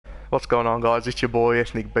What's going on, guys? It's your boy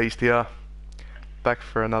Ethnic Beast here, back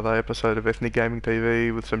for another episode of Ethnic Gaming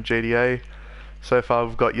TV with some GTA. So far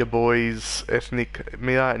we've got your boys Ethnic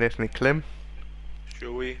Mia and Ethnic Clem,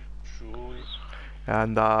 Sure.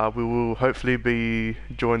 and we will hopefully be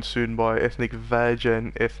joined soon by Ethnic Vaj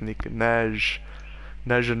and Ethnic Naj.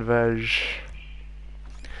 Naj and Vaj.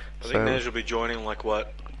 I think Naj will be joining like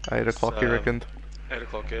what? 8 o'clock, you reckoned? 8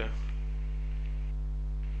 o'clock, yeah.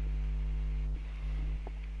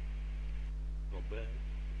 Not bad.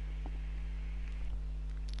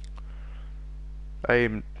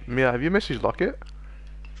 Hey, Mia, have you messaged Locke yet?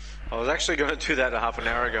 I was actually going to do that a half an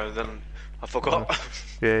hour ago, then I forgot.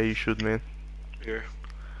 Yeah, you should, man. Yeah.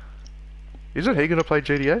 Isn't he gonna play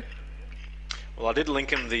GTA? Well, I did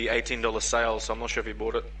link him the $18 sale, so I'm not sure if he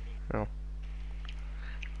bought it. Oh.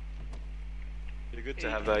 It'd be good to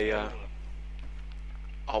have a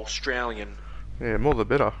Australian. Yeah, more the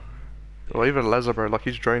better. Or even Lazar, bro, like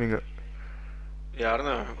he's draining it. Yeah, I don't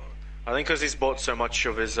know. I think because he's bought so much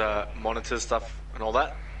of his monitor stuff and all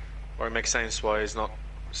that, or it makes sense why he's not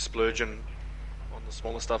splurging on the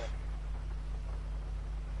smaller stuff.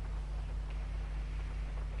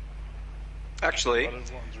 Actually,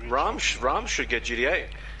 Ram should get GTA.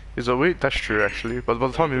 Is it weird? That's true, actually. But by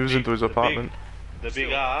the time he moves into his apartment... The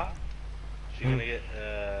big R, she's gonna get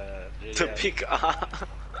The GTA. big R.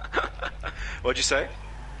 What'd you say?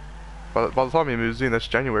 By the time he moves in, that's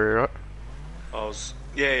January, right? I was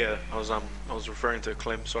I was referring to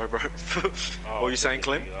Clem. Sorry, bro. What were you saying,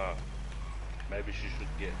 Clem? Big R. Maybe she should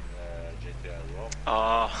get GTA as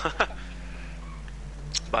well.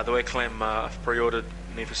 By the way, Clem, I've pre-ordered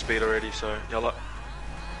Need for Speed already, so yalla.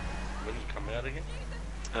 When does it come out again?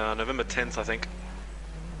 November 10th, I think.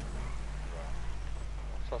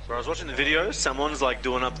 Bro, I was watching the videos. Someone's like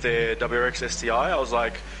doing up their WRX STI. I was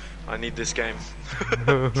like, I need this game.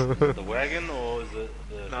 The wagon or is it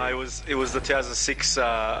the... No, it was the 2006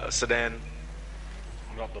 sedan.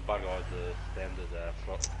 Not the bug eye, the standard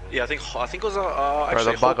front. Yeah, I think it was Bro,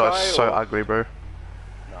 actually the bug Hawkeye eye's so or- ugly, bro.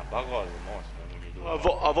 Nah, bug eyes are nice, man, when you do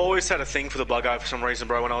I've always had a thing for the bug eye for some reason,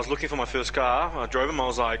 bro. When I was looking for my first car, I drove him. I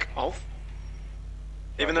was like, oh.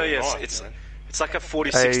 Even though they're yes, nice, man. it's like a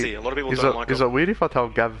 40-60. A lot of people don't like Is them. it weird if I tell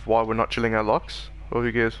Gav why we're not chilling at Locks? Or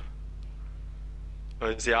who cares?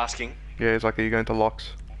 Is he asking? Yeah, he's like, are you going to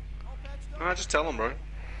Locks? No, just tell him, bro.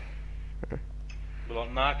 Be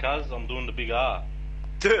like, nah, cuz, I'm doing the big R.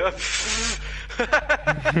 Oh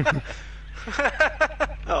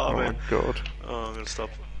Oh man. my god. Oh, I'm gonna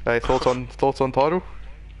stop. Hey, thoughts on title?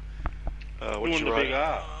 What Doing you the write? big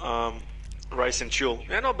R. Race and chill.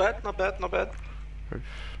 Yeah, not bad.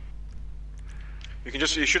 You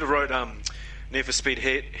should have wrote Need for Speed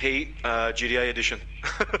Heat GTA edition.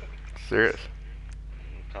 Serious.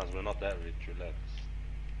 Cuz, we're not that rich, relax.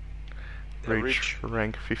 Reach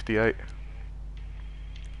rank 58.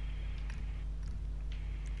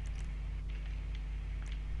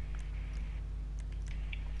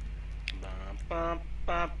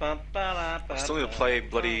 I still need to play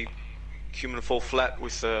bloody Human Fall Flat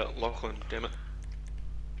with Lachlan. Damn it.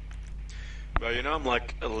 But you know, I'm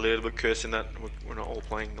like a little bit cursing that we're not all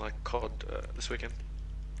playing like COD this weekend.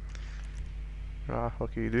 Ah,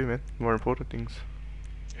 what can you do, man? More important things.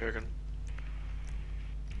 You reckon?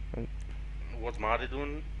 What's Marty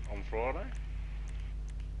doing on Friday?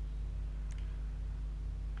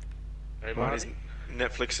 Hey, Marty's Marty?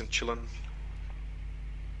 Netflix and chilling.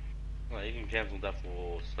 No, you can cancel that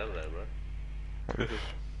for Saturday, bro.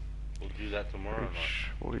 We'll do that tomorrow night.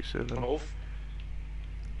 Reach 47. Off.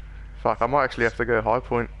 Fuck, I might actually have to go High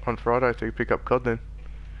Point on Friday to pick up COD then.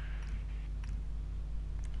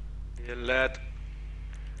 Yeah, lad.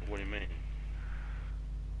 What do you mean?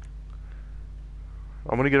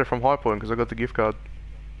 I'm gonna get it from High Point because I got the gift card.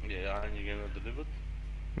 Yeah, aren't you gonna deliver it?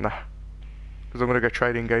 Nah. Because I'm gonna go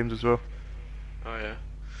trade in games as well. Oh yeah.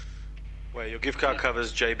 Wait, your gift card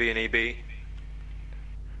covers JB and EB.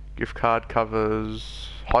 Gift card covers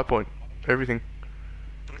High Point. Everything.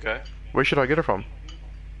 Okay. Where should I get it from?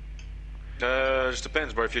 Just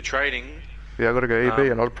depends, bro. If you're trading, Yeah, I gotta go EB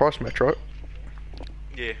and I'll price match, right?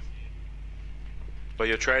 yeah. But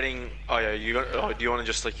you're trading. Oh yeah. Do you want to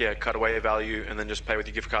just like cut away a value and then just pay with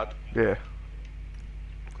your gift card? Yeah.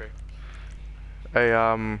 Okay. Hey,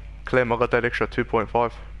 Clem, I got that extra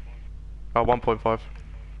 2.5. 1.5.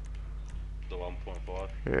 The 1.5.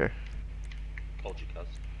 Yeah. Told you, cuz.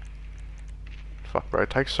 Fuck, bro, it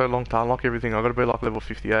takes so long to unlock everything. I gotta be like level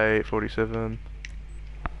 58, 47.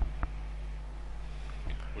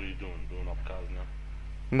 What are you doing? Doing up cars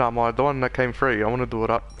now? Nah, the one that came free, I wanna do it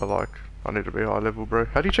up, but like, I need to be high level, bro.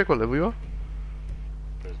 How do you check what level you are?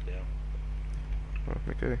 Press down.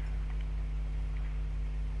 Oh, okay.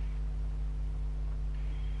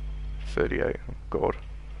 38. God.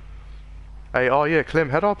 Hey, oh yeah, Clem,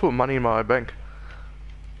 how do I put money in my bank?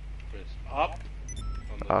 Press up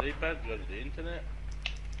on the Up. D-pad, go to the internet.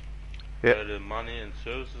 Yeah. Go to money and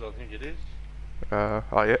services, I think it is.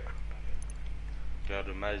 Oh yeah. Go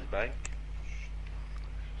to Maze Bank.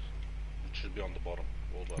 It should be on the bottom.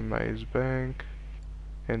 All the Maze Bank.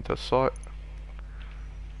 Enter site.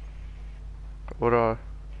 What do I...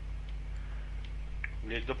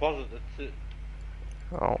 Yeah, deposit, that's it.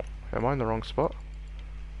 Oh, am I in the wrong spot?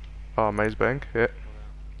 Oh, Maze Bank, yeah.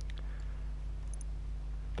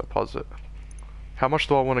 Deposit. How much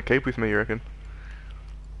do I want to keep with me, you reckon?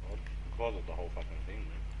 I'll deposit the whole fucking thing, man.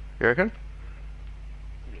 You reckon?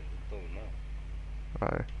 Yeah, it doesn't matter.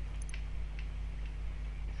 Aye.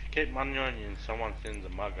 If you keep money on you and someone sends a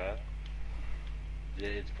mugger, yeah,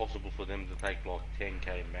 it's possible for them to take like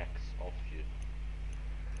 10k max off you.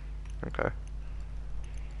 Okay.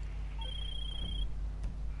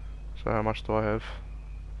 So how much do I have?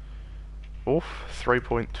 Oof,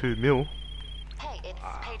 3.2 mil. Hey, it's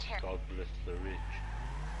Paige here. God bless the rich.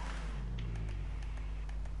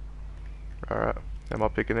 Alright, am I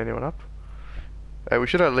picking anyone up? Hey, we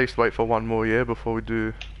should at least wait for one more year before we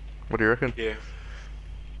do... What do you reckon? Yeah.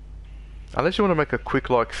 Unless you want to make a quick,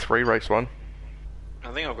 like, 3-race one.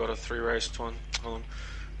 I think I've got a 3-race one. Hold on.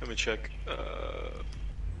 Let me check. Did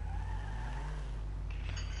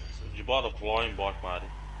you buy the flying bike, Marty?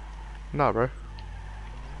 Nah, bro.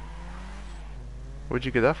 Where'd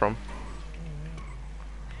you get that from?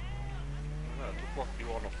 No, it looked like you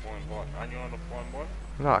were on a flying bike. Aren't you on a flying bike?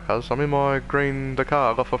 Nah, cuz I'm in my green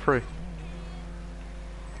Dakar I got for free.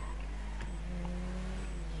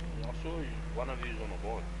 Yeah, I saw you. One of you's on a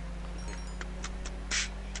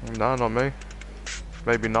bike. Nah, not me.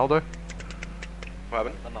 Maybe Naldo? What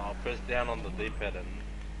happened? No, I pressed down on the D-pad and...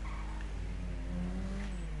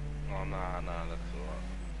 Oh, nah, that's alright.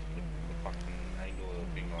 The fucking angle of the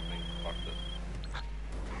thing, I think, fucked it.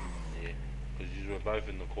 Yeah, because you were both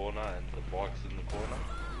in the corner and the bike's in the corner.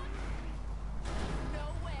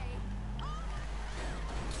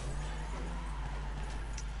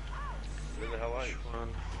 Where the hell are you? One.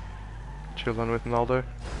 Chilling with Naldo.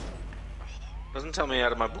 Doesn't tell me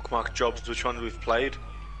out of my bookmark jobs which one we've played.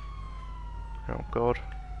 Oh god.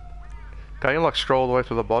 Can you like scroll all the way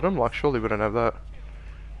to the bottom? Like surely we don't have that.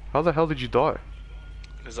 How the hell did you die?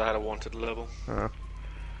 Because I had a wanted level.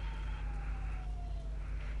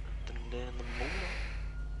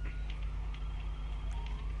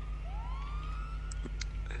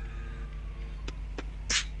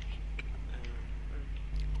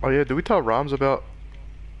 Oh yeah, do we tell Rams about...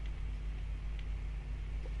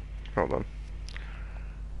 Hold on.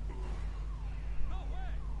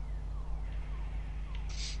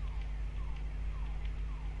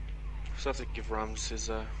 So I have to give Rams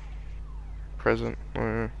his Present.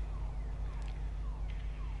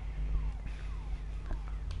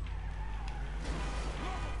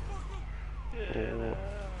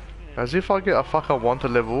 As if I get a fucking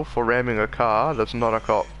wanted level for ramming a car that's not a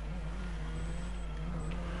cop.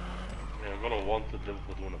 Yeah, I got a wanted level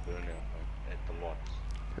for doing a burnout, man, at the lights.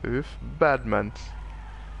 Oof. Bad man.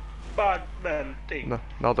 Bad man thing. No,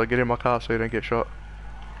 Naldo, get in my car so you don't get shot.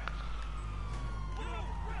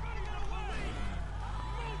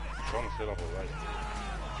 Trying to set up a race.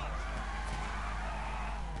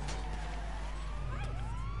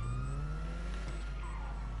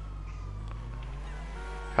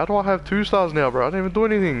 How do I have 2 stars now, bro? I didn't even do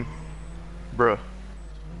anything. Bruh.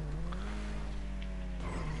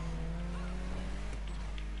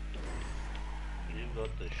 You got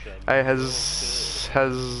the shame. Hey, has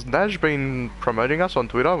Naj been promoting us on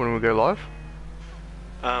Twitter when we go live?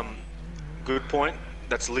 Good point.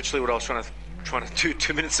 That's literally what I was trying to do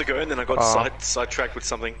 2 minutes ago, and then I got sidetracked with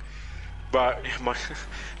something. But my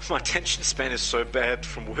attention span is so bad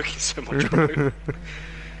from working so much, bro.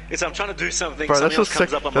 I'm trying to do something. Bro, something else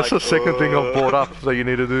comes up. I'm that's like, the second thing I've brought up that you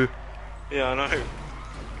need to do. Yeah, I know.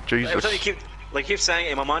 Jesus. Every time you keep saying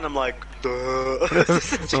it in my mind, I'm like,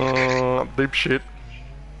 duh. Deep shit.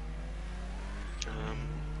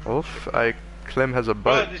 Oof, Clem has a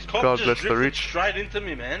boat. Bro, this cop God just bless the drifted rich. straight into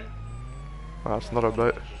me, man. Oh, it's not a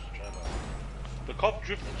boat. The cop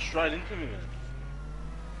drifted straight into me, man.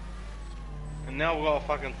 And now we got a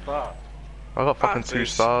fucking star. I got fucking 2 dude.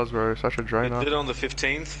 stars, bro. Such a He drainer. did it on the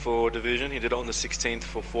 15th for Division. He did it on the 16th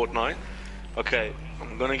for Fortnite. Okay,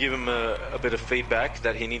 I'm gonna give him a bit of feedback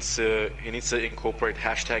that he needs to incorporate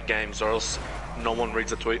hashtag games, or else no one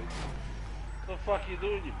reads a tweet. What the fuck you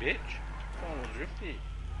doing, you bitch? Trying to drift here.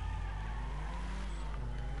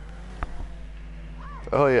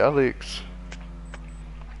 Oh yeah, Alex.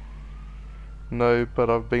 No, but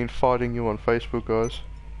I've been fighting you on Facebook, guys.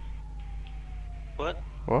 What?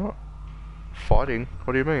 What? Fighting?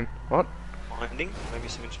 What do you mean? What? Finding? Maybe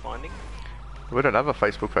someone's finding? We don't have a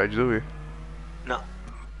Facebook page, do we? No.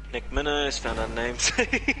 Nick Minnows found our names.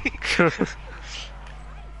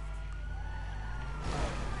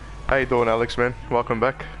 How you doing, Alex, man? Welcome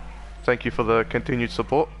back. Thank you for the continued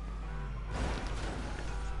support.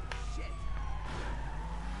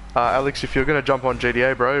 Alex, if you're gonna jump on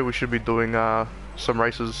GTA, bro, we should be doing some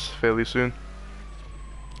races fairly soon.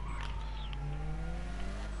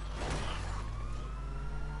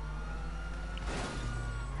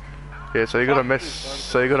 Yeah, so you gotta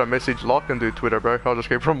message Lock and do Twitter, bro. I'll just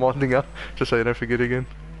keep reminding you, just so you don't forget again.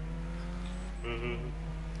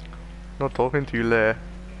 Not talking to you there.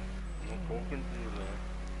 Not talking to you there.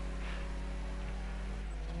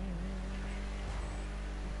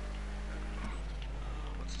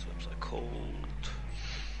 What's this website called?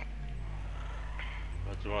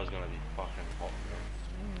 But tomorrow's gonna be fucking hot,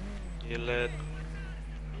 man. Yellet.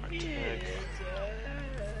 Tag.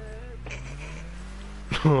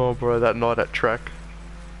 Oh, bro, that night at track.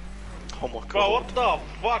 Oh my god. Bro, what the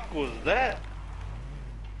fuck was that?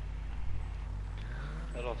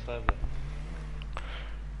 How do I say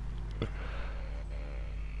that?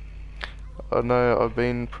 I know, I've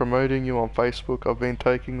been promoting you on Facebook. I've been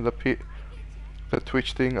taking the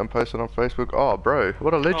Twitch thing and posting on Facebook. Oh, bro,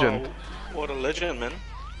 what a legend. Oh, what a legend, man.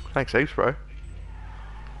 Thanks heaps, bro.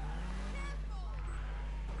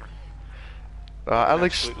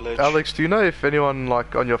 Alex, absolute ledge. Alex, do you know if anyone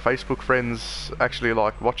like on your Facebook friends actually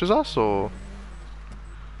like watches us, or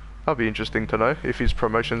that'd be interesting to know if his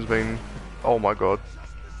promotion's been. Oh my god.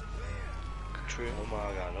 True. Oh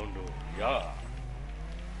my god, don't do it. Yeah.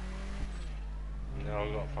 Now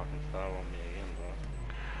I got fucking Star on me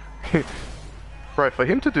again, bro. Bro, for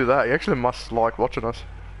him to do that, he actually must like watching us.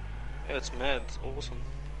 Yeah, it's mad. It's awesome.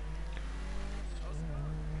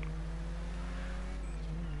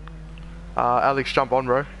 Alex, jump on,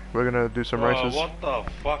 bro. We're gonna do some races. What the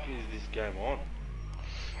fuck is this game on?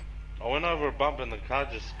 I went over a bump and the car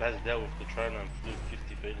just spazzed out with the trailer and flew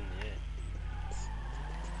 50 feet in the air.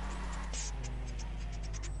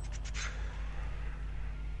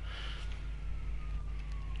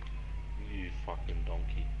 You fucking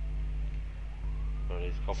donkey. Bro,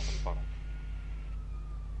 these cops are fucked.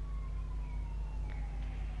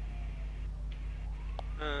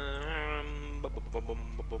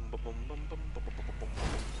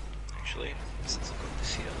 Actually, since I've got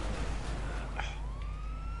this here.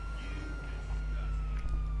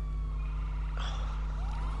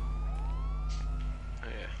 Oh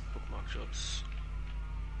yeah, bookmark shots.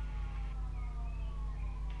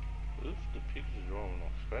 Oof, the pigs are drawing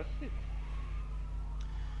off scratchy.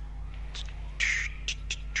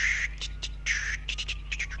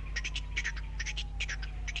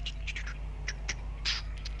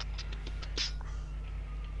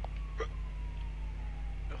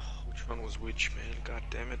 Which one was which, man? God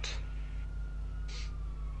damn it.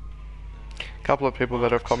 A couple of people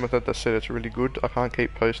that have commented that said it's really good. I can't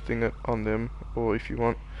keep posting it on them, or if you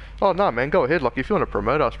want. Oh no, man, go ahead. Like if you want to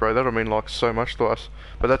promote us, bro, that'll mean like so much to us.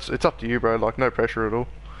 But it's up to you, bro. Like no pressure at all.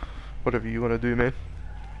 Whatever you want to do, man.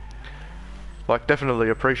 Like definitely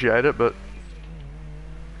appreciate it, but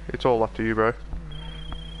it's all up to you, bro.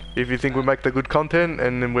 If you think we make the good content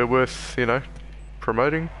and then we're worth, you know,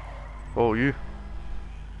 promoting, all you.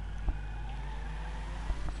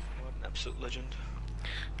 What an absolute legend.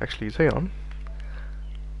 Actually, is he on?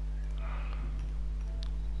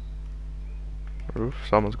 Oof,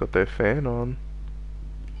 someone's got their fan on.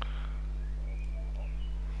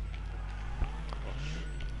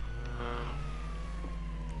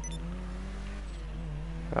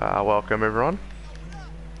 Welcome everyone.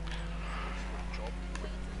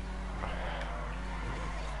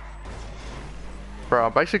 Bro,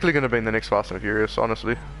 I'm basically going to be in the next Fast and Furious,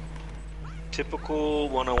 honestly. Typical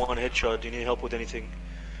 101 headshot. Do you need help with anything?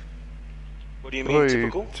 What do you mean, Oi,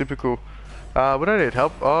 typical? Typical. We don't need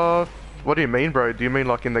help. What do you mean, bro? Do you mean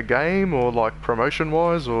like in the game or like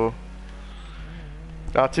promotion-wise or?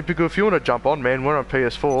 Typical. If you want to jump on, man, we're on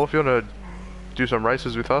PS4. If you want to do some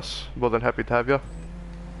races with us, more than happy to have you.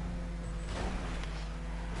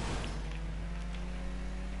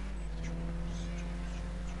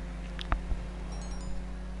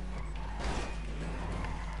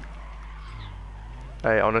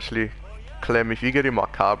 Hey, honestly, Clem, if you get in my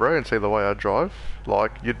car, bro, and see the way I drive,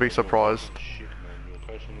 like, you'd be surprised. Shit, man, you're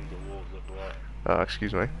crashing into walls left, right.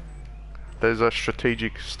 Excuse me. There's a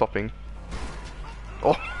strategic stopping.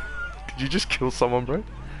 Oh, did you just kill someone, bro?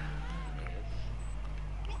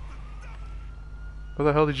 Where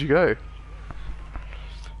the hell did you go?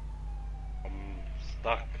 I'm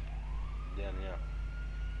stuck down here.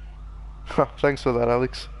 Thanks for that,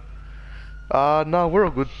 Alex. No, we're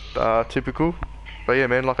all good. Typical. But yeah,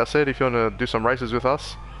 man, like I said, if you want to do some races with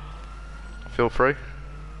us, feel free.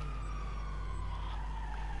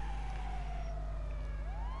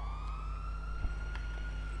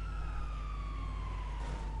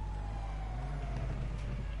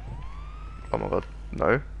 Oh my god,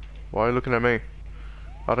 no. Why are you looking at me?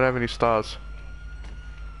 I don't have any stars.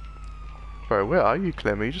 Bro, where are you,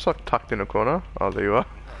 Clem? Are you just like tucked in a corner? Oh, there you are.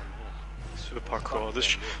 Super parkour. This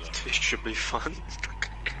should be fun.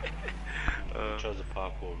 Chose a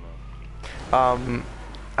parkour now.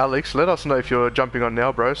 Alex, let us know if you're jumping on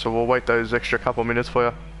now, bro, so we'll wait those extra couple minutes for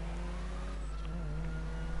you.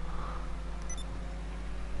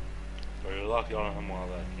 Bro, you're lucky I don't have one of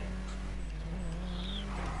that,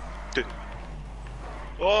 Dude.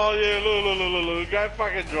 Oh yeah, look, go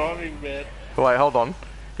fucking driving, man. Wait, hold on.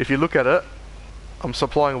 If you look at it, I'm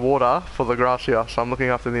supplying water for the grass here, so I'm looking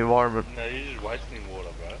after the environment. No, you're just wasting water,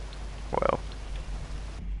 bro. Well,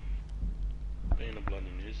 Being a bloody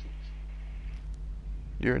nuisance.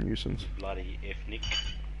 you're a nuisance. Bloody ethnic.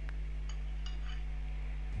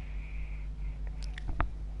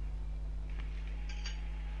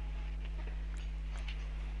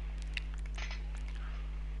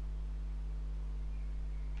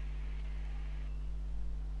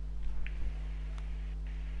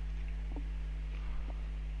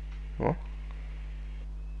 What?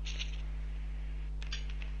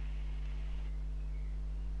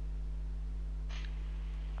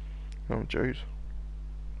 Oh, jeez.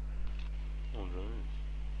 Oh no.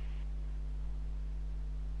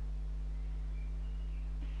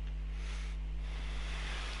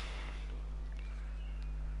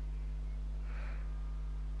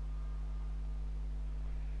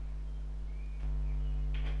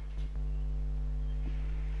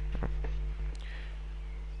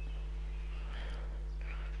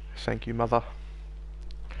 Thank you, mother.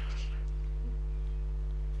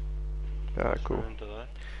 Yeah, cool. Into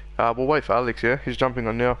that. We'll wait for Alex, yeah? He's jumping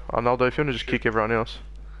on now. Arnaldo, if you want to just kick everyone else.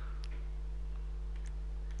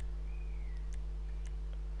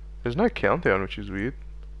 There's no countdown, which is weird.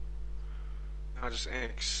 I just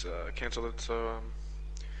cancelled it, so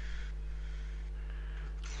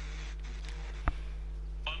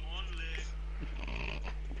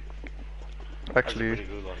Actually, Pretty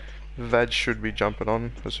good, like. Vag should be jumping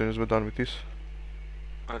on as soon as we're done with this.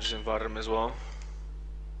 I just invited him as well.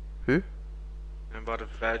 Who? I invited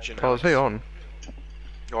Vag and Oh, is he on?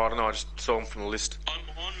 Oh, I don't know, I just saw him from the list.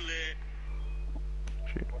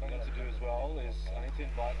 Shit. What I need to do as well is I need to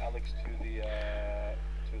invite Alex to the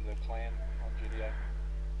clan on GTA.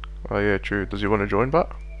 Oh yeah, true. Does he want to join, but?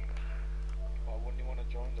 Why wouldn't you want to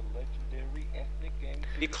join the legendary ethnic gang?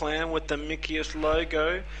 The clan with the Mickeyest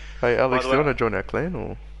logo. Hey Alex, the do you way- want to join our clan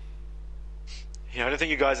or? Yeah, I don't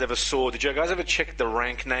think you guys ever saw. Did you guys ever check the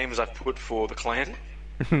rank names I've put for the clan?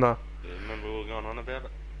 No. Yeah, remember we were going on about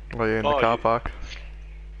it? Oh yeah, in the Oh, car you- park.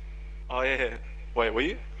 Oh yeah. Wait, were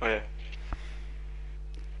you? Oh yeah.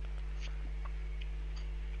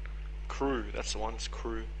 Crew, that's the one. It's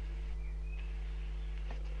Crew.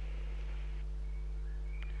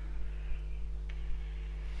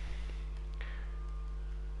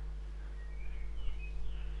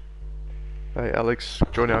 Hey Alex,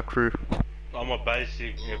 join our crew. I'm a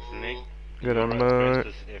basic ethnic. Good on, Rats mate.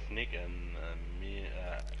 is ethnic and me,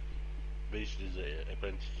 Beast is a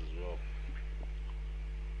apprentice as well.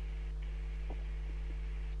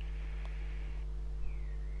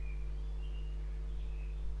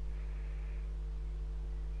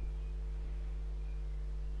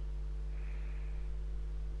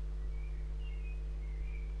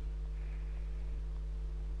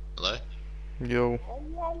 Hello? Yo.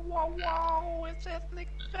 It's ethnic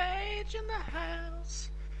Vag in the house.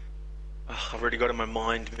 I've already got in my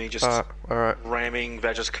mind me just Alright. ramming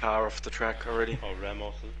Vag's car off the track already. Oh,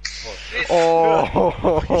 Ramos. Oh, shit.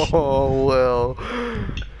 Oh, well.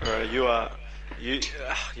 Alright,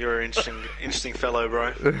 you're an interesting fellow,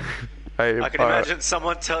 bro. Hey, I can imagine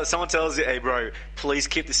someone tells you, "Hey, bro, please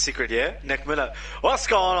keep this secret." Yeah, next minute, what's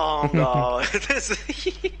going on, dog?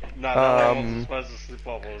 No, I wasn't supposed to slip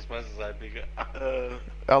off. I was supposed to say bigger.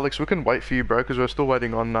 Alex, we can wait for you, bro, because we're still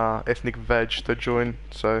waiting on Ethnic Vag to join,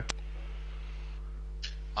 so...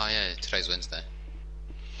 Oh yeah, today's Wednesday.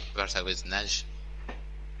 Forgot to say where's Naj.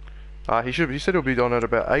 He said he'll be on at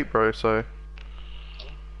about 8, bro, so...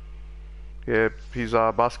 Yeah, his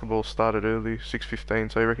basketball started early,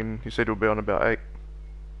 6:15, so I reckon he said he'll be on about 8.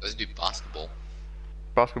 Let's do basketball.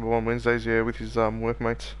 Basketball on Wednesdays, yeah, with his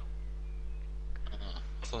workmates.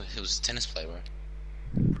 I thought he was a tennis player, bro.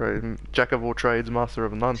 Bro, jack of all trades, master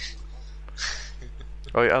of none.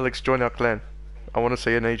 Oh yeah, Alex, join our clan. I want to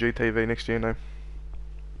see an EGTV next year now.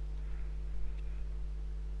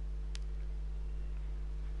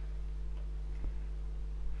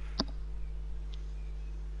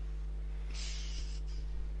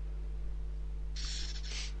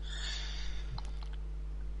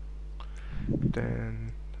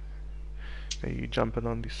 Then, are you jumping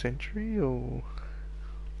on the Century or?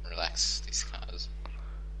 Relax, these cars.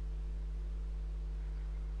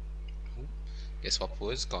 Guess what,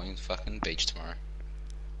 boys? Going to fucking beach tomorrow.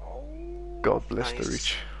 God bless Nice. the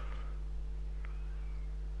rich.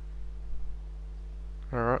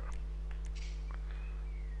 Alright.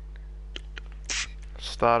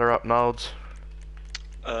 Start her up, Nolds.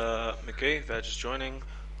 McGee, Vag is joining.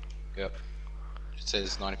 Yep. It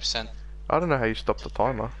says 90%. I don't know how you stop the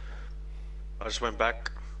timer. I just went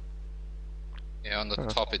back. Yeah, on the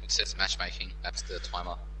top it says matchmaking. That's the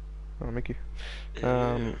timer. Oh, Mickey.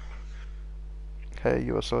 Hey,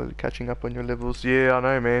 you are slowly catching up on your levels. Yeah, I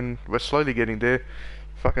know, man. We're slowly getting there.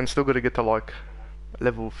 Fucking still got to get to like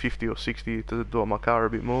level 50 or 60 to do my car a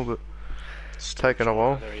bit more, but it's taking a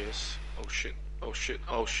while. There he is. Oh shit. Oh shit.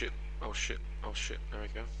 Oh shit. Oh shit. Oh shit. There we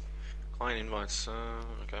go. Client invites.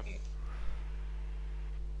 Okay.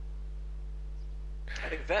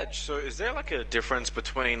 Hey, Vag, so is there like a difference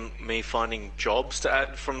between me finding jobs to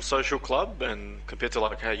add from Social Club and compared to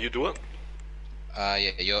like how you do it?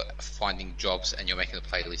 Yeah, you're finding jobs and you're making the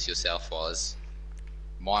playlist yourself, whereas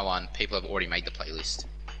my one, people have already made the playlist.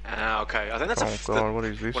 Ah, okay. I think that's Oh god, what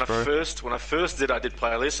is this, when bro? I first did, I did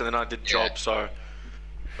playlists and then I did jobs. So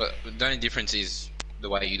But the only difference is the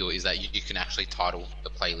way you do it is that you can actually title the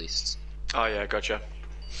playlists. oh yeah, gotcha.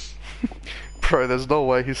 Bro, there's no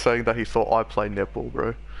way he's saying that he thought I played netball,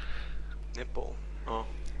 bro. Netball. Oh.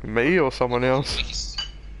 Me or someone else? Mickey's,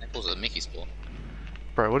 netball's a Mickey sport.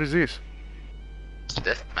 Bro, what is this?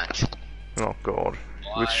 Deathmatch. Oh god,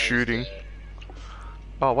 Why with is shooting. there-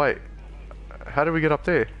 Oh wait, how do we get up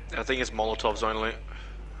there? I think it's Molotovs only.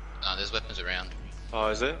 No, there's weapons around. Oh,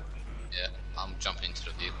 is it? Yeah, I'm jumping into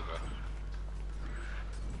the vehicle, bro.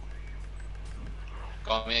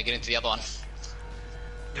 Go on, get into the other one.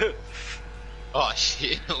 Oh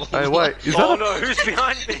shit. Hey wait, is that Oh a, no, who's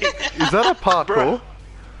behind me? is that a parkour? Hold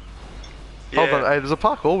Yeah. on, hey, there's a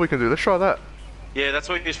parkour we can do. Let's try that. Yeah, that's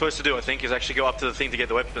what you're supposed to do, I think, is actually go up to the thing to get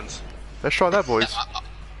the weapons. Let's try that, boys.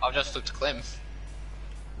 I've just flipped Clem.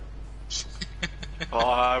 Oh,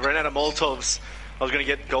 I ran out of Molotovs. I was gonna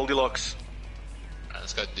get Goldilocks. Alright,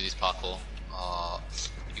 let's go do this parkour. Oh,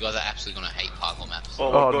 you guys are absolutely gonna hate parkour maps.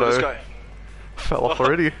 Oh my Oh, god, this no. guy. Fell off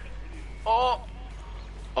already. Oh!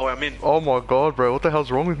 Oh, I'm in. Oh my god, bro, what the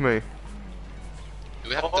hell's wrong with me? Do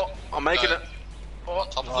we have Oh, to I'm making go it. on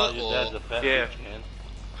top Oh, of it, your dad's a or fat Yeah. bitch, man.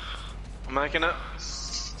 I'm making it.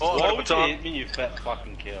 Oh, Why I would got you a hit me, you fat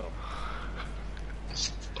fucking cow?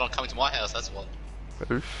 but I'm coming to my house, that's what.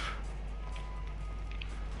 Oof.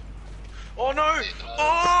 Oh no! Yeah,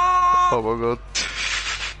 Oh! Oh my god.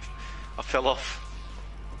 I fell off.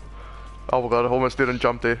 Oh my god, I almost didn't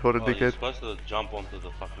jump there. What a Oh, you're dickhead. supposed to jump onto the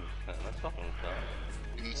fucking container. That's not gonna start.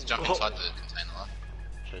 You need to jump inside the container, right?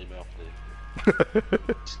 Shut your mouth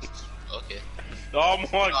there. Okay. Oh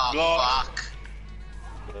my Oh, god! fuck.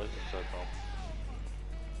 This is so dumb.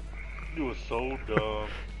 You were so dumb.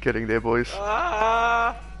 Getting there, boys.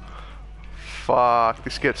 Ah! Fuck,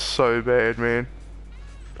 this gets so bad, man.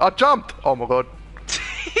 I jumped! Oh my god.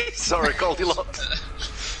 Sorry, Goldilocks.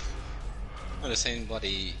 I would have seen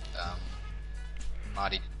bloody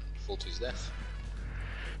Marty fall to his death.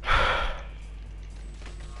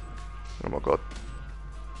 Oh my god.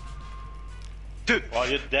 Dude, Oh,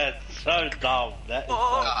 your dad's so dumb. That is so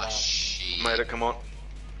Ah, dumb. shit. made it, come on.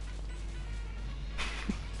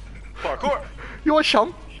 Parkour! You want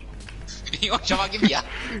some? You want to give me ya?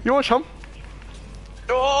 You want some?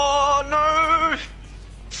 Oh no!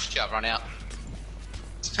 Shit, I've run out.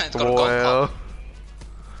 This man's got a golf Wow.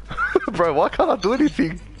 club. Bro, why can't I do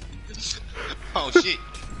anything? Oh shit.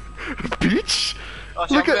 Bitch! Oh,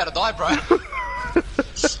 shit, Look I'm at- about to die,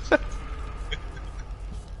 bro.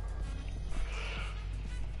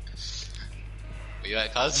 Were you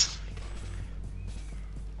at, cuz?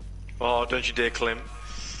 Oh, don't you dare, Clem.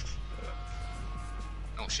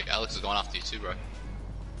 Oh shit, Alex is going after you too, bro.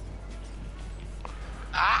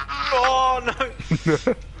 Oh no!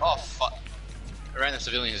 Oh fuck. A random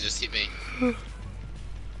civilian has just hit me.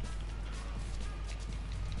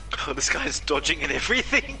 Oh, this guy's dodging and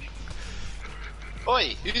everything.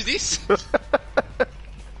 Oi, who's this?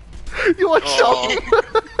 You want Oh.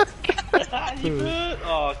 some? You good?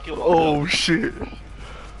 Oh, kill myself. Oh shit.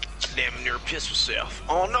 Damn near pissed myself.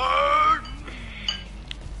 Oh no!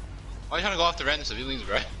 Why are you trying to go after random civilians,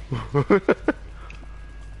 bro?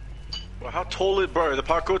 Well, how tall is bro? The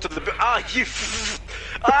parkour to the you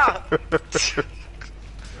ah.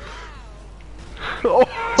 Oh,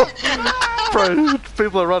 bro,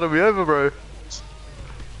 people are running me over, bro.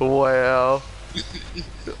 Wow.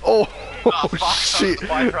 Oh, fuck, shit. that was the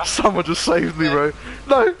bike ride. Someone just saved me, bro.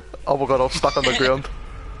 No. Oh my god, I'm stuck on the ground.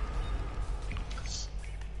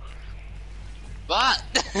 But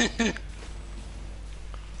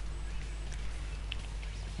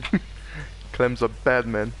Clem's a bad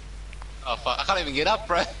man. oh fuck, I can't even get up,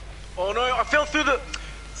 bro. Oh no, I fell through the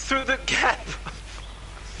gap.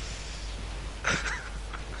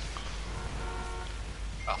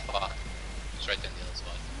 Oh fuck, straight down the other side.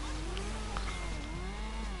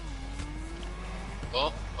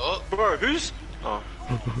 Oh, Bro, who's? Oh.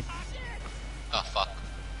 oh fuck.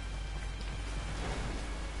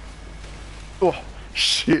 Oh,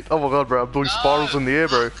 shit. Oh my god, bro. I'm doing spirals in the air,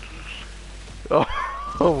 bro.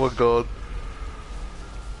 Oh my god.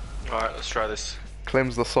 Alright, let's try this.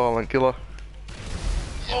 Clem's the silent killer.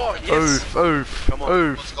 Oh, yes! Oof, oof, Come on.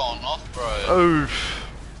 oof, What's going off, bro? oof.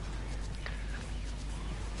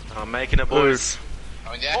 I'm making it, boys.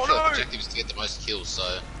 I mean, the actual no! objective is to get the most kills,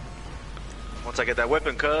 so... Once I get that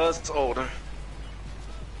weapon, cuz... Oh, no.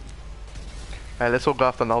 Hey, let's all go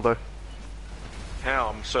after Naldo. How?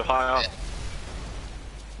 I'm so high up. Yeah.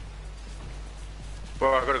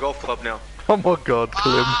 Bro, I got a golf club now. Oh my god,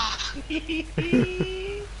 Clem.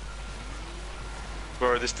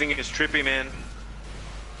 Bro, this thing is trippy, man.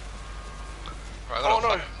 Bro, I got Oh, a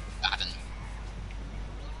no. fucking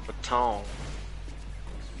baton. Baton.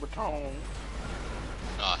 Baton.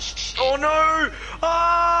 Oh shit. Oh no!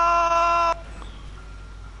 Ah!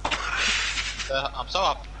 I'm so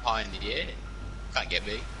up high in the air. Can't get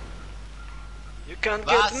me. You can't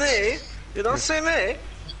What? get me. You don't see me.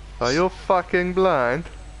 Are you fucking blind?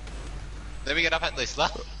 Let me get up at least,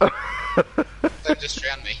 lad. Don't just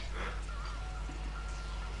drown me.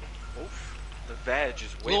 Oof. The vag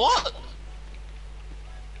is wet. What?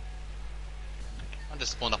 I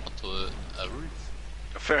just spawned up onto a roof.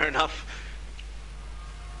 Fair enough.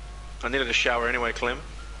 I needed a shower anyway, Clem.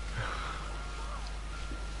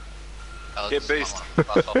 Oh, Get just beast.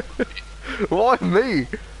 fuck off. Why me?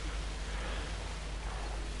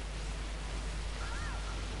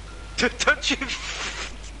 Don't you?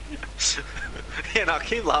 Yeah, no,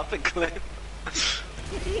 keep laughing, Clem.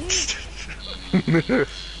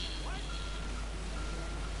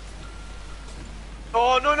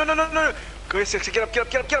 Oh no no no no no! Go ahead, sexy. Get up, get up,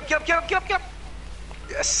 get up, get up, get up, get up, get up, get up.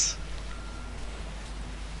 Yes.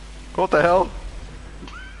 What the hell?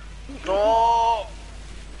 Oh.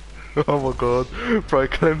 Oh my god. Bro,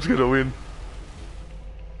 Clem's gonna win.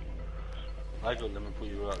 I got let me put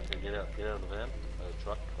you out. So get out of the van.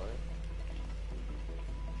 Truck, right?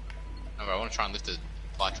 No, bro, I want to try and lift the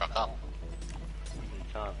fire truck up. You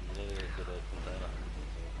can't. You need to get a container.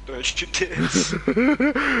 Don't shoot this.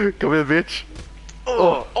 Come here, bitch.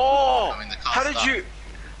 Oh. Oh. I'm in the car How did stuck. you?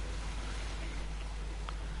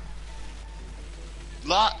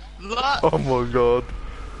 La! Oh my god.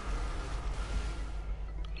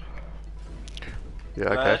 Yeah,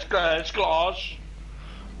 okay. Crash.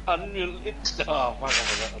 Unreal. Oh, fuck, I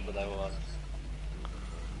forgot what that was.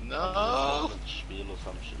 No! Spiel or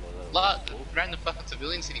some shit like that. La! Random fucking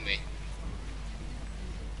civilians hitting me.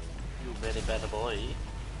 You very bad boy.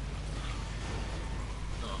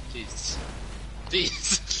 Oh, Jesus.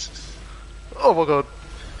 Jesus. Oh my god.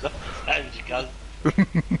 And you guys.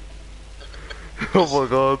 Oh my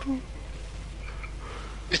god.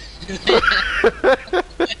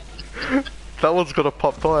 That one's got a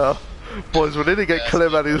pop tyre. Boys, we need to get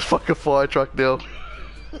Clem out of his fucking fire truck now.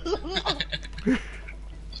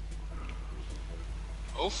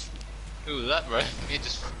 Oof. Who was that, bro? Me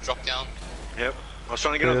just dropped down. Yep. I was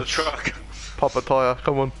trying to get on the truck. Pop a tyre,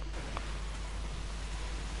 come on.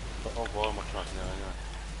 Oh boy, my truck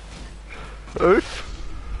now, anyway. Oof.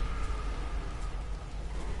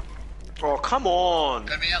 Oh come on.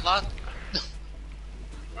 Let me out, lad.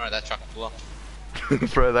 Alright, that truck blew up.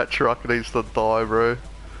 Bro, that truck needs to die, bro.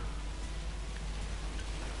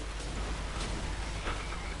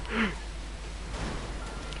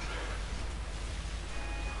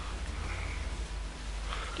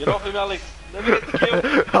 Get off him, Alex. Let me get the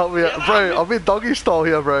kill. Help me out. Bro, I'm in doggy style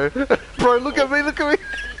here, bro. Bro, look at me, look at me.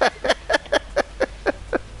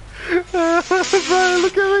 Bro,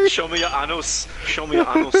 look at me. Show me your anus. Show me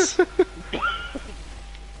your anus.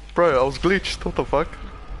 Bro, I was glitched, what the fuck?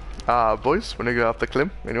 Boys, wanna go after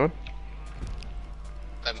Clem? Anyone?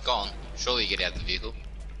 I'm gone. Surely you get out of the vehicle.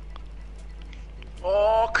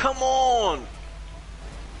 Oh come on.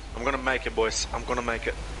 I'm gonna make it, boys. I'm gonna make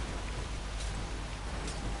it.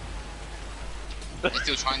 You're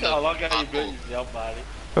still trying to. I like how you parkour. burnt yourself, buddy.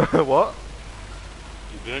 What?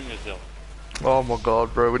 You burnt yourself. Oh my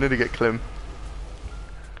god, bro, we need to get Clem.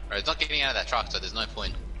 Bro, it's not getting out of that truck, so there's no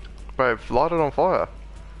point. Bro, light it on fire.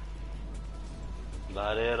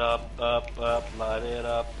 Light it up, light it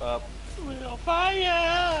up. We're on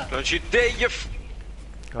fire! Don't you dare, you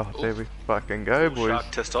Oh, there we fucking go, boys. shark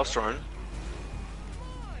testosterone.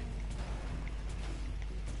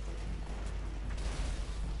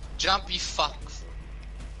 Jump, you fuck.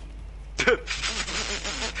 I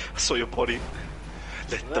saw your body.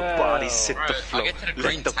 Let the Wow. body sit Bro, the I floor. get to the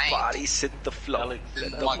green Let the tank. body sit the floor. Alex,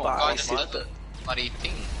 Let oh the My my god, body just sit like the. the bloody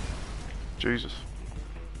thing. Jesus.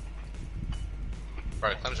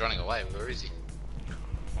 Bro, Clem's running away. Where is he?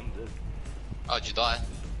 I'm dead. Oh, did you die?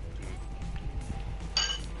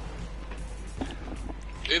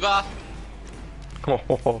 Uber!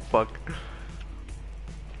 Oh, fuck.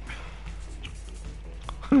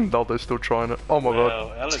 No, they're still trying it. Oh my god.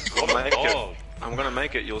 Wow, Alex, I'll what a make it. dog. I'm gonna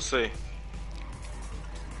make it. You'll see.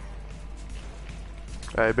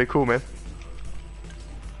 Hey, be cool, man.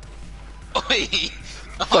 Oi!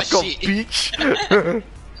 Oh Fuck off, shit! bitch.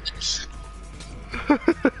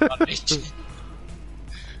 Oh, bitch.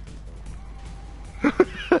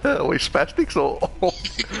 Are we spastics or?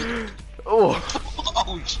 Oh.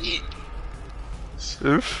 Oh shit!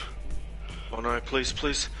 Oof. Oh no! Please,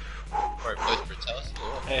 please. Bro, close for tell us.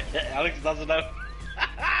 Alex doesn't know.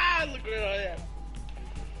 Look where I am.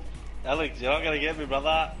 Alex, you're not gonna get me,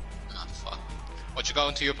 brother. Ah, fuck. What, you go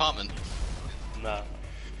into your apartment? Nah.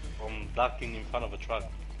 I'm ducking in front of a truck.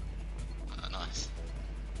 Ah, nice.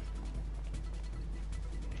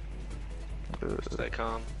 Stay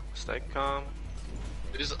calm. Stay calm.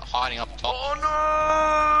 Who's hiding up top? Oh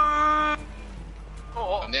no!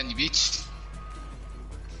 Oh. Come down, you bitch.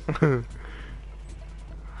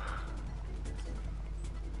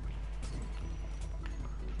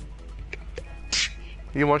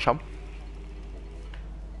 You want some?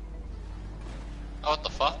 Oh, what the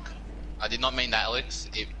fuck? I did not mean that, Alex.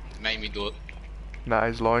 It made me do it. Nah,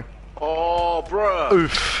 he's lying. Oh, bruh.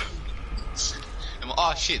 Oof.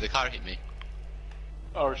 Oh shit, the car hit me.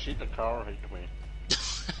 Oh shit, the car hit me.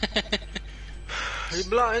 You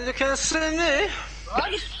blind, you can't see me.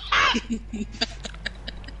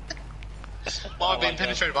 Why I've been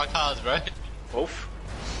penetrated by cars, bro? Oof.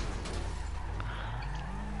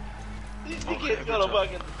 This kid's got a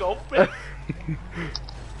fucking golf bag.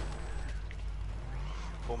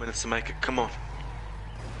 4 minutes to make it. Come on.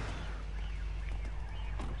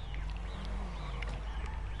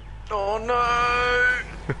 Oh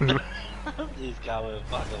no! He's coming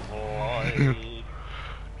fucking flying.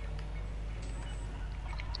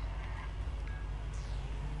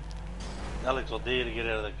 Alex, I'll dare you to get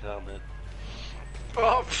out of the car, man.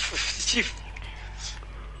 Oh, you.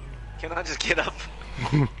 Can I just get up?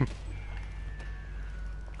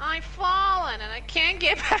 I've fallen and I can't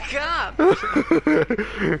get back up.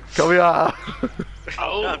 Come here.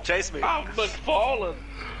 Oh, No, chase me. I'm McFallen.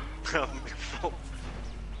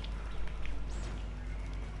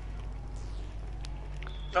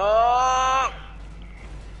 Oh!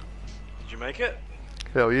 Did you make it?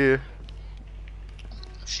 Hell yeah.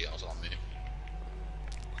 Oh shit, I was on me.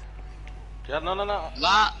 Yeah, no.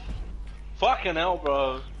 La! Fucking hell,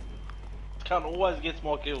 bro. Can't always get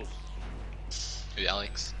more kills. Who,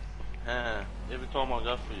 Alex? Every time I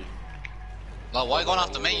go for you. La, why are you going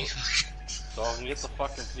after me? So I can get the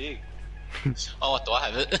fucking pig. Oh, what, do I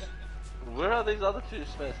have it? Where are these other two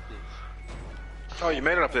spastics? Oh, you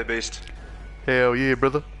made it up there, beast. Hell yeah,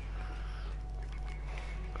 brother.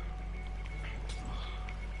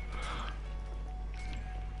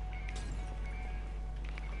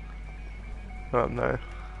 Oh no.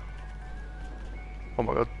 Oh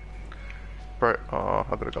my god. Bro, oh,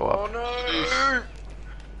 I gotta go Oh up. no!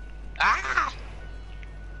 Ah!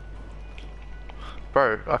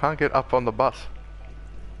 Bro, I can't get up on the bus.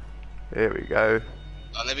 There we go.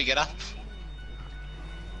 Oh, let me get up.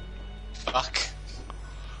 Fuck.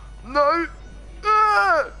 No!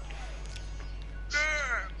 Ah!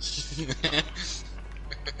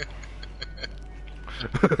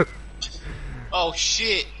 Oh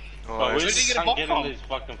shit! Oh, Bro, where where's did he he get a bomb getting from? these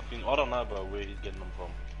fucking things? I don't know, bro, where he's getting them from.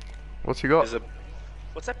 What's he got? there's a.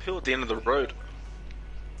 What's that pill at the end of the road?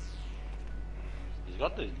 He's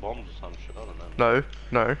got these bombs or some shit, I don't know.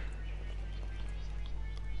 No, no.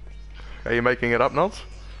 Are you making it up, Nels?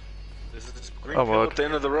 There's this green Oh, pill well. at the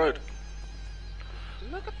end of the road.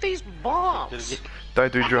 Look at these bombs. Did he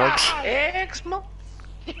Don't do drugs. Eczema.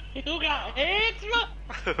 get... You got eczema?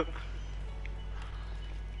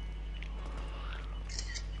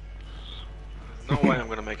 No way I'm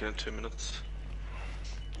gonna make it in 2 minutes.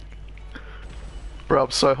 Bro,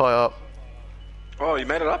 I'm so high up. Oh, you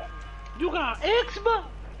made it up? You got eczema.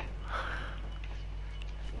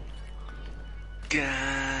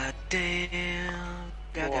 God damn.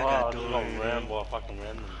 Wow, I just got rammed by a fucking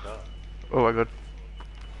random guy. Oh my god.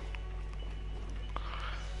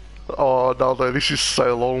 Oh no, this is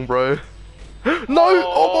so long, bro. No!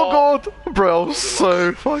 Oh my god! Bro, I'm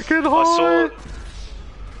so fucking high! I saw it.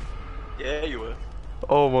 Yeah, you were.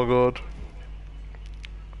 Oh my god.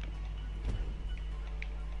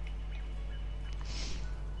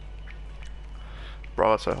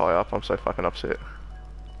 Bro, that's so high up, I'm so fucking upset.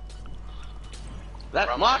 That's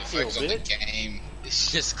Bro, I'm my not kill, kill, on the bitch. game. It's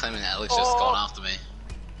just claiming that Alex just gone after me.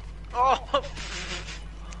 Oh!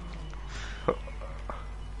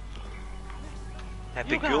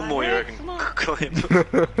 Happy Gilmore, you reckon? Clip.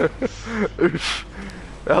 Oof.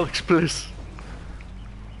 Alex, please.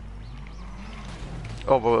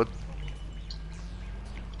 Oh my god.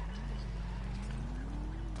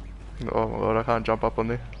 Oh my god, I can't jump up on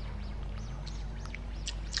there.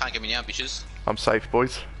 Can't get me now, bitches. I'm safe,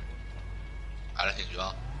 boys. I don't think you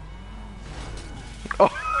are. Oh,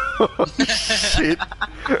 shit.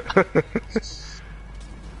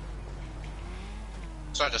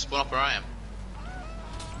 Sorry, just spawn up where I am.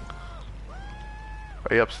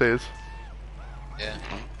 Are you upstairs? Yeah.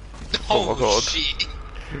 Oh my god. Shit.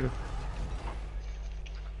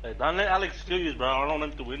 Hey, don't let Alex kill you, bro. I don't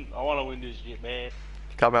want him to win. I want to win this shit, man.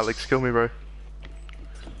 Come Alex, kill me, bro.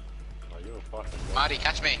 Oh, you're a fucking... Marty,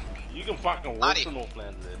 catch me. You can fucking walk Marty. to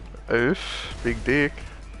Northland then. Oof, big dick.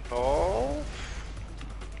 Oh.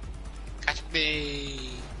 Catch me.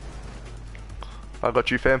 I got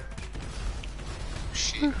you, fam.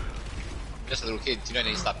 Shit. Just a little kid. You don't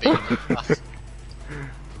need to start beating me.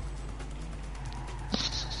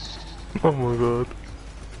 Oh my god.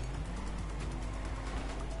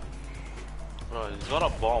 Bro, he's got a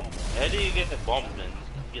bomb. How do you get the bomb, man?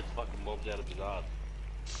 He gets fucking bombs out of his ass.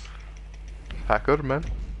 Hacker, man.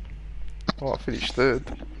 Oh, I finished third.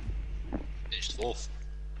 Finished fourth.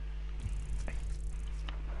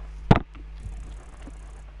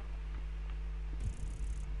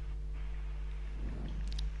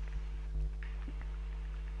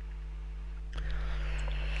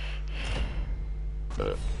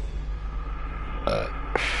 Oof.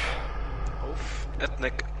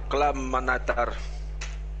 Ethnic Klamanatar.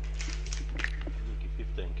 Look at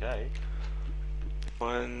 15k.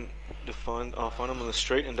 Find them on the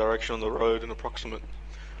street and direction on the road and approximate.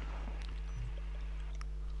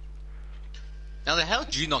 Now, the hell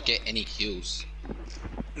did you not get any kills?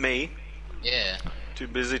 Me? Yeah. Too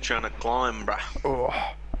busy trying to climb, bruh. Oh,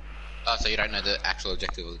 Oh, so you don't know the actual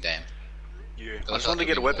objective of the game? Yeah. I feel just like wanted to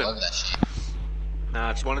get a you've been all weapon. over that shit. Nah,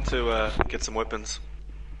 I just wanted to get some weapons.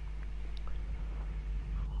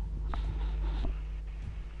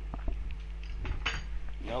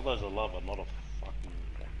 Now there's a lover, not a fucking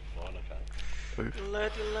fighter,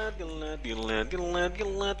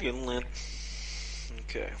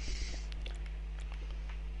 okay? Okay.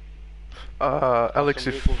 Alex,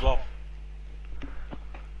 Some if... vehicles off.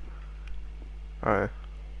 Alright,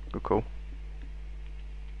 good call.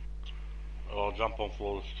 I'll jump on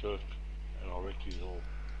Flawless Church and I'll wreck you all.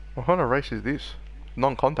 What kind of race is this?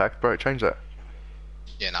 Non-contact, bro, change that.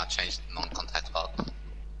 Yeah, now change the non-contact part.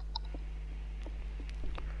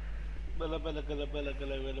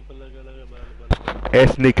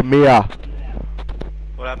 Ethnic Mia.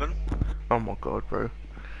 What happened? Oh my god, bro.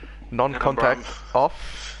 Non-contact bro.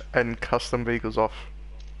 off and custom vehicles off.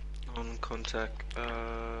 Non-contact,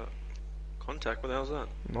 contact, what the hell's that?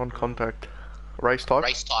 Non-contact. Race type?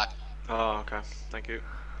 Race type. Oh, okay, thank you.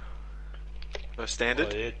 So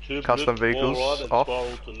standard? Oh, yeah, tube Custom loop, vehicles wall ride and off.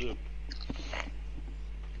 spiral to loop.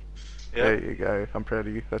 Yeah. There you go, I'm proud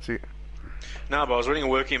of you, that's it. Nah, but I was reading a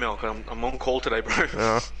work email because I'm on call today, bro.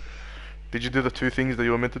 Yeah. Did you do the two things that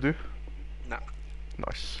you were meant to do? Nah,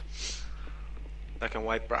 Nice. I can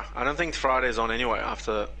wait, bro. I don't think Friday's on anyway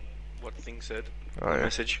after what the thing said. Oh, The yeah.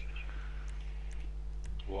 message.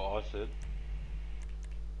 What I said.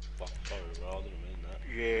 Fuck, sorry, bro, I didn't mean that.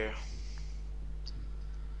 Yeah.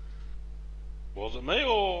 Was it me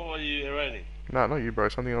or are you errating? No, not you, bro,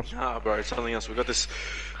 something else. Nah, bro, it's something else. We got this.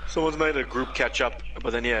 Someone's made a group catch up,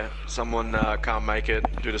 but then yeah, someone can't make it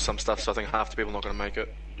due to some stuff. So I think half the people not gonna make it.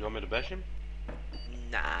 Do you want me to bash him?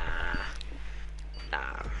 Nah.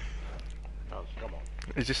 Oh, come on.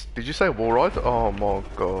 Is this, did you say wall ride? Oh my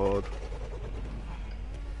god.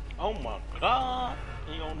 Oh my god!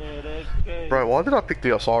 He on that XK. Bro, why did I pick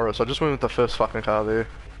the Osiris? I just went with the first fucking car there.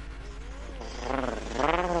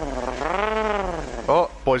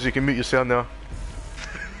 Oh, boys, you can mute your sound now.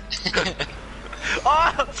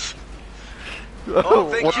 Ah! Oh,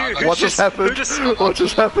 thank you. What just happened? What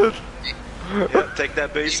just happened? Yeah, take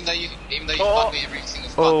that beast. Even though you Oh. fuck me every single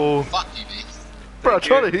spot. Oh. Fuck you, beast. Bro, I'm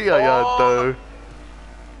trying to hit you, though.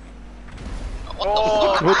 What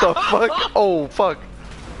the fuck? What the fuck? Oh, fuck.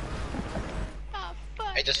 Oh,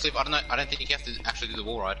 fuck. Hey, just flip. I don't know. I don't think you have to actually do the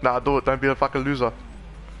wall ride. Nah, do it. Don't be a fucking loser.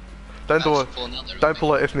 Don't do it. Just pull another Don't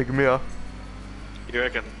pull an ethnic mirror. You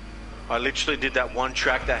reckon? I literally did that one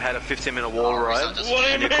track that had a 15-minute wall ride. What do What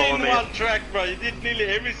And do you're you calling mean me- one track, bro? You did nearly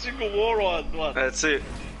every single war ride one. That's it.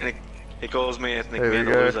 And he calls me ethnic There we man,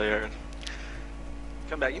 the go. loser, you reckon?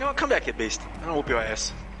 Come back. You know what? Come back, you beast. I'll whoop your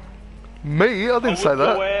ass. Me? I didn't say I'll whoop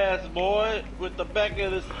that. your ass, boy. With the back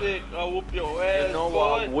of the stick, I'll whoop your ass, You know boy.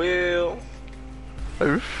 I will.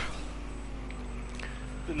 Oof.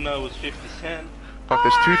 Didn't know it was 50 cents. Fuck,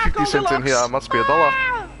 there's 250 cents in here. It must be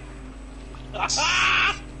 $1.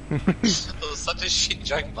 That was such a shit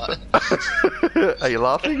joke, but Are you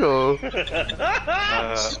laughing or?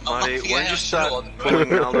 Marty, when yeah, did you start sure. pulling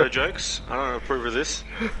Ronaldo jokes? I don't approve of this.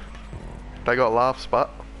 They got laughs, but.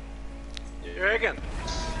 You reckon?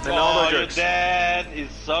 Oh, Ronaldo your jokes. dad is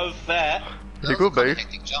so fat, He could be.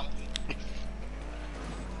 hectic jump.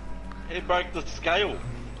 he broke the scale.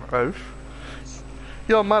 Oof.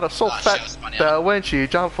 Your mother so Nah, she fat was funny, that when she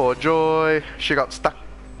jumped for joy, she got stuck.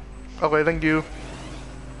 Okay, thank you.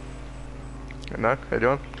 No, how you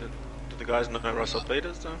doing? Do the guys know Russell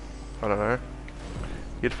Peters, though? I don't know.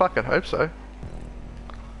 You'd fucking hope so.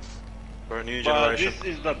 For a new Bro, generation.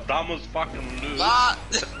 this is the dumbest fucking loop. Ah!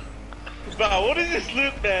 Bro, what is this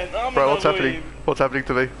loop, man? I'm Bro, what's gonna happening? leave. What's happening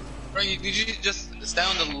to me? Bro, did you just stay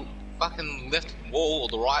on the fucking left wall or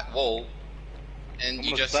the right wall, and I'm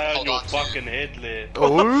you gonna just stay on hold your on to fucking head there.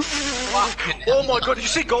 Oh, fucking Oh my god, did you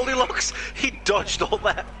see Goldilocks? He dodged all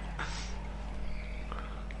that.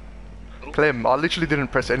 Clem, I literally didn't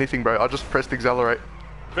press anything, bro. I just pressed accelerate.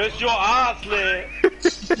 Press your ass there.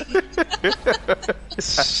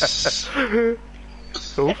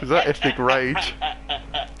 Oh, is that ethnic rage?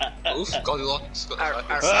 Oof, Goldilocks.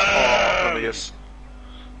 Oh, let me guess.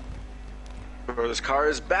 Bro, this car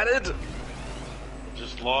is battered.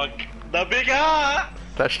 Just like the big heart.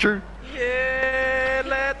 That's true. Yeah,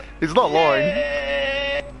 lad. He's not lying.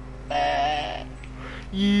 Yeah.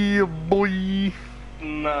 Yeah, boy.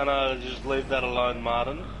 No, just leave that alone,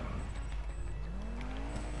 Martin.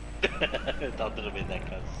 Don't do it that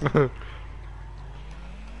cuz.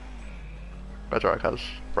 That's right, cuz.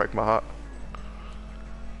 Break my heart.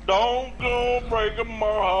 Don't go breaking my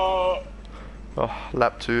heart. Oh,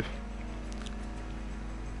 lap 2.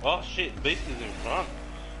 Oh shit, Beast is in front.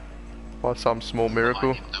 By some small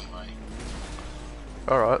miracle. Don't worry.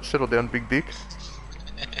 Alright, settle down, big dick.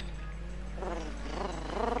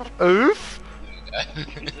 Oof!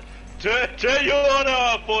 Turn your auto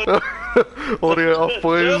off, boy. Audio off,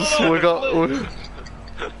 boys. We got.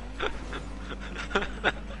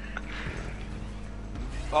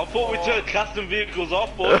 I thought we turned custom vehicles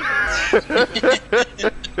off, boy.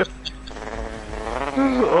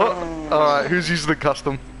 Oh, alright, who's using the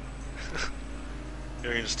custom?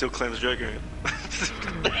 You're gonna still claim the joke,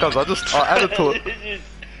 Cuz I added to it.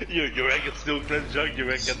 You reckon still cleanse joke, you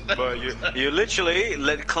reckon? Bro, you literally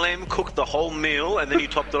let Clem cook the whole meal and then you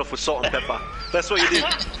topped it off with salt and pepper. That's what you did.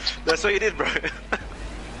 That's what you did, bro.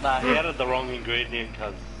 Nah, he added the wrong ingredient,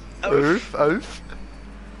 cuz. Oof, oof.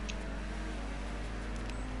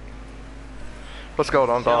 What's going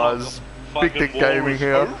on, guys? Big Dick Gaming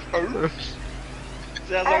here.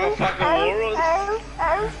 Sounds like a fucking walrus.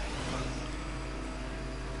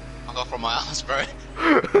 I got from my ass, bro.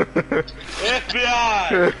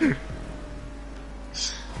 FBI!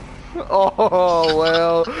 Oh,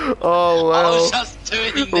 well. Oh, I was well. just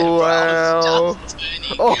turning there, bro. I was just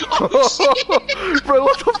turning. Oh, bro,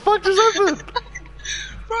 what the fuck just happened?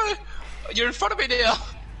 Bro, you're in front of me now.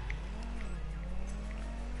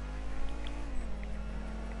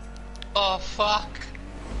 Oh, fuck.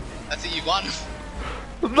 That's it, you won.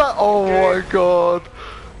 That, oh my god. No,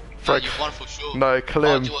 Fuck. you won for sure. No, Oh,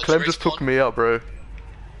 Clem. do you want Clem to just respawn? took me out, bro.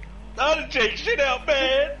 Don't check shit out,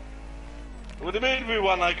 man! What do you mean we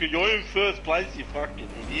won, like, you're in first place, you fucking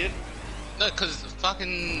idiot. No, because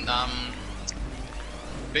fucking,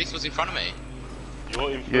 Beast was in front of me.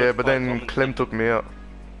 You're in first Yeah, but place, then I'm in Clem took me out.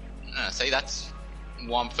 No, see, that's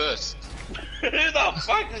why I'm first. Who the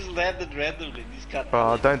fuck just landed randomly? This cut.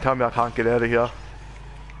 Don't tell me I can't get out of here.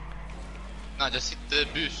 No, just hit the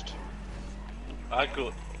boost. I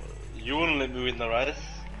could. You wouldn't let me win the race.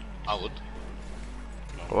 I would.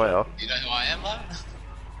 Wow. You know who I am, though?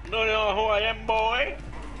 No, know who I am, boy.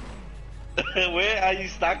 Where are you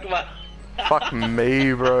stuck, man? Fuck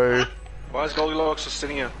me, bro. Why is Goldilocks just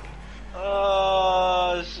sitting here?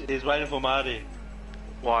 Oh, shit. He's waiting for Marty.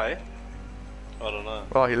 Why? I don't know.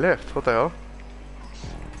 Oh, he left. What the hell?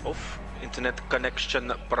 Oof. Internet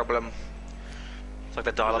connection problem. It's like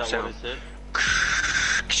the dial-up Is that what sound. he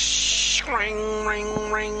said? Ring,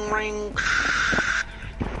 ring, ring, ring.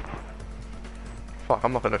 Fuck,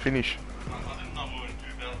 I'm not gonna finish.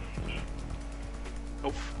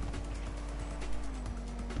 Oof.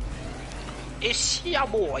 It's your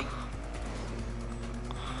boy.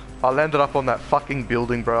 I landed up on that fucking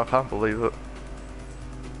building, bro. I can't believe it.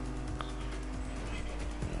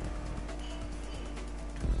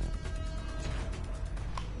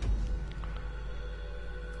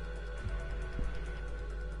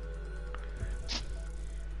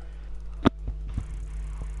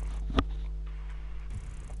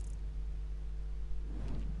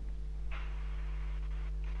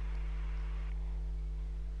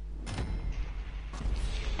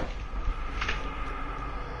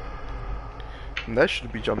 And they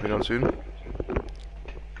should be jumping on soon.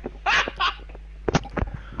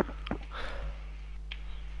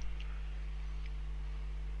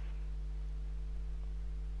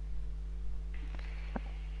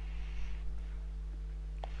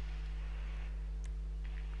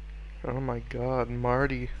 Oh my god,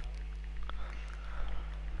 Marty.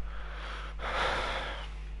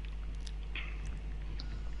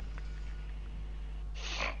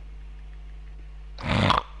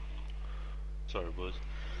 Sorry, boys.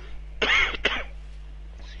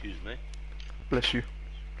 Excuse me. Bless you.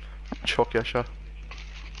 Chok Yasha.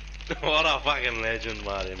 What a fucking legend,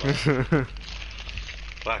 Marty, man.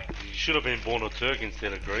 Fuck, you should have been born a Turk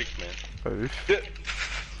instead of Greek, man. Oof.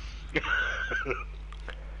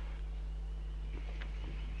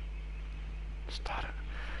 Start it.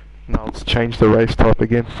 Now let's change the race type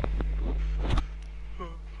again.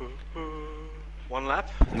 One lap?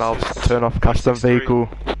 Now let's turn off custom 6-3. vehicle.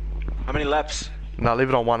 How many laps? Now leave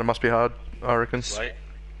it on 1, it must be hard, I reckon. Right?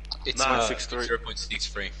 It's No, 0.63. 6-3.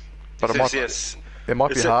 0.63. But it Yes, might, yes. it might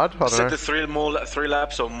be Is it- hard, I is don't it know. the 3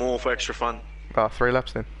 laps or more for extra fun? 3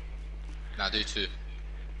 laps then. Nah, do 2.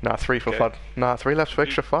 Nah, 3 for Okay. fun. Nah, 3 laps for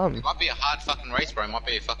extra fun. It might be a hard fucking race, bro. It might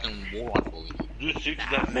be a fucking war run for you. Do 6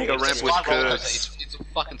 laps. Mega It's a ramp sky with roller curves. coaster. It's a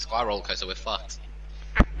fucking sky roller coaster. We're fucked.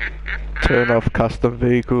 Turn off custom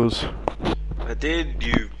vehicles. I did,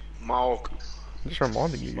 you mark. Just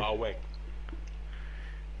reminding you. My way.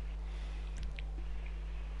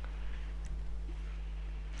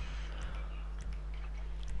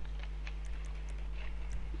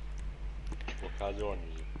 What car's on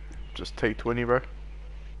you? Just T20, bro.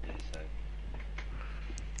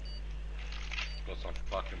 Got some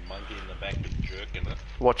fucking monkey in the back with jerk in it.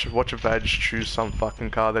 Watch Vag choose some fucking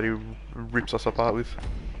car that he rips us apart with.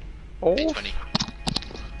 Oh, B20.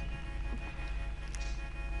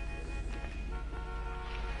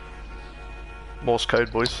 Morse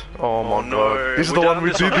code, boys. Oh my no, god. This is we the one done we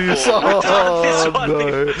this did one this. before. We've done this Oh one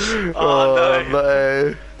no. before. Oh Oh,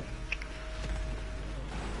 no.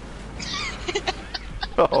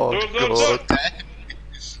 Oh Look, god.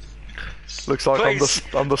 Looks like Please,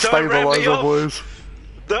 I'm the don't ramp me stabilizer, off. boys.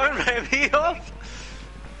 Don't ramp me off!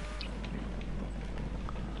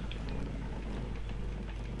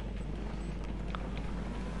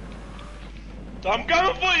 I'm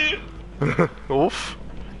coming for you! Oof.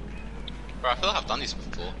 Bro, I feel like I've done this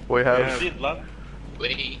before. We have. That's it, lad.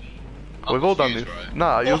 We've all done confused, this. bro.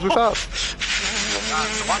 Nah, you was with us. Nah,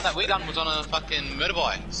 the one that we done was on a fucking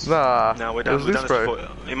motorbike. Nah. No, it was we've this, done this bro.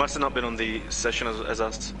 before. He must have not been on the session as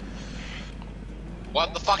us.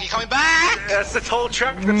 What the fuck? Are you coming back? That's the whole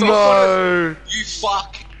track. That's the whole point of No. You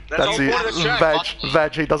fuck. That's That's the it. whole point of the track.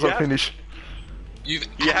 Vag, he doesn't Yeah. finish. You've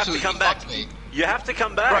You have to absolutely come back. fucked me. You have to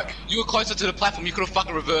come Bro, back. you were closer to the platform. You could have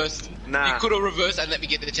fucking reversed. Nah. You could have reversed and let me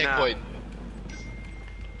get to the checkpoint.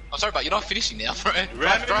 I'm sorry, but you're not finishing now, bro.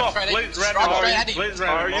 Ram him off, please ram him off. Please ram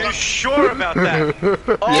Are him you off. sure about that?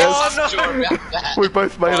 Oh Yes. no! Sure about that. We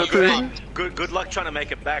both made Oh, it you're too. right. Good luck trying to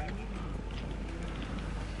make it back.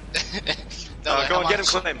 Don't know Go how on, get him, much.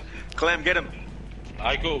 Clem. Clem, get him.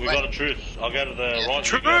 Alright, cool, we got a truce. I'll go to the Yeah,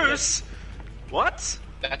 right. you go left. Truce? What?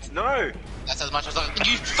 That's, No. that's as much as I.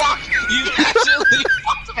 You fuck! You absolutely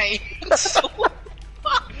fucked me!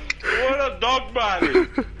 What a dog, buddy!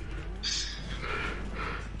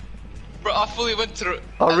 Bro, I fully went through.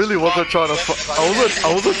 I really wasn't trying to.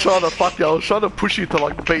 I wasn't trying to fuck you. I was trying to push you to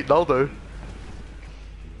like beat Naldo.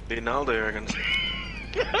 Ronaldo, I reckon.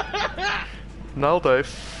 Naldo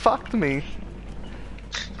fucked me.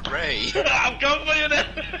 Ray. I'm coming for you now!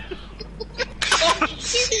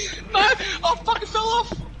 No! I fucking fell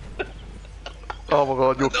off! Oh my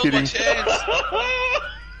god, you're That was my kidding. chance.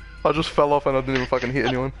 I just fell off and I didn't even fucking hit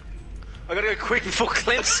anyone. I gotta go quick before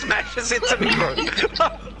Clem smashes into me.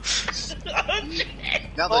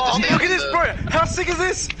 No, Now Oh, just look at this, bro! How sick is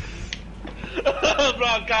this? Bro,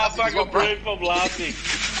 I can't fucking breathe from laughing.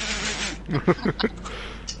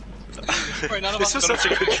 Bro, none of This us was got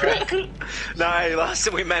such a good track. No, hey, last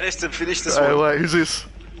time we managed to finish this one. wait, who's this?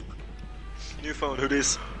 New phone, who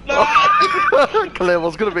this? Clem, I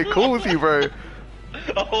was gonna be cool with you, bro.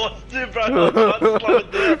 I was too, bro. I was trying to slow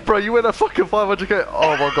it down. Bro, you went a fucking 500k.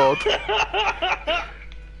 Oh my god.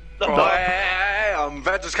 Oh, hey,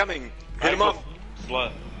 Vag is coming. Hit him off.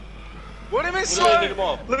 Slow. What do you mean What do you slow? mean hit him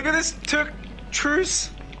off? Look at this Turk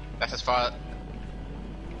truce. That's as far.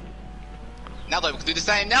 Naldo, we can do the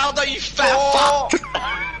same. Naldo, you fat Oh!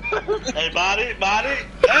 fuck! Hey, Marty.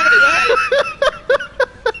 Hey, hey!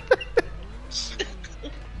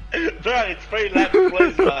 Bro, it's free laps,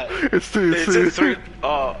 please, mate. It's two, It's in 3.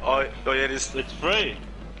 Oh, yeah, it is. It's free.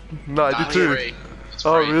 No, I did two. Free. It's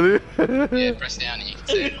Oh, free. really? Yeah, press down and you can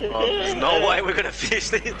see. Oh, there's no way we're gonna finish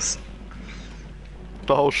this.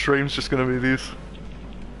 The whole stream's just gonna be this.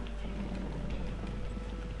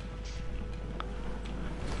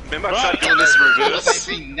 Remember I tried doing this in Do the reverse?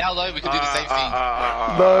 same thing. Naldo, we can do the same thing.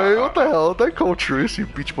 No, what the hell? Don't call truce, you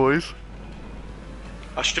bitch boys.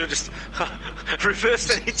 I should have just reversed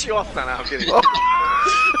and hit you off. No, I'm kidding.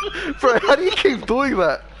 Bro, how do you keep doing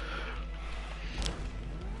that?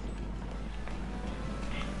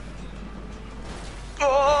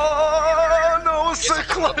 Oh no, it was so Yes,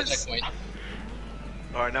 close. checkpoint.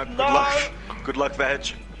 Alright, now good luck. Good luck,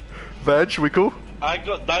 Vag. Vag, we cool? Don't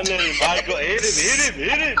let him. Hit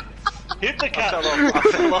him. Hit the I cat. fell off. I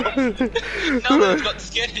fell off. Naldo got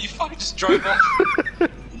scared and he fucking just drove off.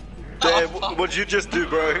 Damn, what'd you just do,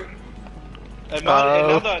 bro? Hey,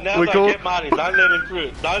 Marty, now we cool? get Marty. Don't let him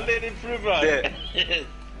through. Don't let him through, bro. Yeah.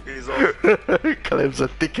 He's off. Clem's a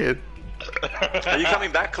dickhead. Are you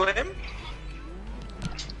coming back, Clem?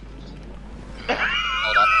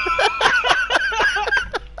 Hold up.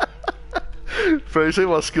 Bro, you see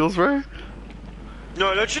my skills, bro?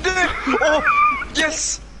 No, don't you dare! Oh,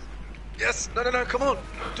 yes! Yes, no, come on.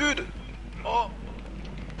 Dude! Oh.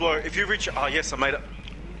 Bro, if you reach... Oh, yes, I made it.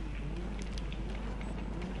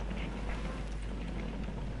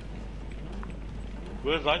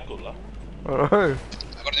 Where's Uncle, huh? Alright.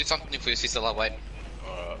 I gotta do something for your sister, love, wait.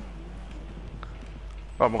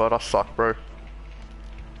 Oh my god, I suck, bro.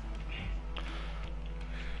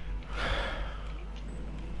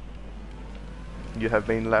 You have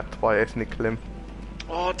been lapped by ethnic Clem.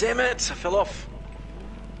 Oh, damn it! I fell off.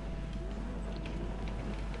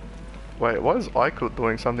 Wait, why is Ike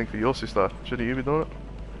doing something for your sister? Shouldn't you be doing it?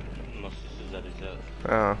 My sister's at his house.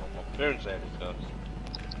 Ah. My parents at his house.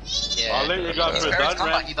 Yeah. I'll let you go His through. parents Don't come,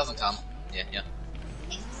 run. but he doesn't come. Yeah.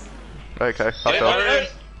 Okay, I Hey, fell. hey,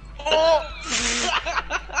 Oh!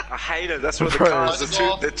 I hate it. That's why the Bro. cars are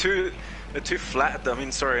too... They're too flat. I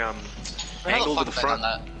mean, sorry, angled to the front.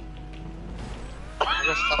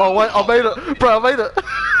 Oh wait, I made it! Bro, I made it!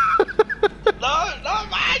 No,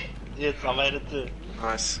 mate! Yes, I made it too.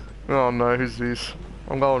 Nice. Oh no, who's this?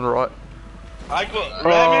 I'm going right. I got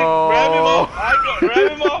ram him off. I got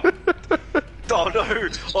ram him off.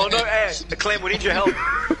 Oh no, hey, Clem, we need your help.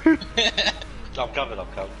 I'm coming.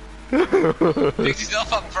 Fix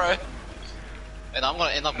yourself up, bro. And I'm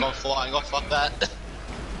gonna end up going flying off like that.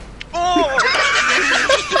 Oh!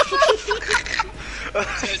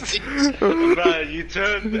 Bro, you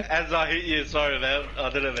turned as I hit you. Sorry, man. I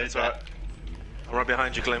didn't mean It's alright. that. I'm right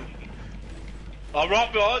behind you, Clem. I'm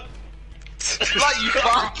right behind. Like, you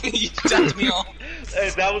fuck! You jacked me off.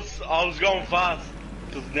 Hey, I was going fast.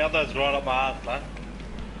 Because now that's right up my ass, man.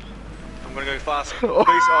 I'm gonna go fast. Please,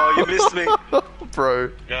 oh, you missed me.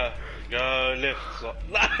 Bro. Go left. So.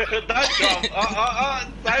 Don't jump.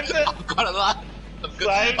 Save it. I've got it, lad. I've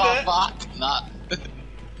got Save Oh, it. fuck. Nah.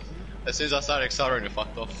 As soon as I started accelerating, it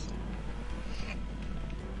fucked off.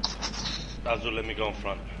 Azul, let me go in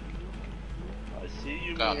front. I see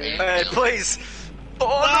you, Go, man. man. Hey, please.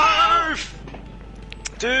 Oh no!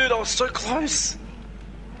 Dude, I was so close.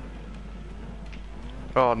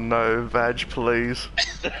 Oh no, Vag, please.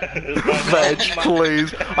 Vag,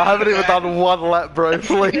 please. I haven't even done one lap, bro,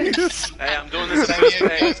 please. Hey, I'm doing this in Same first here,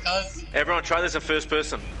 hey, cuz. everyone try this in first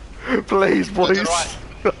person. Please, please. right.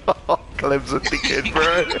 Clem's a dickhead,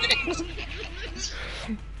 bro.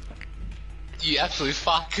 You absolute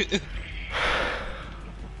fuck.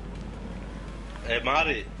 Hey,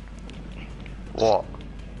 Marty. What?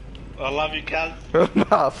 I love you, cuz.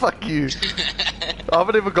 Nah, fuck you. I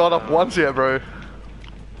haven't even gone up once yet, bro.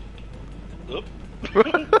 Oop.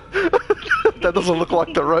 That doesn't look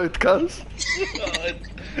like the road, cuz.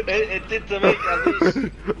 It did to me,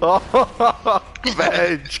 cuz. Oh,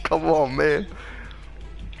 Vag, come on, man.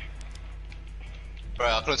 Bro,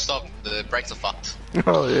 I couldn't stop. The brakes are fucked.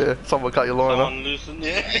 Oh yeah, someone cut your line Someone up. loosen,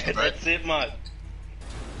 yeah, that's it, mate.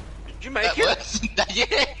 Did you make That it? works.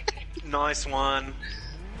 Yeah. Nice one.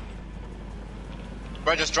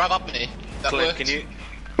 Bro, just drive up me. That Clint, worked. can you?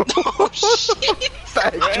 Oh shit!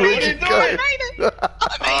 Thanks, where'd you go? I made it.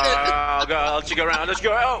 I'll let you go around. Let's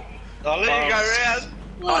go. Oh, I'll let you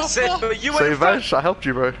go round. I said, but you See, went first. Vash, I helped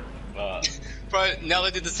you, bro. Bro, Nella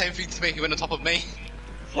did the same thing to me. He went on top of me.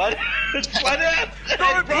 Flood out.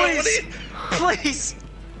 No, Bro, what please, is- please.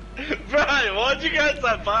 Bro, why'd you go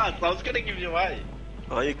so fast? I was gonna give you away.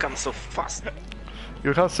 Oh, you come so fast.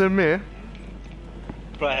 You can't send me.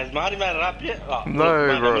 Bro, has Marty made it up yet? Oh, No, look,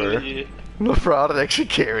 mate, I'm bro. gonna let you- No, bro, I don't actually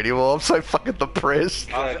care anymore. I'm so fucking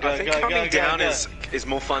depressed. I Go, think go, coming go, down go. is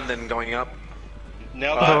more fun than going up.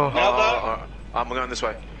 Now Oh. though, now though. I'm going this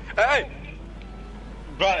way. Hey!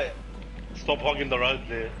 Bro, stop hogging the road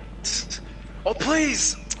there. Oh,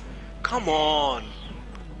 please! Come on!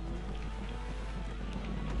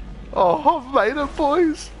 Oh, I've made it,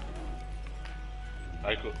 boys.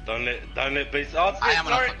 Hey, cool. Don't let beats. Oh, I am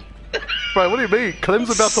sorry. on Bro, what do you mean? Clem's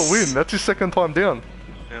about to win. That's his second time down.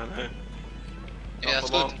 Yeah, no. Yeah, Not that's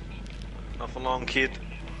for good. long. Not for long, kid.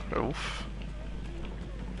 Oof.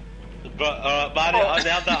 Bro, Marty,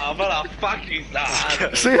 I'm gonna fuck you so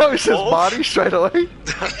hard. See how he says Wolf? Marty straight away? Bro,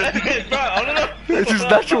 I don't know. It's his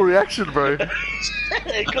natural reaction, bro.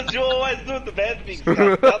 Because you always do the bad things.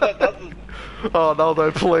 Now that doesn't. Oh,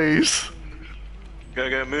 Naldo, please.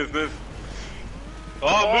 Go, move.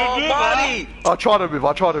 Oh, move, Marty! I try to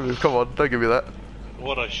move. Come on, don't give me that.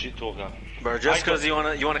 What a shit talker. Bro, just because you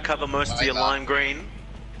wanna cover most of your lime green.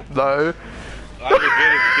 No. Michael,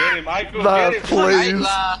 get him, Michael, Nah, get him. please.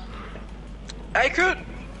 Ayla. Hey, good!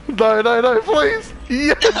 No, please.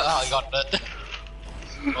 Yes. Oh, I got it.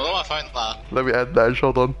 Well, on my phone, La. Let me add Nash,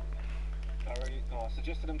 hold on. I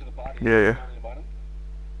suggested him to the party. Yeah, yeah. Can't invite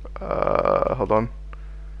him. Hold on.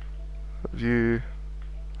 View.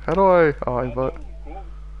 How do I? Oh, invite. Cool.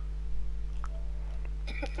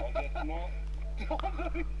 I'll get more.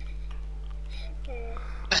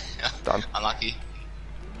 Done. Unlucky.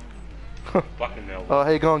 Fucking hell. Oh,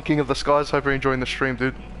 hey, go on, King of the Skies. Hope you're enjoying the stream,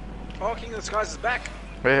 dude. Oh, King of the Skies is back.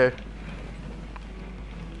 Yeah.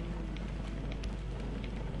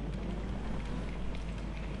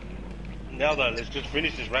 Now though, let's just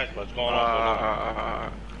finish this race, bro. It's going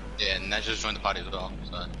on. Yeah, and Naj just joined the party as well.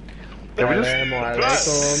 So, Can we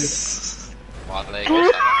just? white leg.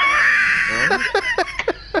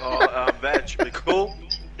 Badge, be cool.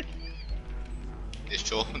 Yeah,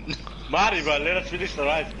 sure. Marty, bro, let us finish the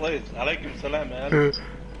race, please. Alaikum salam, man.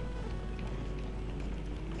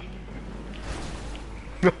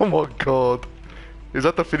 Oh my god. Is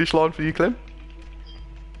that the finish line for you, Clem?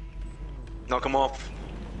 Knock him off.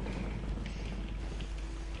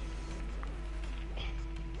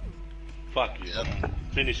 Fuck you. I'm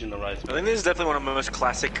finishing the race, I man. think this is definitely one of the most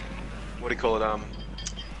classic, what do you call it,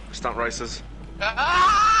 stunt races.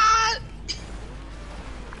 Ah!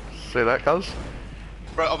 See that, cuz?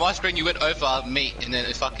 Bro, on my screen you went over me and then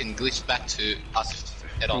it fucking glitched back to us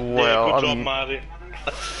head on. Well, Yeah, good job, I'm Marty.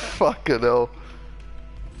 fucking hell.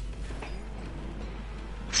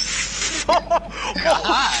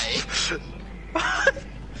 Hi!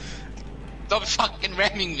 Stop fucking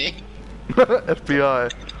ramming me.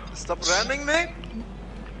 FBI. Stop ramming me?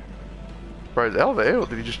 Bro, is Al there, or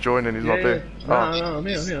did he just join and he's not there? No, Oh, no, I'm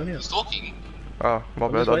here. He's talking. oh, my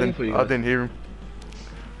I'm bad. just I waiting for you didn't. I guys. didn't hear him.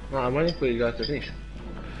 No, I'm waiting for you guys to finish.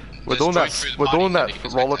 We're Just doing drive that. through the We're party doing and then that he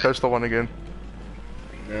goes roller back there. coaster one again.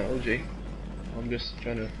 No, OG. I'm just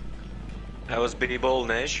trying to... How was B-Ball,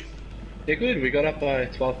 Nesh? Yeah, good. We got up by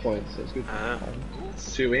 12 points. That's good. Ah.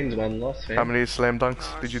 2 wins, 1 loss. How many slam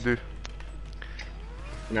dunks did you do?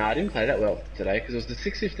 No, I didn't play that well today because it was the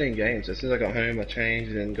 6:15 game. So as soon as I got home, I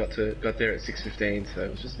changed and then got there at 6:15. So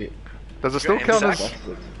it was just a bit Does it still got count M as?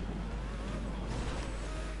 busted.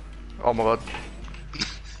 Oh my god.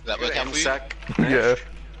 That worked out for you? M-Sack? Yeah.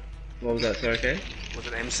 What was that? Sorry, okay. Was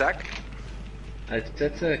it M-Sack?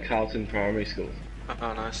 That's a Carlton Primary School.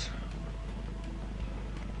 Oh, nice.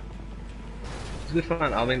 It's good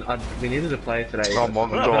fun. I mean, we needed to play today. Oh my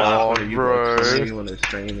but god, you bro. guys on the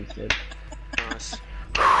stream instead. Nice.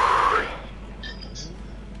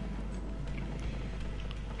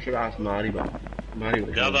 Should ask Marty, but Marty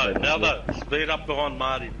would Now though, speed up behind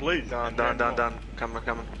Marty, please. Done.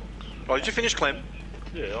 Coming. Oh, did you finish, Clem?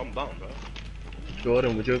 Yeah, I'm done, bro.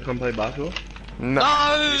 Jordan, would you come play basketball? No.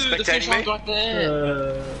 No! The spectating fish one's me? right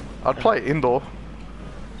there! I'd play indoor.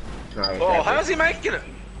 No, okay, Oh, how's he making it?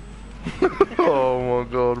 Oh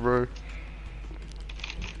my god, bro.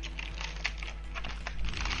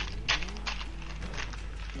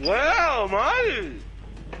 Wow, Marty!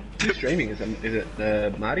 Who's streaming? Is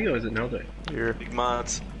it Marty or is it Naldo? Yeah. Big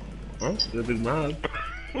Mards. Oh, the big Mars.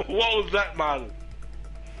 What was that, man?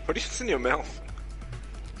 What do you in your mouth?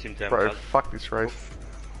 Tim Tam. Bro, fuck this race.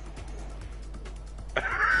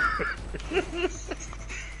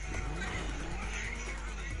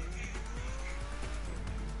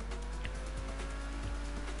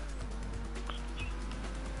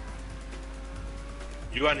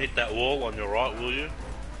 You won't hit that wall on your right, will you?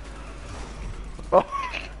 Oh.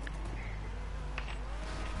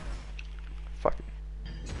 Fuck it.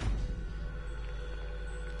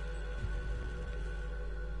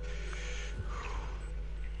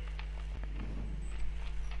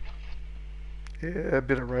 Yeah, a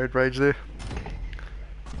bit of road rage there.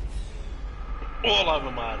 All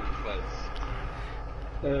over Marty's place.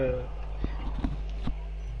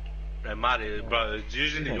 And Marty, bro, it's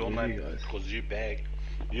usually Yeah, your you mate guys. because you bag.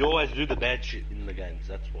 You always do the bad shit in the games,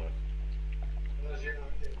 that's why.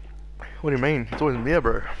 What do you mean? It's always Mia,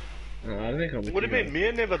 bro. No, I don't think I'm with What do you mean? guys.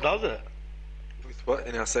 Mia never does it. With what?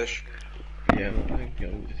 In our sesh? Yeah, I think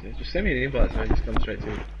just send me an invite so I just come straight to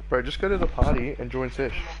it. Bro, just go to the party and join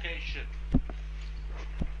sesh. Okay, shit.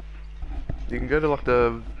 You can go to like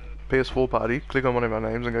the PS4 party, click on one of our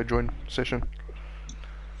names and go join session.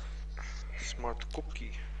 Smart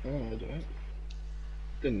cookie. Oh, I don't.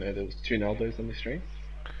 Didn't know there was 2 Naldos on the stream.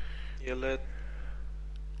 Yeah, lad.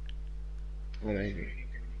 Oh, no,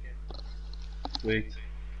 sweet.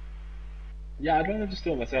 Yeah, I'd rather just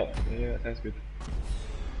do it myself. Yeah, that sounds good.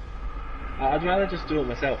 I'd rather just do it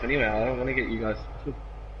myself anyway. I don't want to get you guys.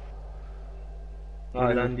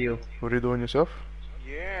 Oh, done deal. What are you doing yourself?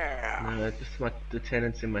 Yeah. No, just the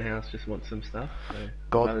tenants in my house just want some stuff. So I'd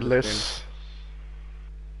God rather bless.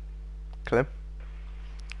 Clem?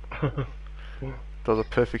 That was a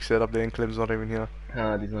perfect setup there and Clem's not even here.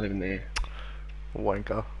 he's not even there.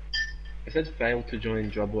 Wanker. It says failed to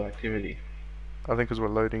join job or activity. I think because we're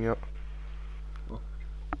loading it.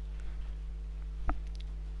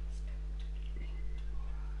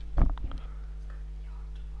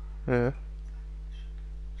 Yeah.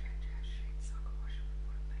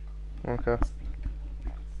 Okay.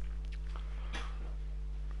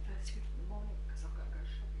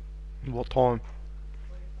 What time?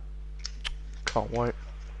 Can't wait.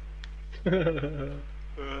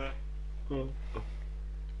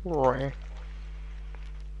 Right.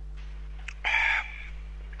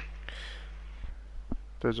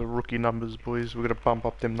 Those are rookie numbers, boys. We're gonna bump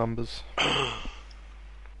up them numbers.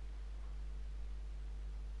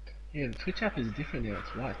 Yeah, the Twitch app is different now.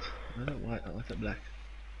 It's white. I don't white. I like it black.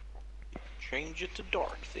 Change it to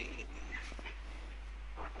dark theme.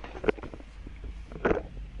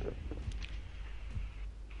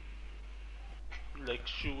 Like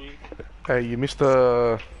Shui. Hey, you missed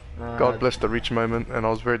the Uh, God bless the rich moment, and I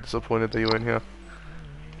was very disappointed that you weren't here.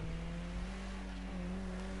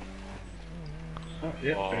 Oh,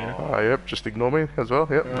 yeah, fair enough. Ah, yep, just ignore me as well.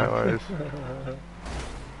 Yep, no worries.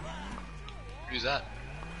 Who's that?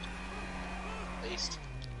 Beast.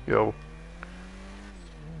 Yo,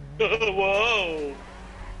 Whoa!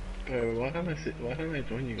 Bro, why can't I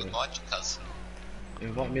join you guys? Invite you, cuz.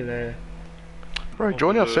 Invite me there. bro,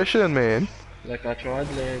 join our session, man. Like I tried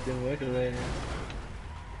there, it didn't work there.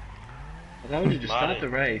 I told you just start Marty. the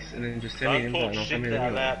race and then just send me an Don't invite talk and I'll come shit in like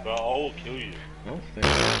anyway. that, bro. I will kill you. Oh,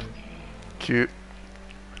 fair. Cute.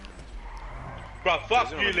 Bro,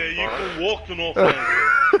 fuck you there. You can walk to North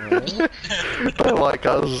London. Don't like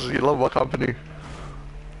us. You love my company.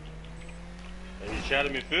 Are you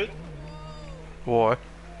shouting me food? Why?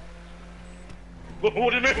 What do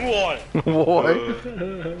you mean, why? Why?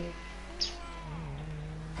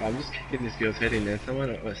 I'm just kicking this girl's head in there.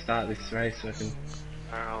 Someone will start this race so I can...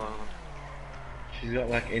 She's got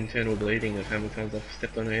like internal bleeding of how many times I've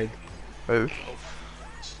stepped on her head. Oh.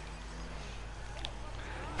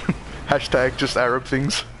 Hashtag just Arab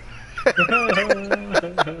things.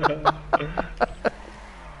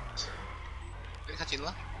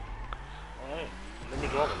 Continua? Alright, let me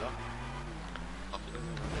drive it now.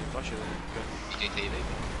 DJTV.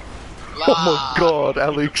 Oh my god,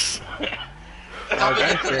 Alex.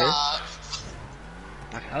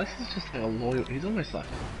 Like, Alex is just like a loyal... He's almost like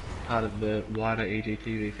part of the wider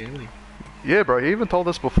EGTV family. Yeah, bro, he even told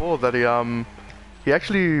us before that he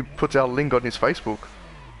actually puts our link on his Facebook.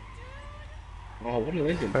 Oh, what a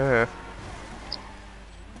legend. Yeah.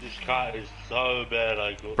 This car is so bad,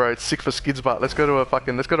 I got. Bro, it's sick for skids, but let's go to a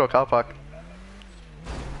car park.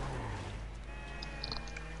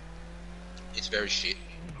 It's very shit.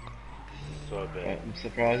 So bad. I'm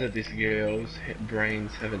surprised that this girl's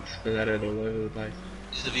brains haven't splattered all over the place.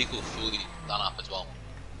 Is the vehicle fully done up as well?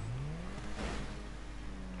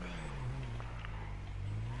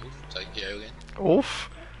 Oof.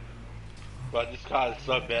 But this car is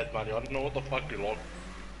so bad, buddy. I don't know what the fuck you like.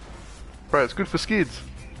 Bro, it's good for skids.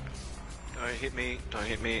 Don't hit me. Don't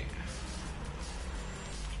hit me.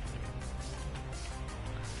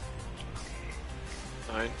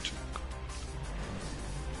 Don't.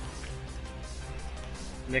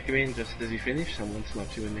 Neckerman, just as you finish, someone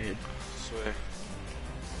slaps you in the head. Swear.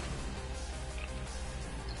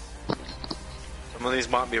 Some of these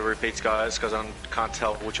might be repeats, guys, because I can't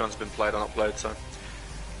tell which one's been played or not played. So.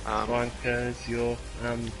 Fine, because your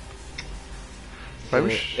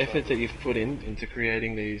Maybe the effort that you've put into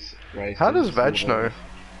creating these races. How does Vag know?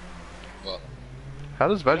 What? How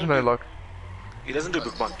does Vag know, like... He doesn't do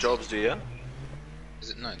bookmark jobs, do you?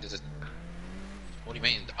 Is it no? Does it? What do you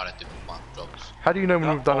mean? I don't do bookmark jobs. How do you know when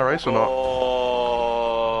we've done a race or not?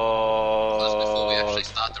 Because before we actually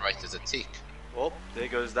start the race, there's a tick. Well, there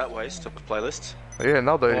goes that waste of the playlist. Yeah,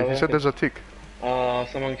 no, though. Oh, He said there's a tick. Oh,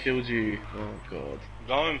 someone killed you. Oh god.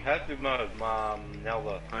 Go in passive mode,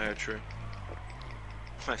 Nelda. Oh, yeah, true.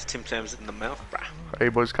 Nice Tim Tams in the mouth, bruh. Hey,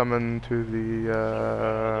 boys, coming to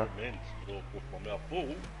the, My mouth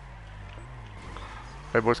full.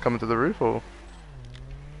 Hey, boys, coming to the roof, or?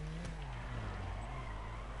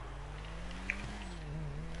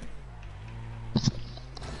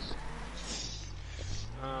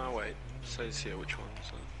 Wait. Says here which ones.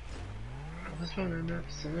 I just wanna know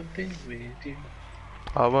something with you.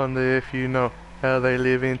 I wonder if you know how they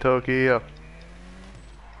live in Tokyo.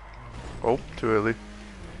 Oh, too early.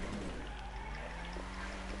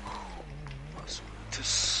 To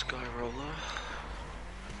Sky Roller.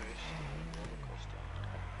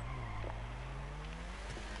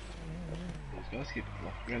 These guys keep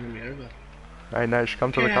running me over. Hey, Nash,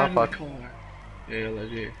 come to the Get car out of park. car. Yeah,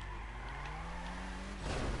 legit.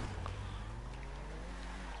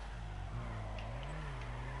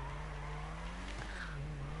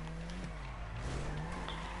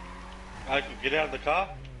 I could get out of the car.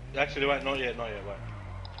 Actually, wait, not yet, wait.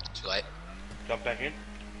 Too late. Jump back in.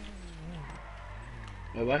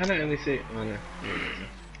 Well, why can't I only see? Oh no.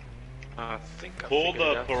 I think I Pull figured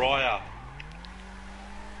it the out. pariah.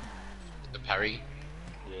 The parry.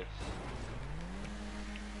 Yes.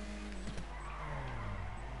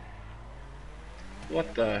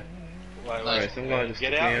 What the? Wait, Nice. Some guy just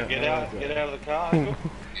Get took me out, get out, Oh, get God. out of the car. Yeah,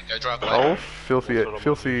 go drive away. Oh, filthy, That's what I'm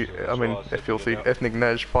filthy, looking for, I that's mean, why I said filthy, get out. ethnic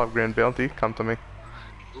Nash, 5 grand bounty, come to me.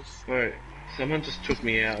 Oof. Wait, someone just took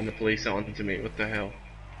me out and the police are onto me. What the hell?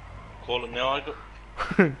 Call it now, I got.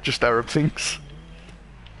 Just Arab things.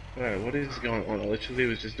 Wait, what is going on? I literally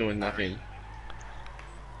was just doing nothing.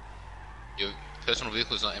 Your personal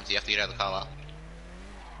vehicle is not empty. You have to get out of the car.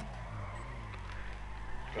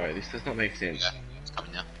 Wait, this does not make sense. Yeah, it's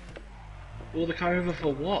coming now. Pull the car over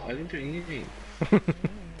for what? I didn't do anything.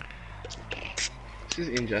 This is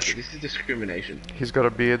injustice. This is discrimination. He's got a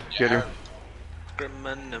beard, get him.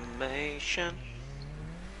 Discrimination.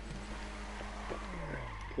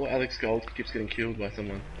 Poor Alex Gold keeps getting killed by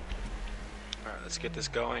someone. Alright, let's get this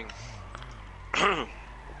going. Oh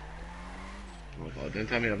my god, don't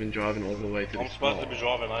tell me I've been driving all the way to I'm this supposed to spot. be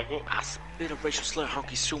driving, I got. I spit a racial slur,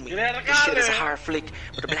 honky sue me. Get out of the This car, shit is a man. horror flick,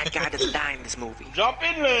 but a black guy doesn't die in this movie. Jump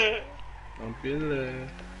in there! I'm feeling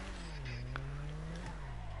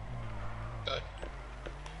Go.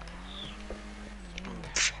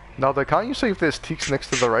 Now, though, can't you see if there's ticks next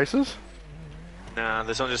to the races? Nah,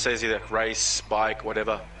 this one just says either race, bike,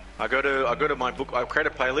 whatever. I go to my book. I create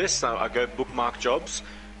a playlist. So I go bookmark jobs,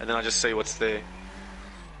 and then I just see what's there.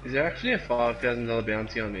 Is there actually a $5,000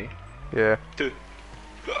 bounty on me? Yeah. Two.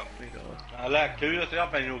 Oh my god. Like, kill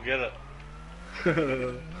yourself and you'll get it.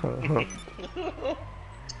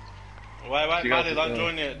 Wait, You buddy, got- don't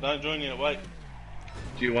join yet, wait.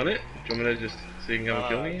 Do you want it? Do you want me to just so you can come and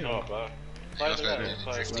kill me? It's or- alright, bro. Play let's the go game, do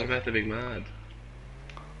play drifting. What about the big mad?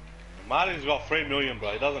 Marty's got 3 million,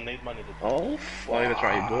 bro. He doesn't need money to. Oh, that's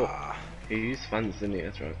right, he bought. He used funds, didn't he?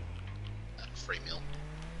 That's right. 3 mil.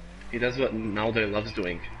 He does what Naldo loves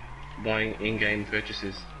doing. Buying in-game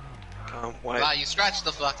purchases. Can't wait. Ah, you scratched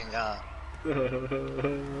the fucking car.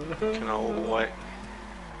 Cannot wait.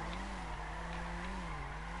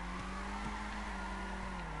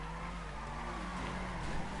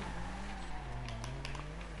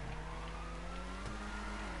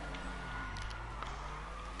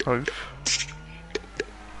 Oof.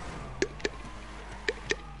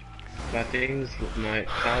 My things, my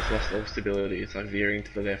car's lost all stability. It's like veering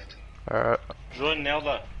to the left. Alright. Join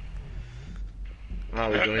Nelda. Oh,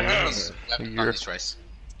 we're doing that? We haven't You're- done this race.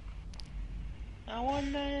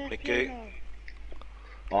 Mickey.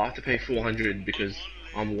 Oh, I have to pay 400 because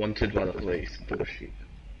I'm wanted by the police. Bullshit.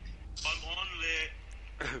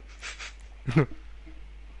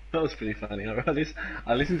 That was pretty funny.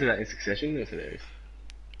 I listened to that in succession. It was hilarious.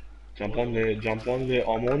 Jump on there, jump on there.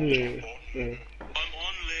 I'm on there. Yeah.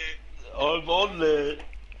 I'm on there.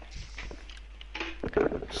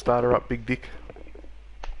 Starter up, big dick.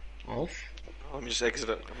 Off. Let me just exit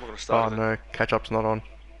it. I'm not gonna Oh start it. no, catch up's not on.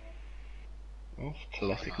 Off.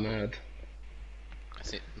 Classic mad.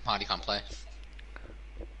 That's it. Marty can't play.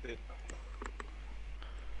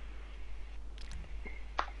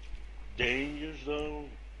 Danger zone.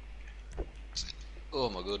 Oh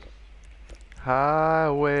my god.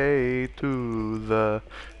 Highway to the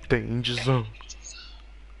danger zone.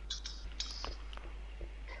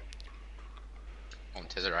 On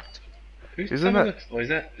Tesseract. Who's Isn't playing that- the- Or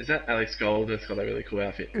is that Alex Gold that's got that really cool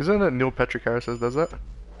outfit? Isn't it Neil Patrick Harris that does that?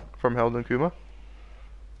 From Harold and Kumar?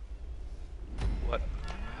 What?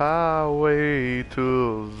 Highway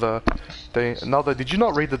to the Another, did you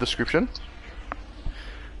not read the description?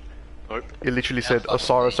 Nope. It literally said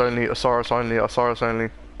Osiris only, Osiris only, Osiris only.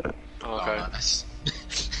 Oh, okay. Oh, nice.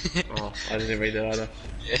 Oh, I didn't read that either.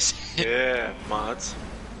 Yes. Yeah, Mards.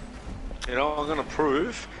 You know, I'm gonna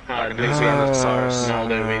prove Ah, I can no. do something with Cyrus. No,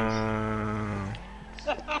 that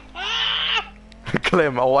wins.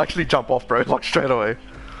 Clem, I'll actually jump off, bro, like straight away.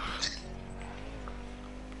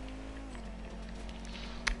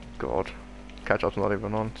 God. Catch up's not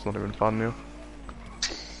even on, it's not even fun now.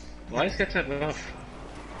 Why is Ketchup off?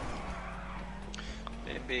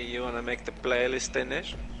 Maybe you wanna make the playlist,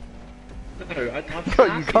 Dinesh? No, I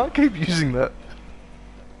Bro, you can't keep using that.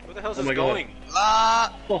 Where the hell's Oh this my God. going?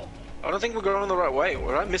 Ah! Oh, I don't think we're going the right way. Did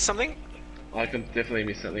I miss something? I can definitely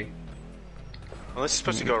miss something. Unless it's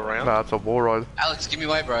supposed to go around. Nah, it's a war ride. Alex, give me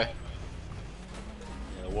way, bro.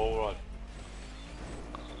 Yeah, wall ride.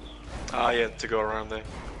 Ah, yeah, to go around there.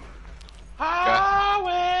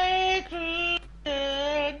 Highway to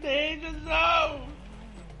the danger zone.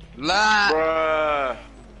 La! Bruh.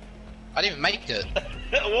 I didn't even make it.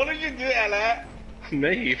 What did you do, Alex?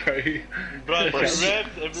 Me, bro. Bro, you Bro, revved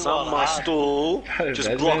everyone Some of my hard. stool Bro, just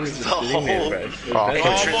that blocked man is the just sitting there, whole. bro. Oh, That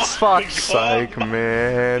for man- my fuck's God. sake,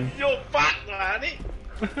 man. You're fucked, honey.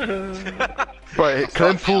 Bro,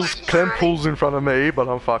 Clem pulls in front of me, but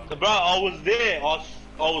I'm fucked. Bro, I was there. I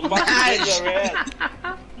was fucking getting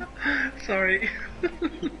around. Sorry.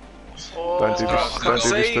 Don't do this. Don't do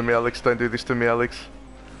this to me, Alex. Don't do this to me, Alex.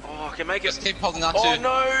 Oh, I can make it. Just keep holding on to Oh it.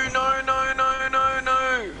 no, no, no, no, no,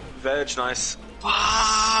 no. Veg, nice.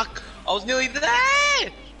 Fuck! I was nearly there!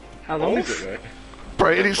 How long is it, bro?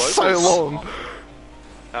 Bro, it is so long.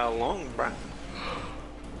 How long, bruh?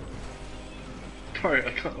 Bro,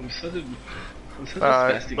 I can't, I'm such a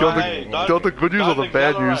spastic. Do you want Hey, the, do you want the good news or the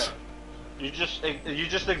bad accelerate. news? You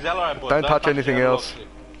just accelerate, boy. Don't touch anything the else. analog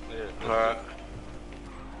stick. Yeah. Alright.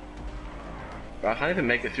 Bro, I can't even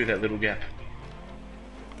make it through that little gap.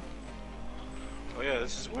 Oh yeah,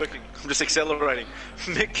 this is working. I'm just accelerating.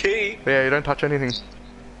 Mickey! Yeah, you don't touch anything.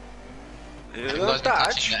 You You don't guys been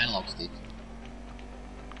touching touch. the analog stick.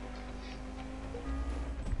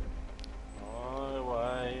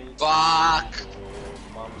 Highway to Fuck!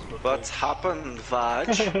 Mum's birthday. What's happened, Vag?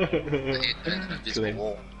 I hit an invisible Glenn.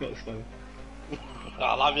 wall. That was funny.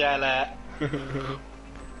 I love you, Alex.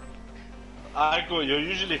 Alright, cool. You're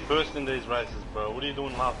usually first in these races, bro. What are you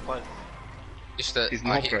doing last place? Just that He's I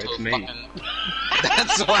not, hit bro, to it's a me. fucking...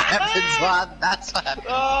 That's what happens, man. That's what happens.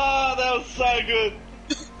 Oh, that was so good.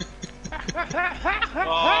 Oh,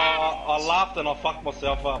 I laughed and I fucked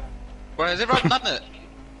myself up. Bro, has everyone done it?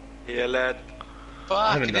 Yeah, lad.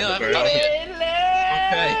 Fuck, haven't you done know, I it, haven't bro. done it yet.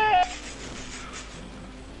 Okay.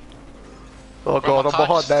 Oh god, I'm my car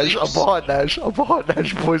behind Nash. I'm sleeps. behind Nash. I'm behind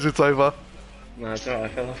Nash, boys. It's over. No, it's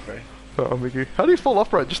alright, I fell off, bro. Oh, Mickey. How do you fall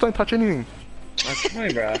off, bro? Just don't touch anything. I'm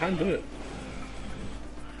trying, bro, I can't do it.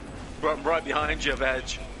 Right behind you, Vag.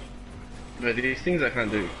 Bro, these things I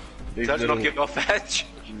can't do. These Don't little... knock you off, Vag.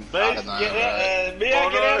 Mate, don't know, get out, Mia, Oh,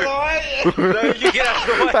 get out of the way. No, you get out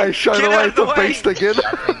of the way. Hey, show Get the out way of the to way. beast again.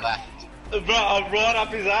 Bring back. Bro, I'm right up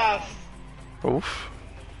his ass. Oof.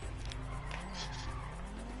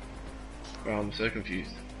 Bro, I'm so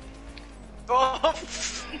confused. Oh,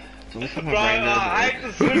 It's almost like my Bro, brain I there, hate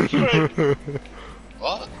the slipstream.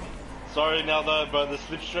 What? Sorry now though, bro, the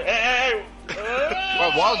slipstream. Hey! Bro,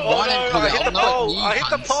 why was Oh, mine no, in I front hit of the me? I'm not pole. like you I hit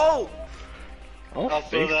the cunts. pole. Oh, I saw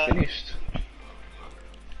beast that. finished.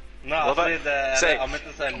 No, Well, I said say- I meant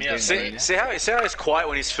to say Mia. See how he's quiet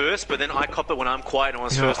when he's first, but then I cop it when I'm quiet and I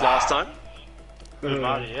was first last time. Good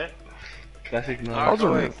Marty, yeah? Classic I night. was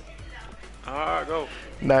alright. Alright, go.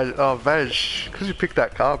 Nash, Vag, because you picked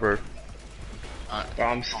that car, bro. Bro,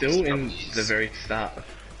 I'm still in the very start.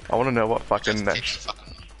 I want to know what fucking Just Nash.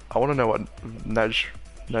 fucking... I want to know what Nash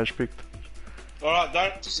picked. Alright,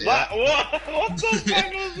 don't. see What? that? What the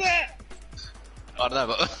fuck was that? I don't know,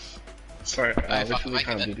 but. Sorry, I fucking literally making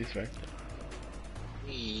can't it. do this, bro.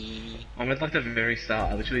 I'm at like the very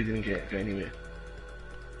start. I literally didn't go anywhere.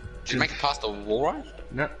 Did you make it past the wall ride?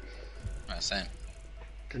 No, No, same.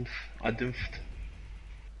 I didn't.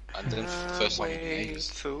 I didn't first time in Way ages.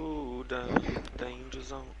 to the danger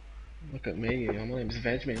zone. Look at me. My name's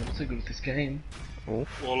Vegman. I'm so good at this game. All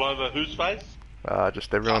over whose face?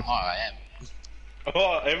 Just everyone. Oh, I am.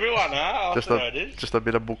 Oh, everyone, huh? Just I know it is. just a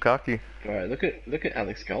bit of bukkake. Alright, look at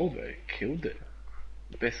Alex Goldberg. Killed it.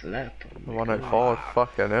 Best lap. 105.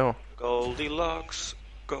 Fucking hell. Goldilocks,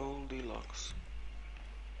 Goldilocks.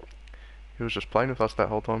 He was just playing with us that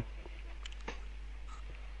whole time.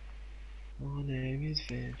 My name is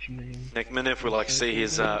Vegman. Neckman, if we like see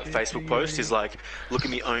his Facebook post, he's like, "Look at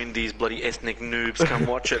me own these bloody ethnic noobs. Come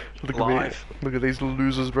watch it Look at live." me. Look at these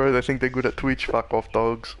losers, bro. They think they're good at Twitch. Fuck off,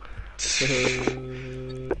 dogs.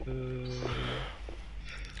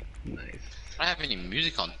 Nice. I don't have any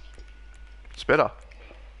music on. It's better.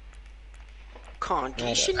 Can't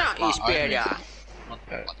Oh, she not Well, is better?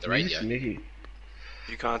 Like the radio. Mickey.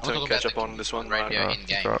 You can't I'm turn talking catch about up on this one, right? radio Oh, in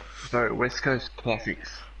game. it's alright. So, West Coast Classics.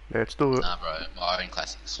 Yeah, let's do it. Nah, bro, my own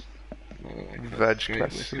classics. Vag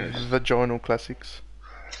classics. Vaginal classics.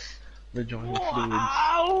 Vaginal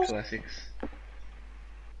fluids classics.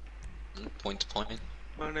 Point to point.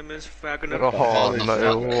 My name is Falconer. Oh, no,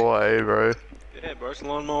 no no. way, bro. Yeah, bro, it's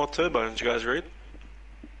Lawnmower Turbo. Did you guys read?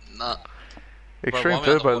 Nah. Extreme why are we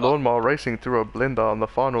on the Turbo water? Lawnmower racing through a blender on the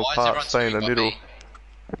final Why is part, everyone stay in the screaming middle.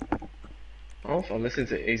 at me? Oh, I'm listening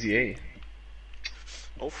to Easy E.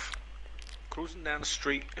 Off. Cruising down the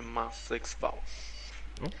street in my 6 Volt.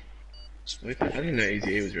 Sweet. I didn't know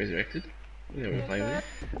Easy E was resurrected. I didn't know we were playing with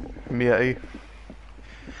it. Mia E.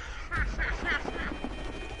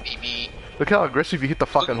 Me. Look how aggressive you hit the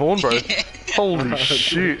fucking horn, bro. Holy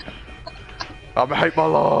shit. I hate my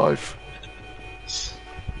life.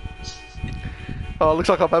 Oh, looks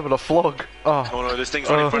like I'm having a flog. Oh, Oh no, this thing's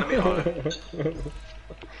right in front of me. Oh,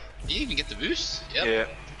 You didn't even get the boost? Yep. yeah.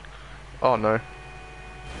 oh no.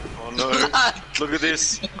 Oh no. Look at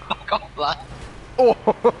this. Fuck off, lad. Oh.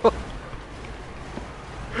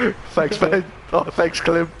 Thanks, man. Oh, thanks,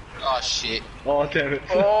 Clem. Oh shit. Oh, damn it.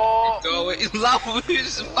 Oh! Go away. Love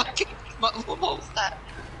who's fucking. What was that?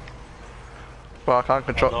 Well, I can't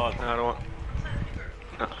control. No, No, I don't want.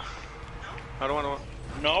 No. I don't want.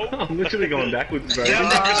 no. I'm literally going backwards, bro. Sound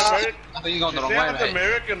like an American. I think you're going the wrong Sound way, like mate.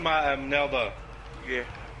 American, Nelda. Yeah.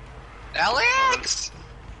 Alex!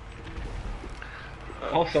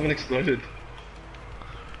 Oh, someone exploded.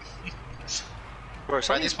 Bro, Right,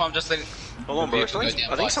 something's. this one I'm just letting. Hold on, bro. the vehicle go Something's, down I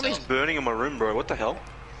by think something's itself. burning in my room, bro. What the hell?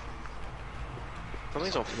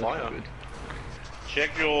 Something's on fire. Good.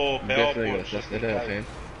 Check your power Definitely gotta push. suss that out, man.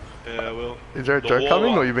 Yeah, well. Is there a The joke wall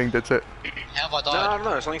coming, or up. are you being dead set? How have I No, I died?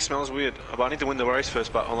 don't know. Something smells weird. But I need to win the race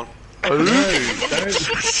first, but hold on.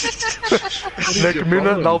 Next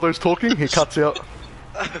minute, Naldo's talking, he cuts out.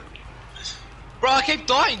 Bro, I keep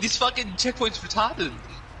dying. This fucking checkpoint's retarded.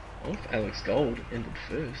 Oh, Alex Gold ended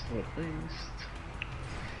first, or at least.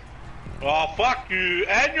 Oh, fuck you,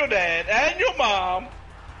 and your dad, and your mom.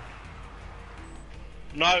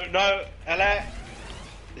 No, Alex.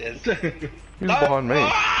 Yes. He's behind me.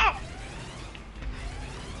 Ah!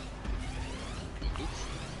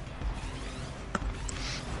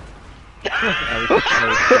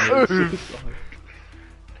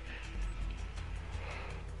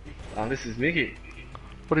 Oh, this is Mickey.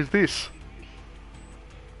 What is this?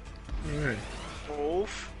 Alright.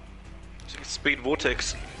 Oof. Speed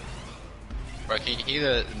vortex. Bro, can you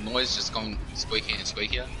hear the noise just going squeaky and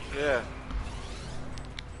squeakier? Yeah.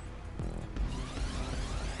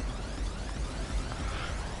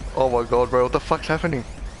 Oh my god, bro, what the fuck's happening?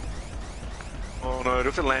 Oh no, do we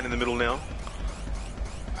have to land in the middle now?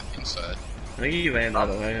 I think so. I think you land the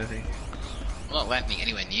other way, I think. I'm not landing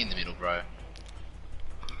anywhere near in the middle, bro.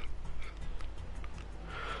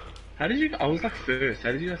 How did you? I was like first.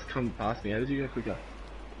 How did you guys come past me? How did you go quicker?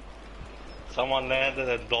 Someone landed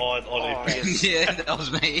and died on Oh, their face. yes. Yeah, that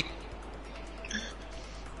was me.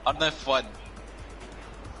 I don't know if I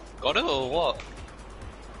got it or what.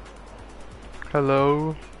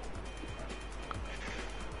 Hello?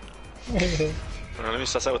 Alright, let me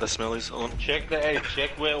suss out what the smell is. Hold on. Check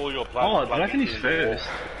where all your Oh, plugs. did I finish first?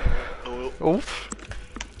 Oh, Oof.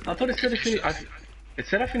 I thought it said it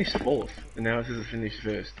said I finished fourth, and now it says I finished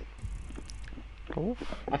first. Oof.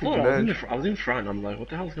 I thought I was in front. I'm like, what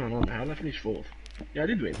the hell's going on? How did I finish fourth? Yeah, I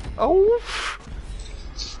did win. Oof.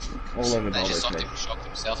 All over They just Baldo's face. shocked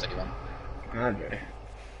himself that he won. Ah, bro.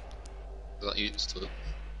 Got used to it.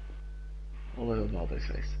 All over Baldo's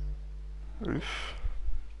face. Oof.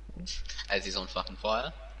 As he's on fucking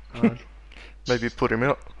fire. Maybe put him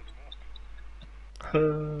out.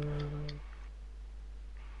 That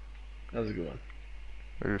was a good one.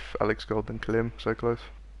 Oof, Alex Golden Clem, so close.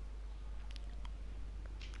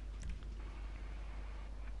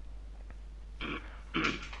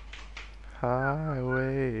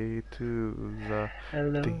 Highway to the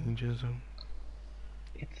Hello, danger zone.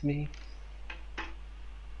 it's me.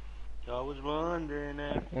 I was wondering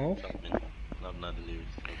if... Oh, Not another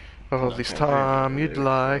lyrics. Oh, this time you'd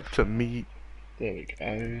like to meet. there we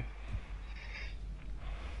go.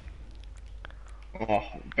 Oh,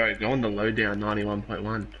 bro, go on the lowdown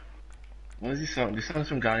 91.1. What is this song? This song's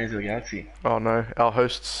from Guardians of the Galaxy. Oh no, our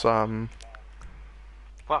hosts, Fuck,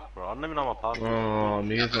 bro. I don't even know my password. Oh, Yeah,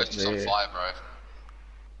 Mia's not it's on there. fire, bro.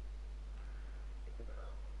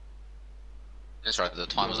 That's right, the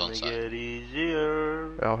timer's on, so. Get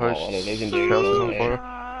easier. our Oh, hosts, what a house legendary is on song.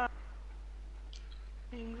 fire.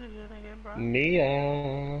 Things are gonna get bright.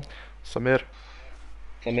 Mia. Samir,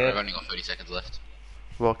 I've Samir, only got 30 seconds left.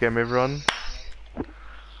 welcome everyone.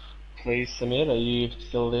 please, Samir, are you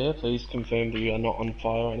still there? Please confirm that you are not on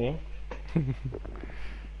fire right now.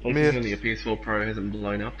 Please Mia. confirm that your PS4 Pro hasn't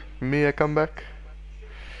blown up. Mia, come back.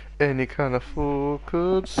 Any kind of fool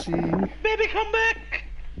could see. Baby, come back!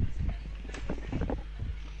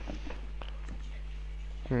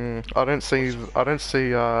 I don't see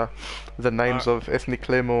the names of Ethnic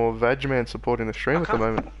Clem or Vagman supporting the stream at the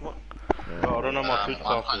moment. Bro, I don't know my Twitch I'm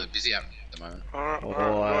password. kind of busy at the moment.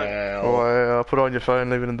 Wow. Oh, put it on your phone,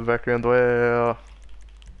 leave it in the background. Well,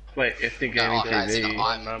 Wait, Ethnic No, Gaming okay, TV.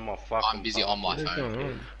 I don't know my fucking I'm busy on my What is phone. going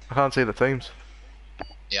on? I can't see the teams.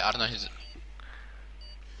 Yeah, I don't know who's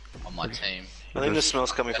on my team. I think the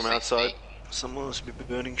smell's coming from That's outside. me. Someone must be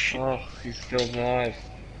burning shit. Oh, he's still alive.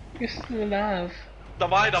 He's still alive.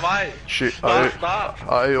 Davai! Shit, Stop!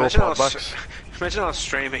 I owe Imagine I $5 was, imagine I was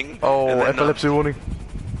streaming. Oh, and then, epilepsy warning.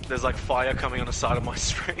 there's like fire coming on the side of my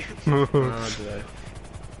stream. Oh, dear.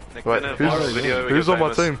 Like, Wait, in a viral video, we who's get on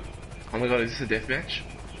my famous. team? Oh my god, is this a deathmatch?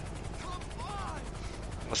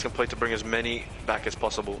 Let's complete to bring as many back as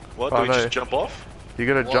possible. What? Oh, Do we no. just jump off? You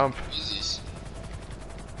gotta What jump. is this?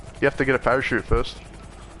 You have to get a parachute first.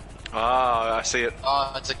 Ah, I see it.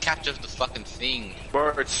 Oh, it's a catch of the fucking thing.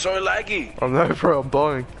 Bro, it's so laggy. I know, bro, I'm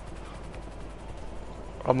dying.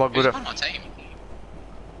 I'm not Who's good on at. my team?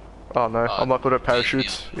 Oh no, I'm not good at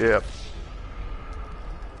parachutes. Yeah.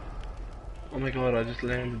 Oh my god, I just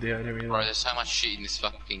landed there, I didn't Bro, realize. there's so much shit in this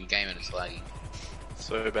fucking game and it's laggy.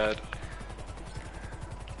 So bad.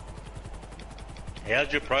 How's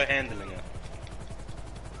your pro handling it?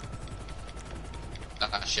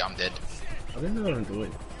 Ah, shit, I'm dead. I don't know what I'm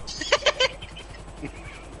doing.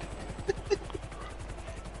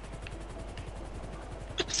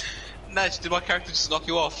 Nudge, did my character just knock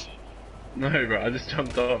you off? No, bro, I just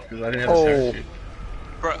jumped off because I didn't have a Oh. parachute.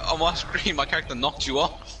 Bro, on my screen, my character knocked you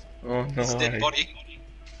off. Oh no It's a dead way. body.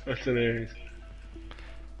 That's hilarious.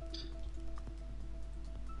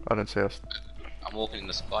 I don't see us. I'm walking in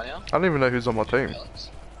the sky now. I don't even know who's on my team. Alex.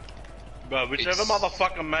 Bro, whichever It's-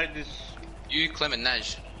 motherfucker made this... You, Clem, and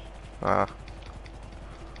Naj. Ah.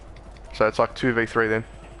 So it's like 2v3 then.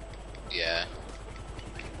 Yeah.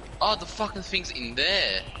 Oh, the fucking thing's in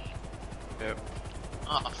there. Yep.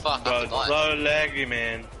 Oh, fuck, Bro, I it's forgot. so laggy,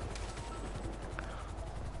 man.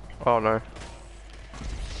 Oh no.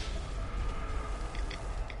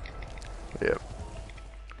 Yep.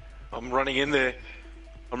 I'm running in there.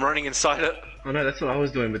 I'm running inside it. Oh no, that's what I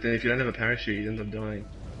was doing, but then if you don't have a parachute, you end up dying.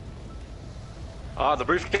 Ah, the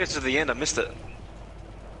briefcase is at the end. I missed it.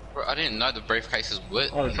 Bro, I didn't know the briefcases were.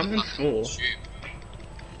 Oh, in the someone fucking score. tube.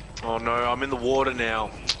 Oh no, I'm in the water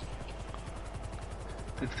now.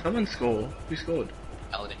 Did someone score? Who scored?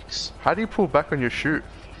 Alex. How do you pull back on your chute?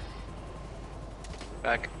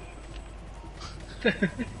 Back.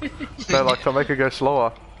 No, like to make it go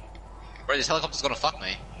slower. Bro, this helicopter's gonna fuck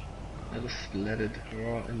me. I just slatted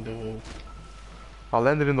right in the wall. I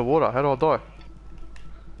landed in the water. How do I die?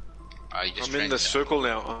 Oh, you just I'm in the trained circle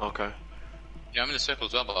now. Oh, okay. Yeah, I'm in the circle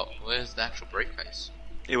as well, but where's the actual briefcase?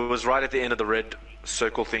 It was right at the end of the red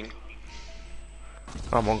circle thing.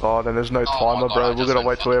 Oh my god, and there's no my timer, God, I bro. We're just gonna went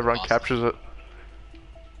wait till fucking everyone fast. captures it.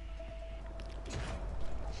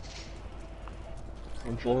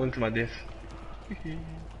 I'm falling to my death.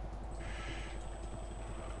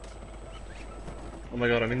 Oh my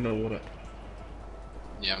god, I'm in the water.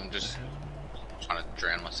 Yeah, I'm just trying to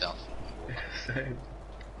drown myself. Same.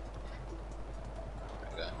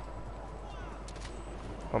 Okay.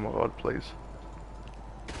 Oh my god, please.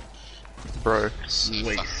 Bro. So fucking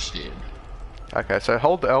Wasted. shit. Okay, so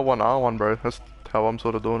hold the L1, R1, bro. That's how I'm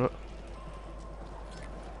sort of doing it.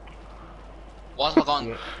 Why's my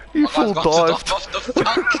gun? You My full guy's gone dived. to off the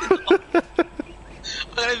fuck.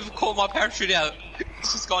 I don't even call my parachute out.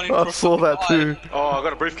 It's just gone in for I a saw fucking that too. dive. Oh, I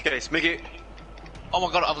got a briefcase. Mickey. Oh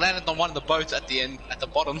my god, I've landed on one of the boats at the end, at the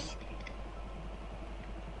bottom.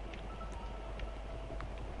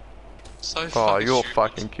 So Oh, fucking you're stupid.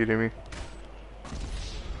 fucking kidding me.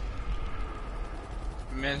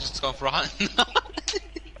 Man's just gone for a hunt.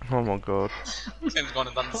 Oh my god. Man's gone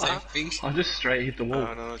and done the same thing. I just straight hit the wall.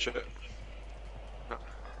 No, no, shit.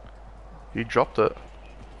 You dropped it.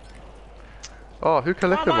 Oh, who I'm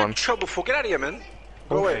collected not in one? trouble for. Get out of here, man.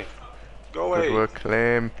 Go away. Go Good away. work,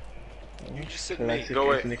 Clam. You just said me. Classic Go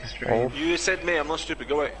away. ethnic Australian. You said me. I'm not stupid.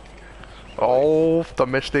 Go away. Oh,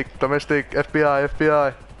 domestic, FBI,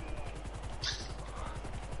 FBI.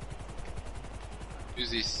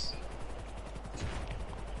 Who's this?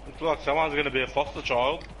 Looks like someone's gonna be a foster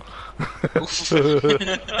child.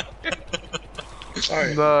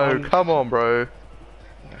 Sorry, No, come on, bro.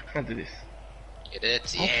 I can't do this. Get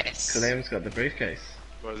it? Yes. Kalam's got the briefcase.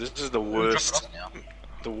 Bro, this is the Drop it worst. off now.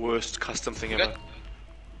 The worst custom thing Okay. ever.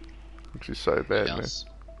 Which is so bad, man. Else.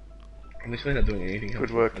 I'm literally not doing anything. Good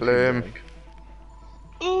helpful. work, I'm just Clem.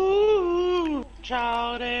 going. Ooh,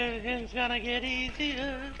 child, everything's gonna get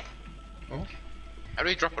easier. How do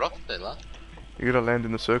we drop it off there, lad? You gotta land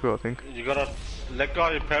in the circle, I think. You gotta let go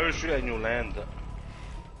of your parachute and you'll land.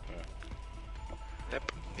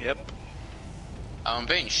 Yep. Yep. I'm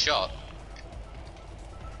being shot.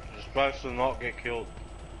 You're supposed to not get killed.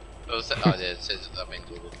 Oh, there it says that I've been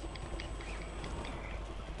killed.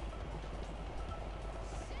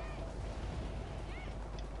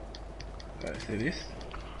 Right, see this?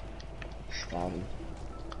 Starving.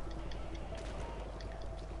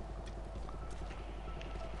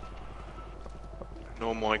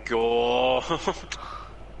 Oh my god.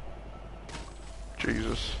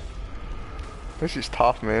 Jesus. This is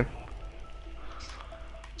tough, man.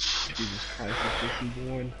 Jesus Christ, is this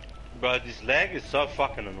born? Bro, this lag is so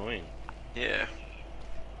fucking annoying. Yeah.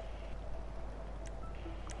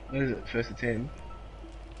 What is it? First to 10?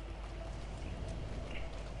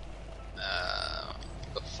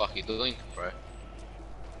 What the fuck are you doing, bro?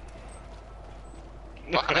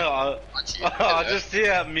 I just see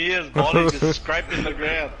how Mia's body just scraping the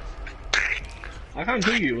ground. I can't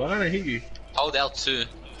hear you. Why don't I hear you? Hold L2.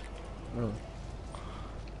 Oh.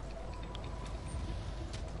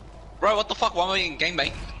 Bro, what the fuck? Why am I in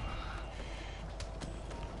gangbang?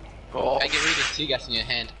 Oh. Hey, get rid of tear gas in your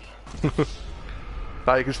hand.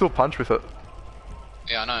 Nah, you can still punch with it.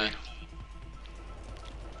 Yeah, I know.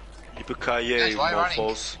 Yippee-ki-yay, Guys, why are you running?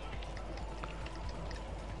 mofos.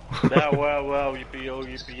 Wow, yippee-yo,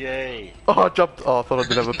 yippee-yay. Oh, I jumped. Oh, I thought I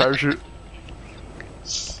didn't have a parachute.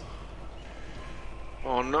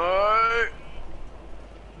 Oh no!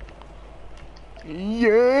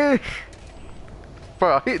 Yes!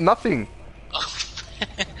 Bro, I hit nothing.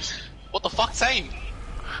 What the fuck, same?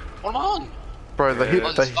 What am I on? Bro, the Oh,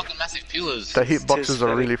 hit, these fucking massive pillars. the hitboxes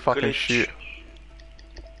are really Tis fucking village. shit.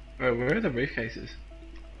 Bro, where are the briefcases?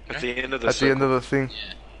 At the end of the At the end of the thing.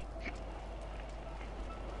 Yeah.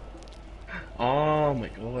 Oh my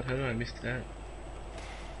god, how did I miss that?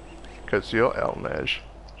 Because you're El Naj.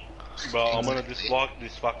 Bro, I'm gonna dislike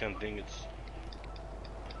this fucking thing. It's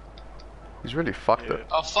He's really fucked it.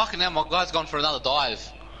 Oh fucking hell, my guy's gone for another dive.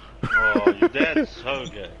 oh, your dad's so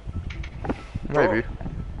gay. Maybe.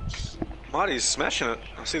 Marty's smashing it.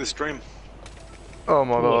 I see the stream. Oh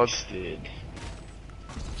my god. Did.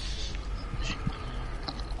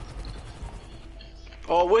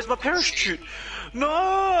 Oh, where's my parachute?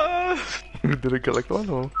 No! Did it collect one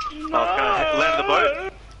or? I was gonna land the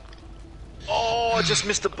boat. Oh, I just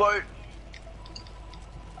missed the boat.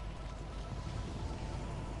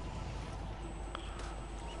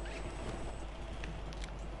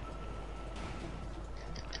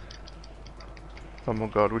 Oh my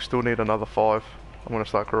god, we still need another 5. I'm gonna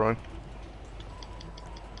start growing.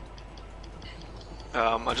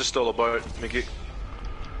 I just stole a boat, Mickey.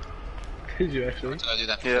 Did you actually? Did I do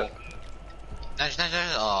that before? Yeah. Nash.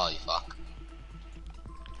 Oh, you fuck.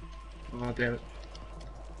 Oh damn it.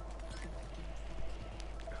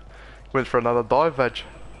 Went for another dive, Vag.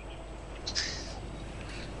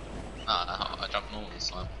 I jumped normal this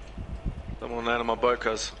time. Someone landed my boat,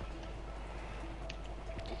 cuz.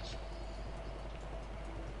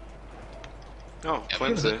 Oh, Yeah,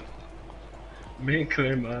 Clint's there. Me and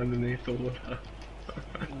Clem are underneath the water.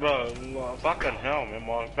 Bro, fucking hell, man.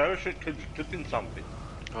 My parachute keeps clipping something.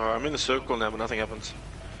 Alright, I'm in the circle now, but nothing happens.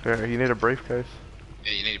 Yeah, you need a briefcase.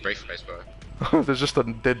 Yeah, you need a briefcase, bro. There's just a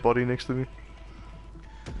dead body next to me.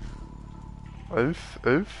 Oof,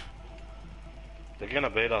 oof. They're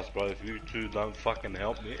gonna beat us, bro, if you two don't fucking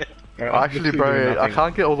help me. Bro, I'm Actually, literally doing bro, I nothing.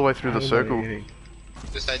 can't get all the way through the I'm not circle. eating.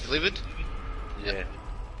 Just say delivered. Yeah.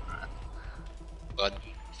 God,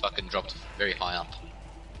 fucking dropped very high up.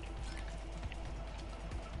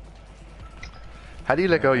 How do you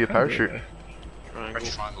let go of your I can't do it, parachute?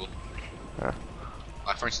 Press triangle. Ah.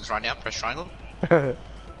 Like for instance, right now, press triangle.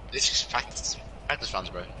 It's just practice runs,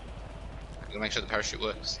 bro. You gotta make sure the parachute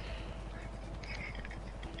works.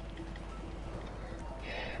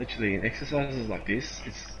 Literally, in exercises like this,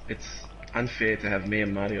 it's unfair to have me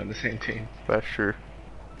and Marty on the same team. That's true.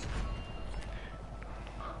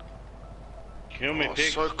 Kill me, Oh,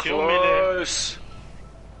 pig. so Kill me there. close.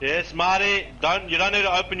 Yes, Marty. You don't need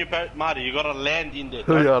to open your Marty. You gotta land in there.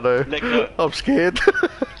 Yeah, I Don't know. let go. I'm scared.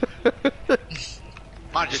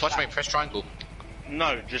 Man, just watch me press triangle.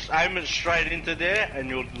 No, just aim it straight into there and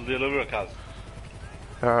you'll deliver it, cuz.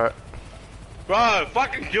 Alright. Bro,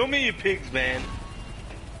 fucking kill me, you pigs, man.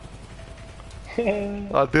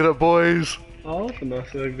 I did it, boys. Oh, the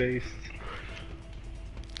nice little beast.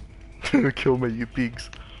 Kill me, you pigs.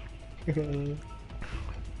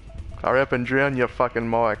 Hurry up and drown your fucking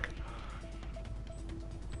mic.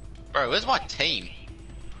 Bro, where's my team?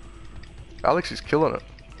 Alex is killing it.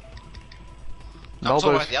 I'm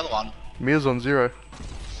talking Naldo's, about the other one. Mia's on 0.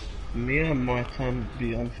 Mia might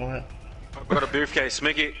be on fire. I've got a briefcase,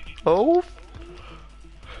 Mickey. Oh,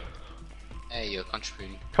 Hey, you're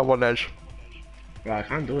contributing. come on, Nash. Right, I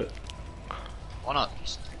can't do it. Why not?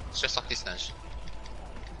 It's just like this, Nash.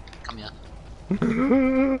 Come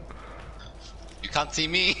here. You can't see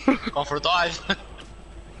me. Going for a dive. So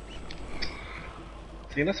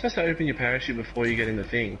you're not supposed to open your parachute before you get in the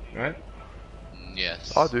thing, right?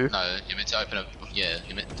 Yes. I do. No, you meant to open it. Yeah,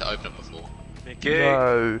 you meant to open it before. Mickey.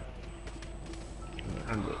 No.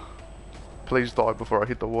 And Please die before I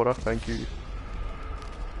hit the water. Thank you.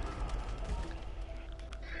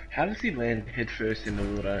 how does he land head first in the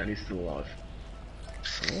water and he's still alive?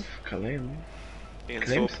 Oh, Kalim. Ian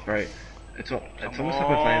Kalim's Thorpe. great. It's almost like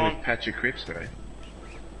we're playing with Patrick Cripps, bro.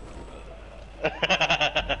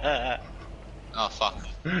 Oh fuck.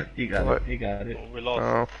 He got What? it. He got it. We lost.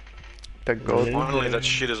 Oh, thank God. Finally, that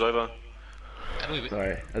shit is over. How do we?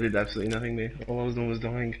 Sorry, I did absolutely nothing there. All I was doing was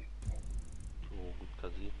dying. Oh,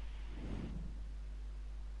 good cuzzy.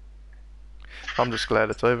 I'm just glad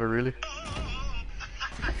it's over, really.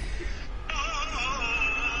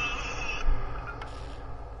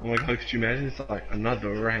 Oh my god, could you imagine? It's like another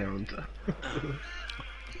round.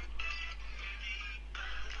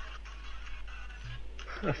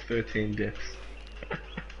 That's 13 deaths.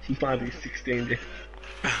 Marty, 16 deaths.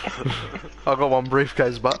 I got one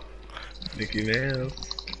briefcase, but Mickey Mouse.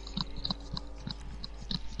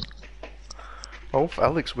 oh,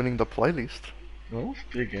 Alex winning the playlist. Oh,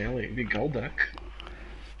 big alley, big gold duck.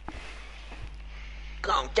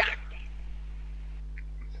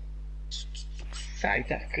 Say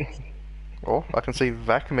duck. Oh, I can see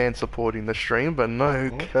Vacman supporting the stream, but no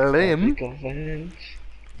Clem.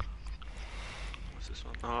 What's this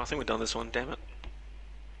one? Oh, I think we've done this one, damn it.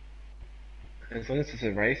 As long as it's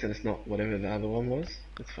a race and it's not whatever the other one was,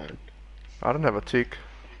 it's fine. I don't have a tick.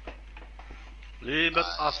 ليبت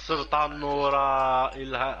أصر تنورة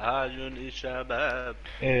إلها هاجن شباب.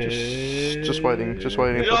 Just waiting,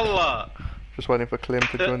 يلا. just waiting for Clem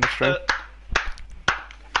to join the stream.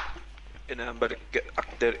 Innan börjar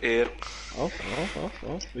akter er. Off.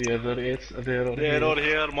 The other it's there or There or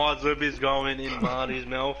here, my zip is going in Marty's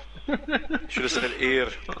mouth. Should have said ear.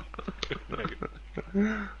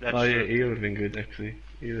 That's Oh yeah, true. E would have been good actually.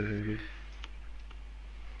 E would have been good.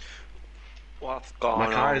 What's My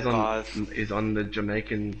going car on, guys? is on the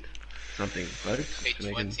Jamaican something boat. P20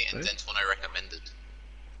 Jamaican and boat. Dentono recommended.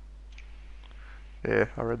 Yeah,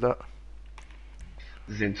 I read that.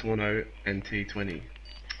 Zentorno and T20.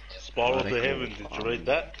 Spiral to Heaven, did you read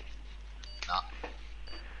that?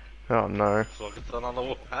 Oh no. It's like it's another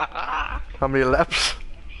one. How many laps?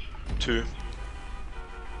 2.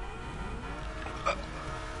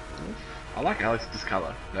 I like Alex's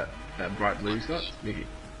colour. That bright blue he's got. Mickey.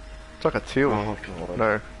 It's like a teal. Oh god.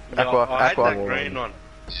 No. Yeah, Aqua, I hate that aqua. green one.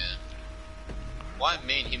 Yeah. Why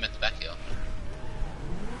me and him at the back here?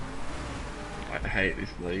 I hate this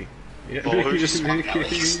league. Yeah. Oh, who just swung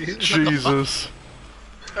Alex? Jesus.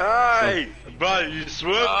 Hey! Bro, you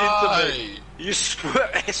swerved into me. You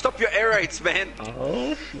stop your air rates, man!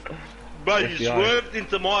 Oh. Bro, you FBI. swerved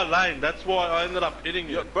into my lane. That's why I ended up hitting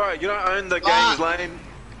you. Bro, you don't own the game's lane.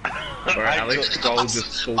 Or Alex Gold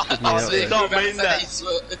just salted me out see, there. don't mean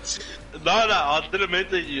that. No, I didn't mean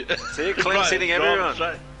to hit you. See, Clint's Bro, hitting drive everyone.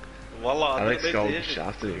 straight. Wallah, I Alex didn't Gold mean to hit you.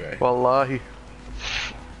 shafted me, bro. Wallahi.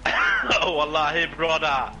 Wallahi,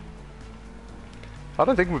 brother. I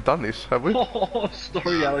don't think we've done this, have we? Oh,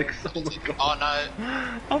 sorry, Alex. Oh my god. Oh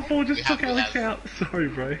no. I thought just We took have- Alex we have- out. Sorry,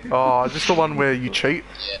 bro. Oh, just the one where you cheat?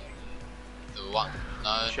 Yeah. The one.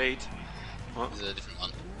 No. Cheat. This is a different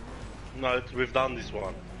one. No, we've done this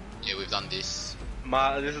one. Yeah, we've done this.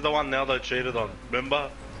 This is the one Naldo cheated on. Remember?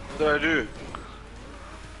 What did I do?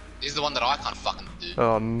 This is the one that I can't fucking do.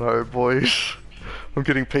 Oh no, boys. I'm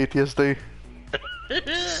getting PTSD. Wait,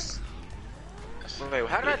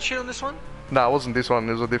 how did I cheat on this one? Nah, it wasn't this one,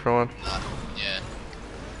 it was a different one. Yeah.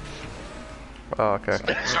 Oh, okay.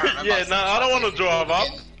 Sorry, remember Yeah, no, I don't want to drive up.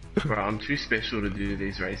 Bro, I'm too special to do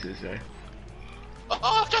these races, though.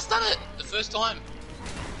 Oh, I've just done it! The first time.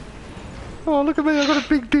 Oh, look at me, I got a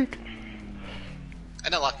big dick.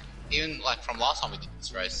 And then, like, even like from last time we did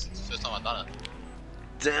this race, it's the first time I've done it.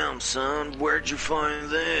 Damn, son, where'd you find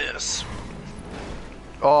this?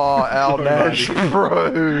 Oh, Al Sorry, Nash, buddy.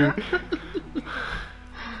 bro.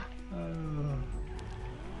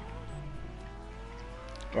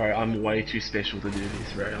 Bro, I'm way too special to do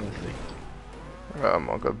this, bro, honestly. Oh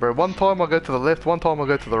my god, bro. One time I go to the left, one time I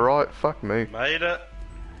go to the right. Fuck me. Made it.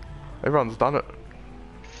 Everyone's done it.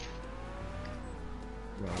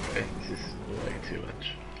 Right, okay, this is way too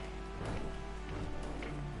much.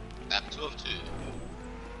 Lap 2 of 2.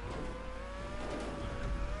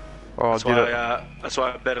 Oh, That's did why, it. that's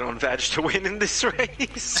why I betted on Vag to win in this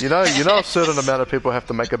race. You know a certain amount of people have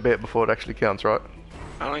to make a bet before it actually counts, right?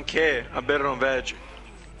 I don't care. I betted on Vag.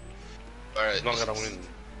 Bro, He's not gonna win.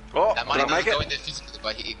 Oh, that did money I make doesn't go it? in there physically,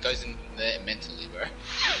 but it goes in there mentally, bro.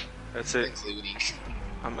 That's it. Mentally winning.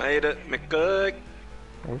 I made it. McGurk.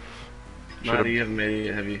 Oof. No, you haven't made it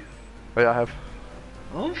yet, have you? Oh, yeah, I have.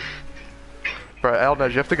 Oh? Bro, Al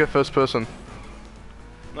Nash, you have to go first person.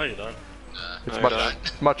 No, you don't. It's No, much, you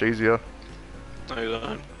don't. much easier. No, you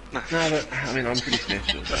don't. No, but, I mean, I'm pretty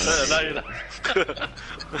special. So No, you don't.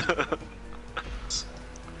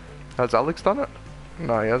 Has Alex done it?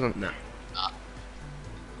 No, he hasn't. no.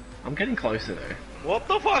 I'm getting closer, though. What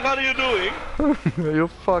the fuck are you doing? You're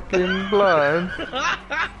fucking blind.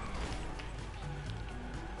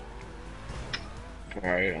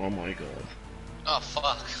 Bro, oh my god. Oh, fuck.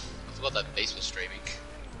 I forgot that base was streaming.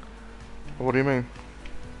 What do you mean?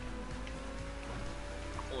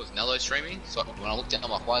 What was Neldo streaming? So when I looked down,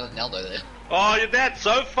 I'm like, why isn't Neldo there? Oh, your dad's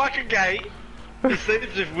so fucking gay. He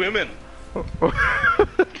sleeps with women.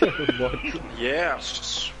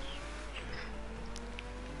 Yes.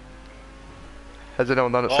 Has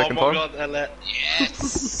anyone done it Oh second my time? god, Ella.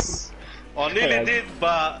 Yes! I nearly did,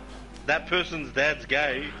 but that person's dad's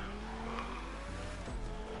gay.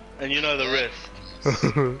 And you know the rest.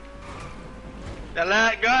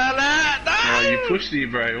 Ella, go Ella! No! Oh, you pushed me,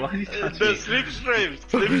 bro. Why did you touch The me? slipstream.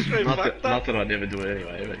 Slipstream Not fucked that, up. not that I'd never do it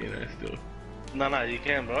anyway, but you know, still. No, you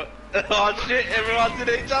can, bro. Oh shit, everyone's in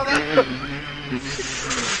each other.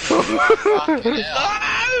 Fucking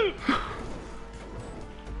hell.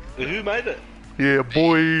 No! Who made it? Yeah,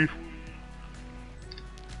 boy.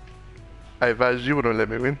 Hey, Vaz, you wouldn't let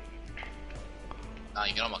me win. Nah,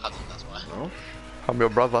 you're not my cousin, that's why. Oh? I'm your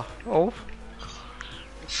brother. Oh.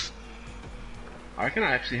 I reckon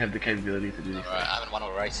I actually have the capability to do this. Alright, I haven't won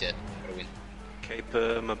a race yet. Gotta win.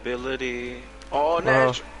 Caper mobility. Oh,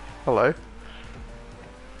 Nash. Hello.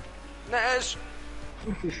 Nash.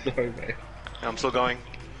 Sorry, mate. I'm still going.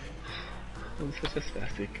 I'm such a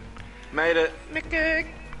spastic. Made it.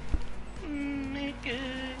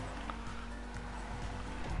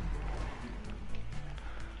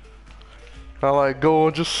 Hello,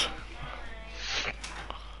 gorgeous.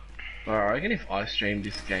 Alright, I reckon if I streamed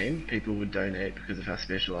this game, people would donate because of how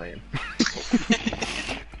special I am.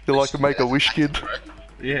 You like to make a wish, kid?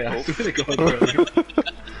 Yeah, I swear to God, bro.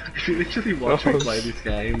 If you literally watch me play this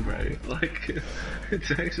game, bro, like,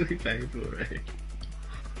 it's actually painful, right?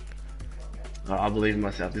 Oh, I believe in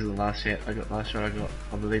myself. This is the last shot I got.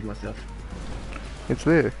 I believe in myself. It's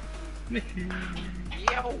there.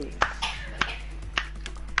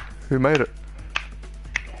 Who made it?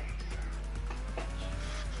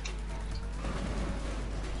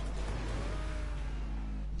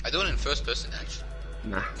 I do it in first person, actually.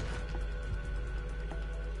 Nah.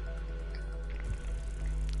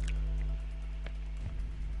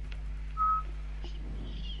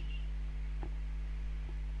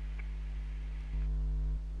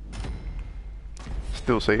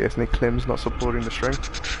 Still see ethnic Clem's not supporting the stream.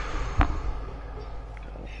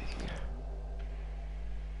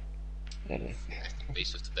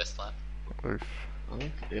 Beast with the best lap. Oof.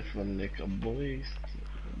 If a nigga boys.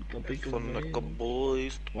 The big Fun like a man.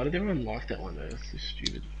 boys. Why did everyone like that one though? That's so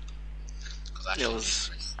stupid. Because I Yeah, it actually was-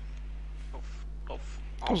 did race.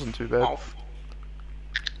 Wasn't too bad. Off.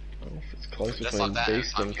 Oh, if it's close Just between like that,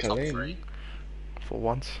 Beast I'm and top Kalim. 3. for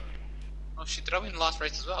once. Oh shit, did I win the last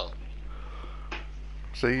race as well?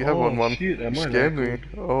 So you have won one. Shit, You am I scammed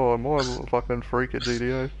that me. Oh, am I a fucking freak at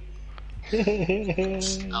GDO?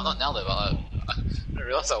 No, not now though, but I didn't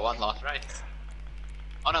realise I won last race.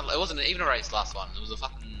 Oh no, it wasn't even a race last one, it was a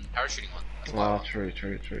fucking parachuting one. That's why I Oh, won. true.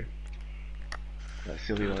 That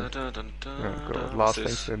silly one. Oh god, last thing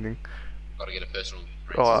standing. Gotta get a personal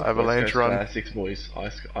race. Oh, Avalanche West Coast run. Classics, boys.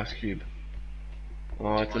 Ice Cube.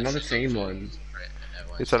 Oh, it's another team one.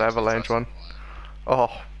 It's an Avalanche one. Oh,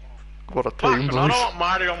 what a team, Fuck, I don't boys. want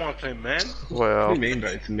Marty on my team, man. Wow. What do you mean, bro?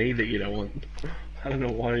 It's me that you don't want. I don't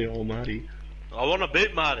know why you're all Marty. I want to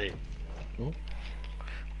beat Marty.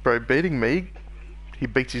 Bro, beating me, he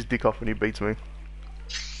beats his dick off when he beats me.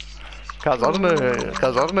 Cause I don't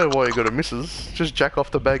know why you got a missus. Just jack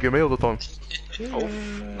off the bag of me all the time. Hey,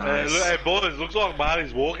 look, hey boys, looks like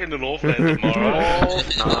Marty's walking the Northland tomorrow.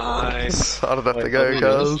 Nice. I'd have to Wait, go, what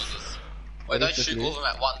cuz. Wait, don't shoot all of them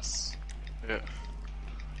at once. Yeah.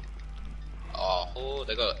 Oh,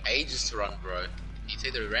 they got ages to run, bro. You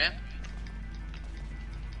see the ramp?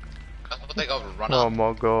 I thought they got a run Oh up.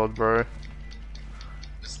 my god, bro.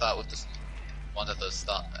 Let's start with this one at the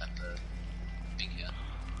start at the thing here.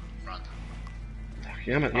 Front.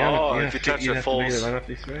 If you touch it, falls. Run up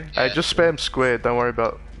this way. Hey, just spam square, don't worry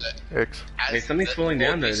about X. Hey, something's falling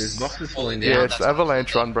down though. There's boxes falling Yeah, down. it's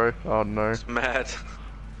Avalanche run, bro. Oh no. Mad.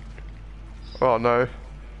 Oh no.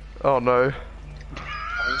 Oh no.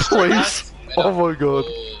 Please. Oh my god.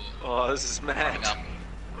 Oh, this is mad.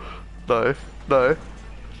 No. No.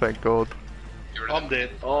 Thank god. I'm dead.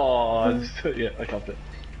 Oh, yeah, I got it.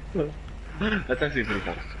 That's actually pretty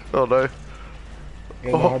fun. Oh no.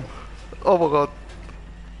 Oh, oh my god.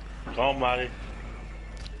 Come on, Marty.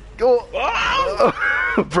 Oh.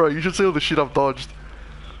 Bro, you should see all the shit I've dodged.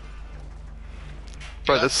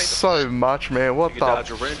 Bro, there's so much, man. What You can dodge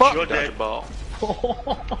the a wrench, fuck? you can dodge a ball.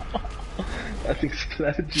 I think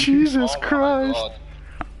strategy. Jesus Oh my Christ. God.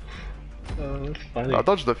 Oh, that's funny. I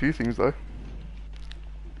dodged a few things though.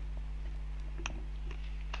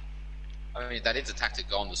 I mean, that is a tactic,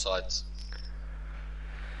 go on the sides.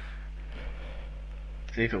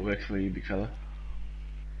 See if it works for you, big fella.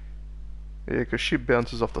 Yeah, because shit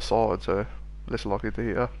bounces off the side, so less likely to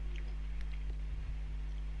hit her.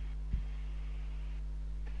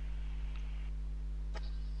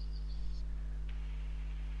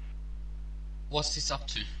 What's this up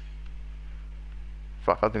to?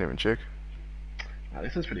 Fuck, I didn't even check. Oh,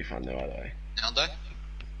 this is pretty fun though, by the way. Naldo?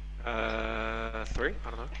 3? I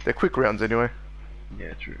don't know. They're quick rounds anyway.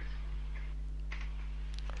 Yeah, true.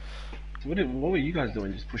 So what were you guys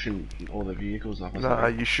doing? Just pushing all the vehicles up? Or Nah,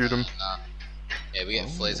 something? you shoot them. Nah. Yeah, we get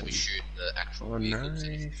flares and we shoot the actual Oh, vehicles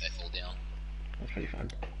nice. if they fall down. That's pretty fun.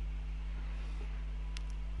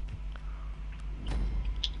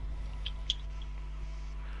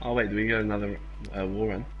 Oh wait, do we got another war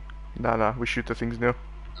run? Nah, we shoot the things now.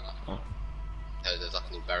 There's like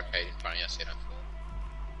a little barricade in front of you, so you don't fall.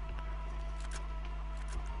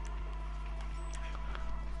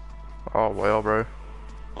 Oh wow, bro.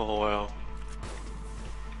 Oh wow.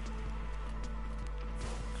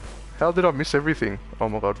 How did I miss everything? Oh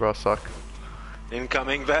my god, bro, I suck.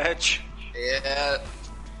 Incoming veg. Yeah.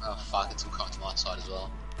 Oh fuck, it's all coming to my side as well.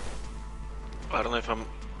 I don't know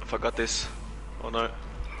if I got this or no.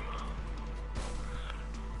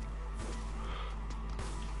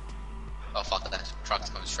 Oh fuck, that truck's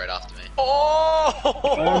coming straight after me. Oh!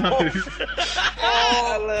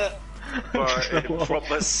 Bro, it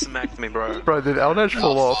proper smacked me, bro. Bro, did Alnage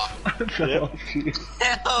fall off? Fuck. Yep.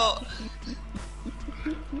 Hell!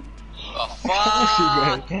 Oh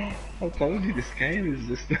fuck! I told you this game is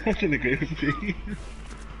just not an agreement thing.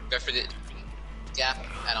 Go for the gap,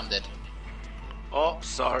 and I'm dead. Oh,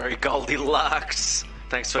 sorry, Goldilocks.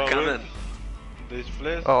 Thanks for Sorry. coming. These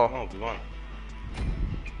flares? Oh. Good one.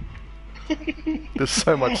 There's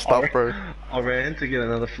so much stuff, bro. I ran to get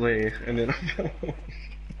another flare and then I fell off.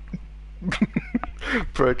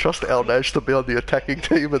 Bro, trust Alnage to be on the attacking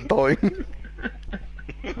team and dying.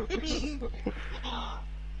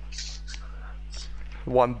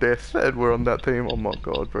 One death and we're on that team. Oh my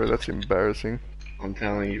god, bro, that's embarrassing. I'm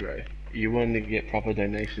telling you, bro. You want to get proper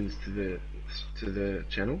donations to the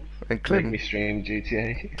channel? And Make me Clem, stream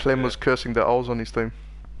GTA. Clem was cursing the owls on his team.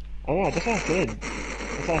 Oh, that's what I said.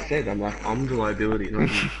 That's what I said. I'm like, I'm the liability, not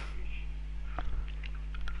you.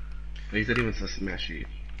 He said he wants to smash you.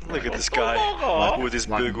 Look at this guy with his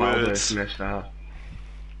Like big Baldo words. smashed up.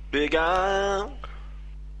 Big arm.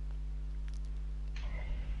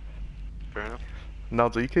 Fair enough. Now,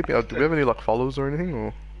 do you keep do we have any like followers or anything,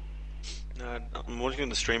 or? I'm watching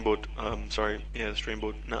the stream board. Sorry, yeah, the stream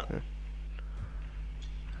board. No.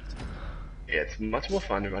 Yeah, it's much more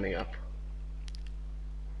fun running up.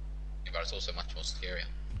 But it's also much more scarier.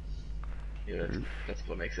 Yeah, that's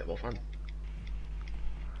what makes it more fun.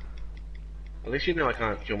 At least you know I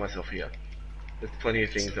can't kill myself here. There's plenty of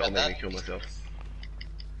things that'll make me kill myself.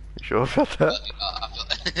 You sure about that?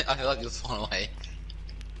 I feel like you'll fall away.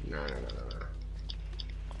 No.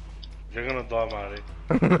 You're gonna die, Marty.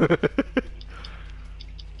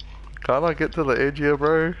 Can't I get to the edge here,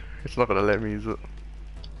 bro? It's not gonna let me, is it?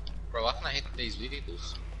 Bro, why can I hit these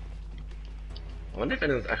vehicles? I wonder if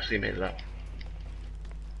anyone's actually made it up.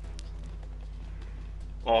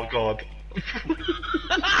 Oh god.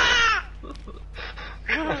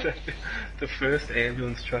 The first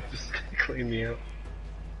ambulance truck just cleaned me out.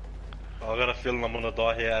 I got a feeling I'm gonna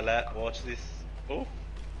die here, lad. Watch this. Oh.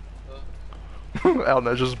 Al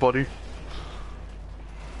Naj's body.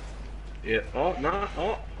 Yeah. Oh no.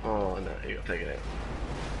 Oh no. You gotta take it out.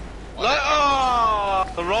 No!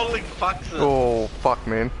 Oh! The rolling fucks it. Oh, fuck,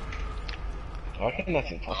 man. I reckon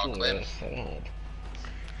that's impossible. Clem. It's so hard.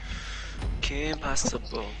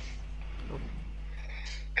 Impossible.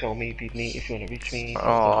 Call me, beat me if you wanna reach me.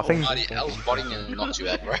 Oh, I think. Marty, Al's body nearly knocked you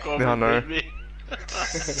out, bro. Yeah, I know.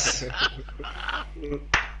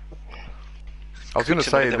 I was gonna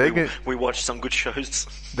say we watched some good shows.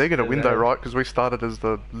 they're gonna win Yeah. though, right? Because we started as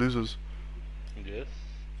the losers. Yes.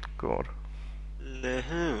 God.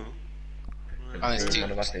 No. Unless you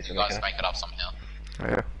One of us needs to guys make it make it up somehow.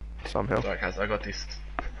 Yeah. Somehow. Alright, Kaz, I got this.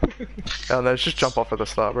 Al Naj, just jump off at the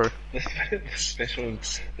start, bro. The special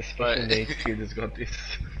Right. needs kid has got this.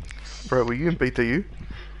 Bro, were you in BTU?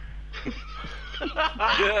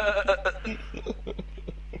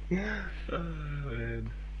 Oh, man.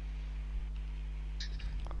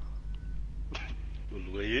 Well,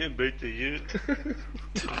 we ain't beat to you.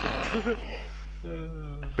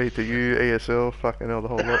 BTU, ESL, fucking hell, the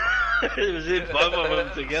whole lot. It was in both of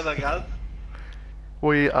them together, guys.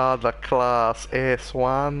 We are the class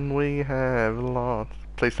S1, we have lost.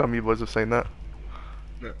 Please tell me you boys have seen that.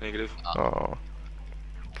 Negative. Oh.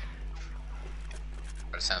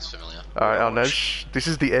 It sounds familiar. Alright, Al Naj, this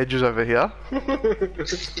is the edges over here.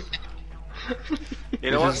 You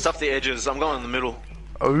know what? Stuff the edges. I'm going in the middle.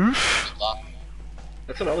 Oof. Good luck.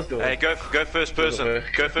 That's what I was doing. Hey, go first person. work.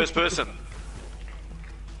 Go first person.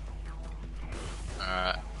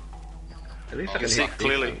 Alright. At least I can can see hit these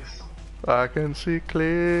clearly. things. I can see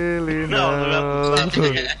clearly No, now.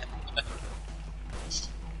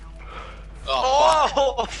 Oh,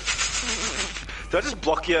 Oh! Did I just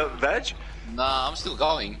block your badge? fuck. Nah, I'm still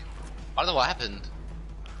going. I don't know what happened.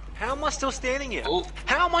 How am I still standing here? Oh.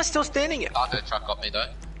 How am I still standing here? Cargo truck got me though.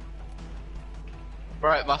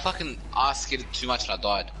 Bro, my fucking ass skidded too much and I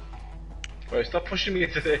died. Bro, stop pushing me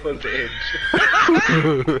into the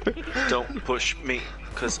edge. Don't push me,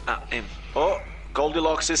 cause I am. Oh,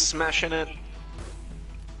 Goldilocks is smashing it.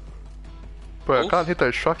 Bro, I can't hit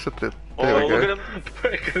those trucks at the... Oh, There we look go. at him.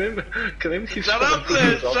 Bro, can him keep Shut up, shutting Liz,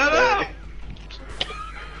 things off, shut bro. up!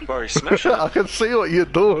 Bro, he's smashing I it. can see what you're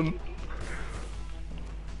doing.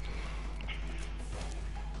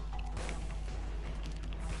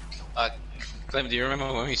 Clem, do you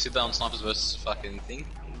remember when we sit down Snipers vs fucking thing?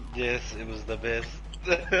 Yes, it was the best.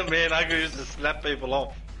 Man, I used to slap people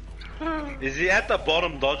off. Is he at the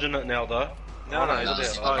bottom dodging it now, though? No, no, No, he's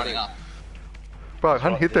he's there. not running up. Bro, I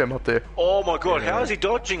can't hit them up there. Oh my god, how is he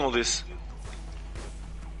dodging all this?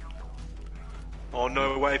 Oh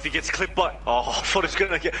no way, if he gets clipped by... Oh, I thought he's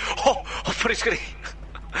gonna get... Oh, I thought he's gonna...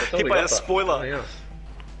 That's all hit we by got, a though. spoiler. Nothing else.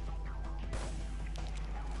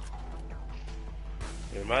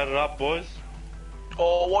 We made it up, boys.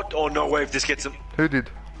 Oh, what? Oh no way, if this gets him... Who did?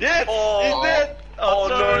 Yes! Oh. He's dead! Oh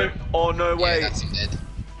sorry. no, oh no Yeah, way. that's him dead.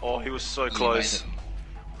 Oh, he was so You close.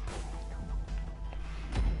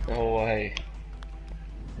 made Oh, way.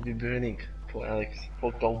 I'll be burning. Poor Alex.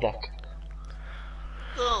 Poor Gold Duck.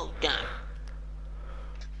 Oh god.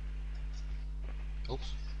 it.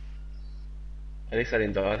 Oops. At least I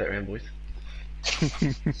didn't die that round, boys.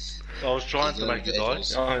 I was trying to make you die.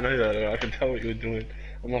 Oh, I know that. I can tell what you were doing.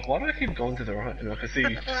 I'm like, why do I keep going to the right? And I can see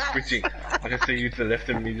you sprinting. I can see you to the left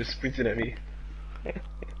of me just sprinting at me. Let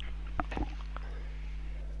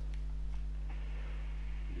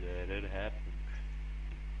it happen.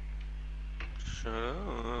 Shut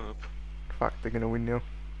up. Fuck, they're gonna win now.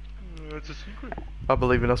 It's a secret. I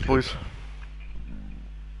believe in us, boys.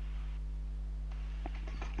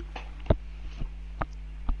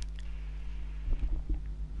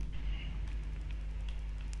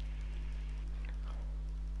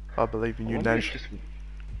 I believe in you, Naj.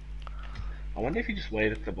 I wonder if you just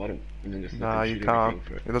wait at the bottom and then just let Nah, them you shoot can't.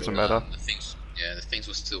 everything for It doesn't matter. The things, yeah, the things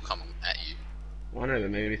will still come at you. I know,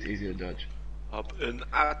 but maybe it's easier to dodge. Up and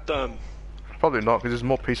at them. Probably not, because there's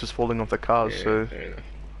more pieces falling off the cars, Yeah, so... fair enough.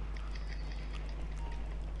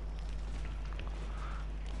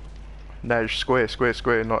 Nash, square, square,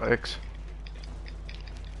 square, not X.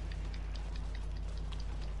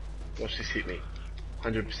 Watch this hit me.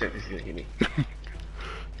 100% this is gonna hit me.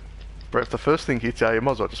 Bro, if the first thing hits you, you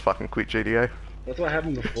might as well just fucking quit GTA. That's what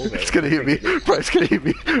happened before, bro. It's gonna hit me. Bro, it's gonna hit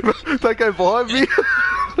me. Don't go behind me.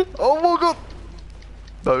 Oh my god.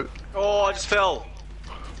 No. Oh, I just fell.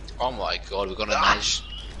 Oh my god, we've got a Nash.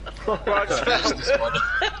 I just fell.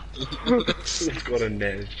 It's got a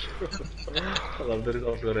name. I love that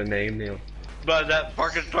it's got a name now. But that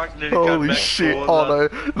fucking truck didn't come Holy back shit. forward, Oh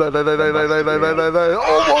no. No, no, no, no, no, no, no, no, no, no.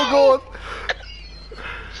 Oh my god.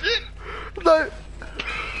 No.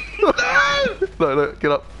 No, no,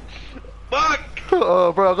 get up. Fuck!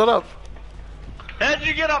 Oh, bro, I got up. How'd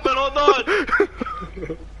you get up and all night?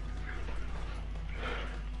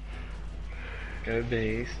 Go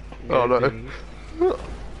bees. Oh, no. Bees.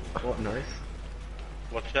 What nice.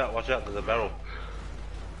 Watch out, there's a barrel.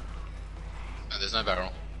 No, there's no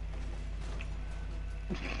barrel.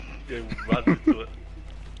 Yeah, run into it.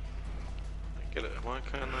 Get it? Why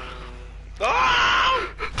can't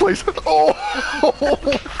Please. Oh,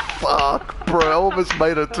 fuck, bro. I almost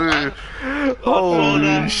made it too. Holy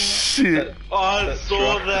that. shit. I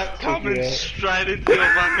saw that coming Yeah. straight into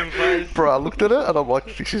your fucking face. Bro, I looked at it and I'm like,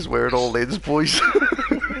 she's wearing all lens, boys.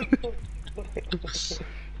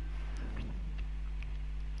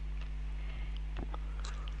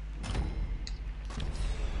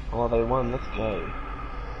 Oh, they won. Let's go.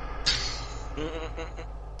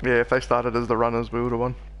 Yeah, if they started as the runners, we would have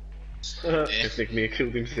won. Ethnic Mia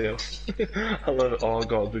killed himself. I love it. Oh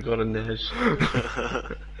god, we got a Nash.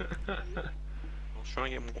 I was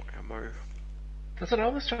trying to get more ammo. That's what I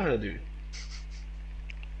was trying to do.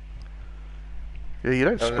 Yeah, you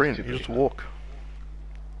don't Oh, sprint, that's you just stupid. walk.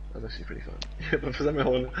 That was actually pretty fun. Yeah, but for some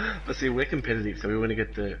reason, but see, we're competitive, so we want to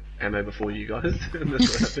get the ammo before you guys, and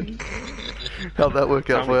that's what happened. How'd that work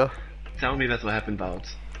out for you? Tell me that's what happened,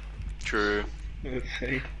 Barbs. True. Let's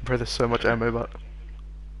see. Bro, there's so much ammo, but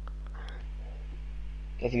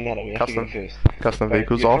Doesn't matter, we have Custom. to go first. custom Bro,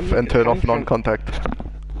 vehicles you're off coming- and turn it's off coming from- non-contact.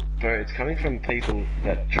 Bro, it's coming from people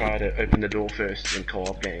that try to open the door first in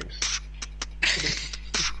co-op games.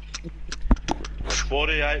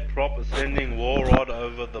 48 prop ascending wall rod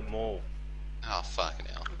over the mall. Oh, fucking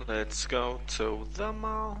hell. Let's go to the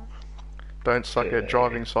mall. Don't suck Yeah. at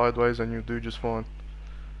driving sideways and you'll do just fine.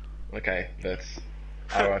 Okay, that's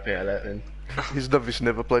RIP at that then. He's obviously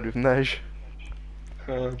never played with Nash.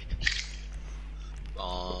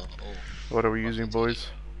 Oh. What are we using, boys?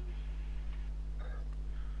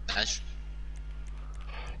 Nash.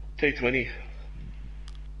 T20.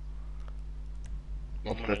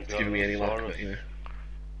 Not I'm that gonna it's go giving me any luck, Cyrus. but you know.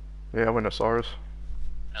 Yeah, I went Osiris.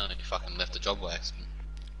 I don't know if you fucking left the job by accident.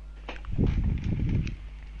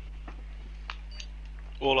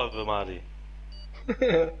 All over Marty.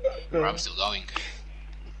 Or I'm still going.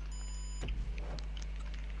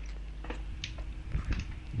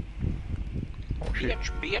 Oh shit.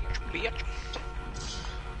 Bitch.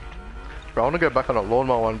 Bro, I wanna go back on a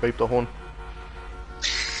lawnmower and beep the horn.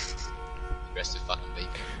 Rest of fucking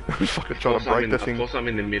beeping. Fucking trying to break the Of thing. course I'm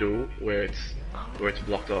in the middle where it's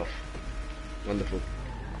blocked off. Wonderful.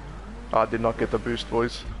 I did not get the boost,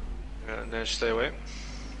 boys. Nash, stay away.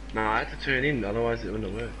 No, I had to turn in, otherwise it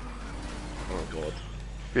wouldn't have worked. Oh god.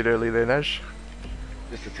 Bit early there, Nash.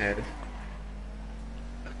 Just a tad.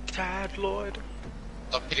 Tad Lloyd.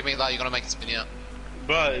 Stop hitting me like you're gonna make it spin out.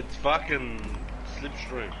 Bro, it's fucking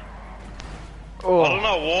slipstream. Oh. I don't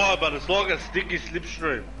know why, but it's like a sticky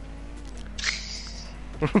slipstream.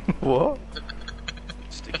 What?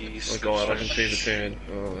 Sticky. Oh god, I can see the turn.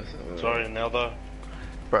 Oh, that's Sorry, now though.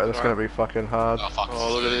 Bro, that's gonna be fucking hard. Oh, fuck.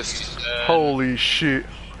 Oh, look at this. Holy shit.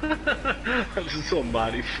 I just saw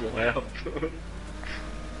Marty fly up.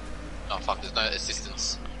 Oh, fuck, there's no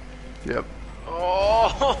assistance. Yep.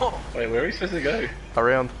 Oh! Wait, where are we supposed to go?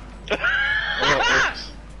 Around. Oh,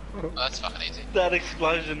 oops. Oh, that's fucking easy. That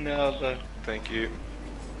explosion now though. Thank you.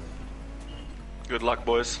 Good luck,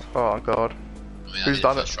 boys. Oh god. I mean, Who's I did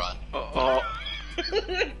done first it? Try. Oh. Oh,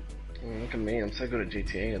 look at me, I'm so good at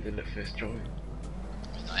GTA, I did it first try.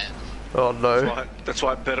 I am. Oh no. That's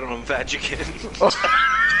why I bet on Vag again.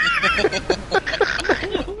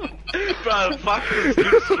 Bro, fuck this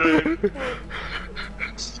slipstream.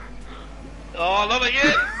 Oh, not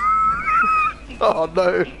again! Oh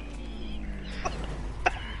no.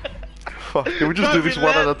 Fuck, can we just do this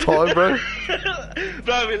one at a time, bro?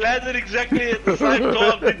 Bro, we landed exactly at the same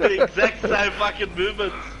time, did the exact same fucking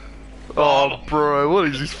movements. Oh, bro, what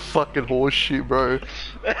is this fucking horse shit, bro?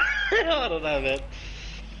 I don't know, man.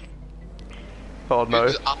 Oh no.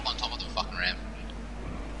 Who's up on top of the fucking ramp?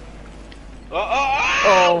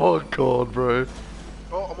 Oh my god, bro.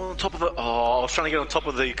 Oh, I'm on top of it. Oh, I was trying to get on top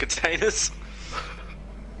of the containers.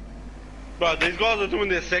 Bro, these guys are doing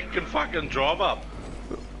their second fucking drive up.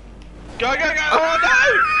 Go, go, go! Oh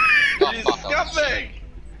no! You scumbag!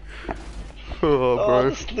 Oh, Oh, bro.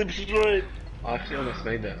 the slipstream. I actually almost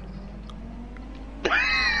made that.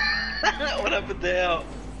 What happened now?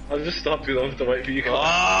 I just stopped too long to wait for you guys.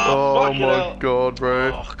 Oh, Oh fuck it my out. god,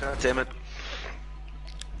 bro. Oh, god damn it.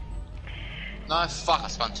 No, fuck, I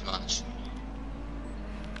spun too much.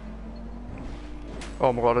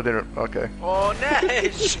 Oh my god, I didn't. Okay. Oh,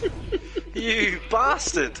 Nash! You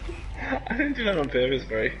bastard! I didn't do that on purpose,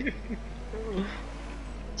 bro.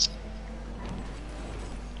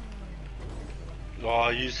 Oh,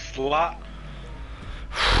 you slut.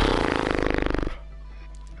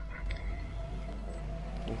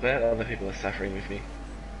 I'm glad other people are suffering with me.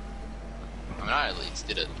 I mean, I at least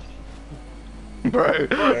did it. Bro.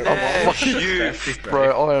 Nash, you... Dyslexic,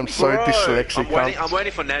 Bro, I am so Bro, dyslexic, I'm cunt.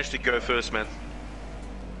 waiting for Nash to go first, man.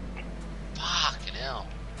 Fucking hell.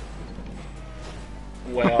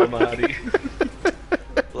 Wow, Marty.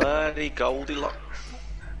 Bloody Goldilocks.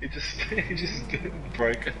 He just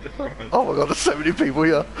broke at the front. Oh my god, there's so many people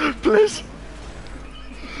here. Please.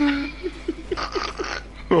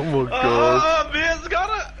 Oh my god. Oh, Mia's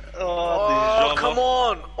got it! Oh, come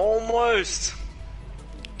on! Almost!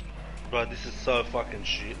 Bro, this is so fucking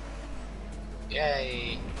shit.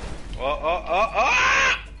 Yay.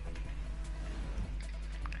 Oh!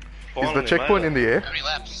 Is the checkpoint in the air? How many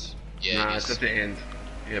laps? Yeah, Nah, it it's is. at the end.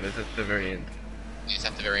 Yeah, but it's at the very end. It's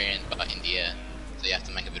at the very end, but in the air. So you have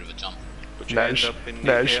to make a bit of a jump. Put your hands Nash, up in the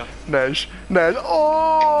Nash, air. Nash, Nash.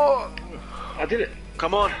 Oh! I did it!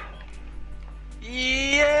 Come on!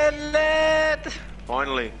 Yeah, lad!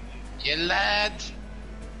 Finally. Yeah, lad.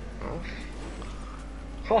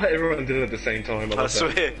 Oh, everyone did it at the same time. I I love that.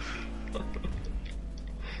 swear.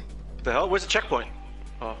 The hell? Where's the checkpoint?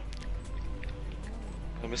 Oh.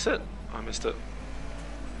 I missed it? I missed it.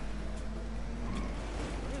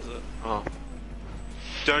 Where is it? Oh.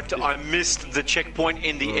 Don't. I missed the checkpoint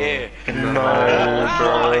in the air. No, Oh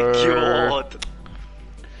my bro. god.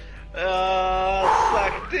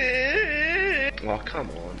 Sucked it! Oh, come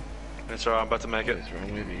on. That's alright, I'm about to make What it. is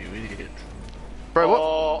wrong with you, idiot? Bro, what?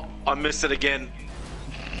 Oh, I missed it again.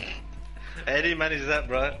 How do you manage that,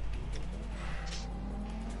 bro?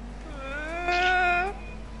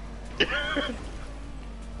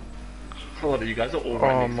 I love it. You guys are all Oh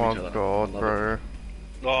right next to my each other. I god, love bro.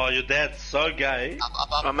 Oh, your dad's so gay.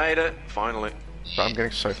 Up. I made it. Finally. Bro, I'm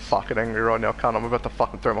getting so fucking angry right now, cunt. I'm about to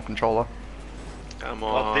fucking throw my controller. Come I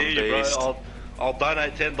on, dare you, beast. bro. I'll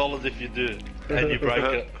donate $10 if you do, and you break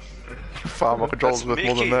it. Fuck, my controller's worth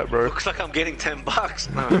more than Mickey. that, bro. Looks like I'm getting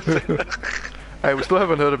 $10. No. Hey, we still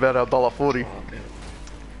haven't heard about our $1.40.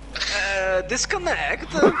 Disconnect.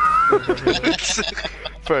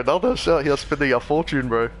 Bro, another's out here spending our fortune,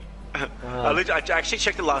 bro. I actually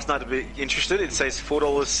checked it last night to be interested. It says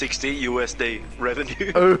 $4.60 USD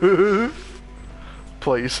revenue. Oh.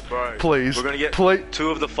 Please, Bro, please, we're gonna get please. 2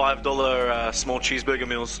 of the $5 small cheeseburger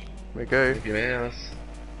meals. Okay. Mickey Mouse.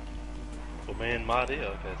 For me and Marty?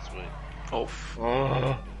 Okay, sweet. Oh,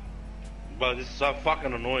 Oh. Bro, this is so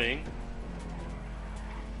fucking annoying.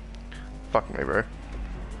 Fuck me, bro.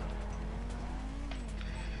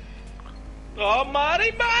 Oh,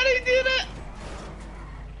 Marty did it!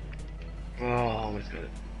 Oh, almost got it.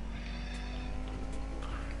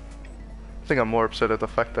 I think I'm more upset at the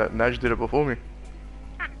fact that Naj did it before me.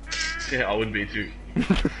 Yeah, I would be too.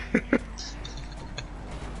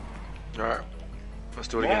 alright. Let's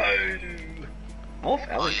do it again. Off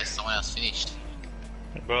Oh, Alex. yes, someone else finished.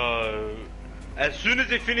 Bro, as soon as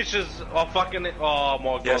he finishes, I fucking... Oh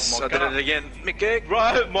my god, Yes, my I did car... it again. Mickey.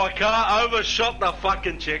 Bro, my car overshot the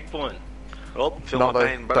fucking checkpoint. Oh, feel No, my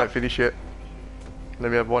pain, don't brother. finish yet.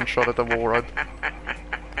 Let me have one shot at the wall ride.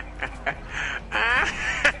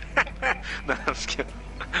 No, I'm just kidding.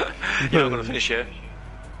 You're not gonna finish here.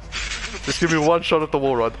 Just give me one shot at the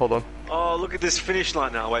wall ride. Hold on. Oh, look at this finish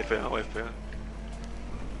line now. Wait for it. Wait for it.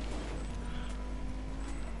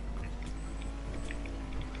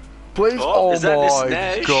 Please. Oh, Oh, is that this my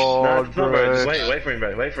Nash? god, No, it's not, bro. bro. Wait for him,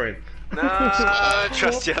 bro. Wait for him. No, I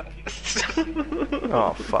trust you.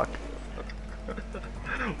 Oh fuck.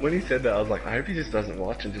 When he said that, I was like, I hope he just doesn't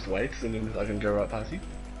watch and just waits, and then I can go right past you.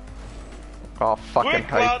 Oh, fucking Quick,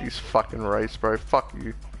 hate bud. this fucking race, bro. Fuck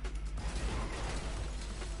you.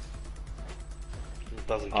 It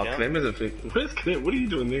doesn't Oh, count. Clem is a big. Where's Clem? What are you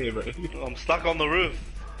doing there, bro? I'm stuck on the roof.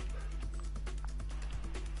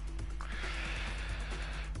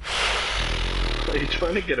 Are you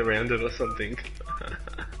trying to get around it or something? Bro,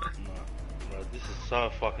 this is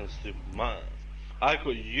so fucking stupid, man.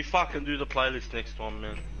 You fucking do the playlist next time,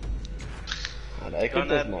 man. I know, it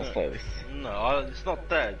does nice playlists. No, it's not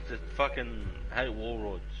that. It's just fucking hate wall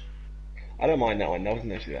rides. I don't mind that one, that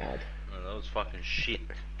wasn't actually that hard. No, that was fucking shit.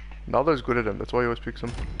 Naldo's good at them, that's why he always picks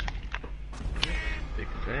them. Big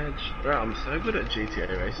veg. Bro, I'm so good at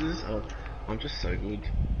GTA races. I'm just so good.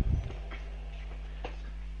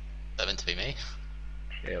 7 to be me.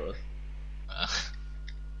 Yeah, it was.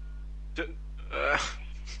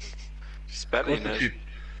 Just badly, you know.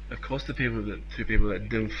 Of course, the two people that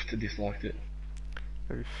disliked it.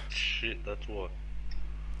 Oof. Shit, that's why.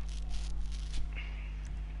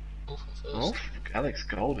 Oh, Alex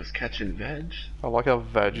Gold is catching veg. I like how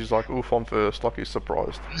Vag is like, oof, I'm first, like he's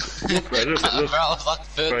surprised. Look, bro, look. Bro, I was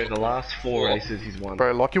like Bro, the last four races he's won.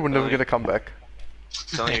 Bro, like you were never gonna come back.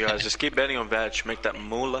 Telling you guys, just keep betting on Vag, make that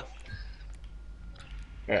moolah.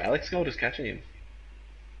 Bro, Alex Gold is catching him.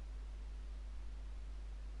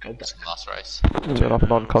 Gold duck. last race. Turn off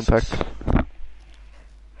non-contact.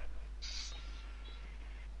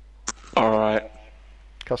 Alright.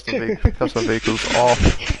 Custom vehicles off.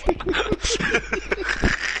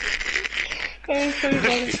 Oh, so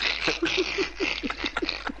funny.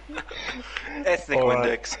 Ethnic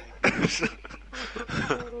index.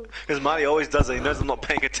 Because Marty always does it, he knows I'm not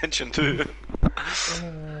paying attention too. That's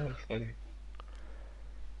funny.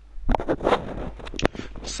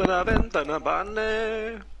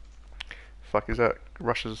 Fuck, is that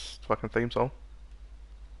Russia's fucking theme song?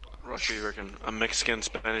 Russia, you reckon? A Mexican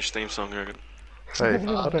Spanish theme song, you reckon? Hey,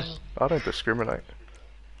 I don't discriminate.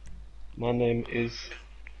 My name is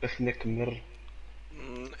Ethnic Mir.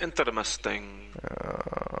 Enter the Mustang.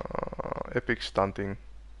 Epic stunting.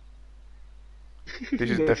 This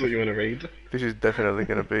is That's what you want to read? This is definitely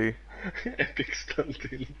gonna be. Epic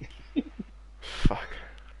stunting. Fuck.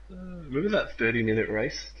 Remember that 30-minute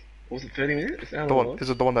race? Was it 30 minutes? Is Is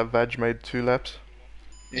it the one that Vag made 2 laps?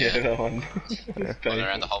 Yeah, that one. Yeah. Went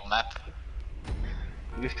around the whole map.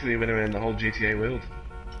 Literally went around the whole GTA world.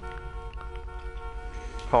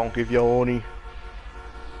 Can't give you horny.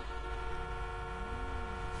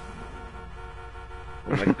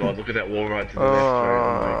 Oh my god, look at that wall ride to the left, bro.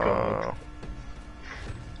 Oh my god.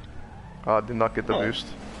 I did not get the boost.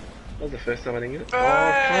 That was the first time I didn't get it. Hey!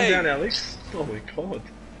 Oh, calm down, Alex. Oh my god.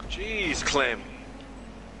 Jeez, Clem.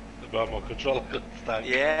 About my controller got stuck.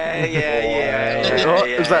 Yeah.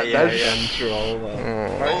 Is that Dash? Controller.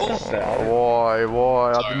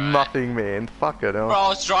 Why? I did nothing, man. Fuck it. Bro, I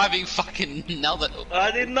was driving fucking nailed it.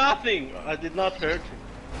 I did nothing. I did not hurt him.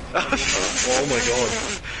 Oh my god.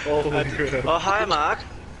 Oh my god. Oh, hi, Mark.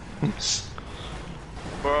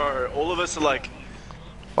 Bro, all of us are like...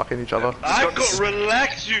 Fucking each other. I got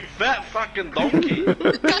relax, you fat fucking donkey. Bro,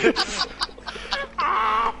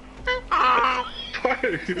 oh my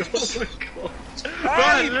god.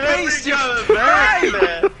 Hey, let me beast, go back,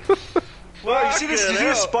 man. Bro, you see this? You see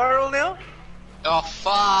this spiral now? Oh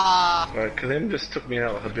fuck! Right, Clem just took me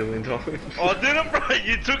out like 1 billion times. I didn't, bro.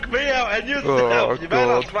 You took me out and yourself. Oh, You made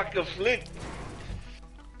us God. fucking flick.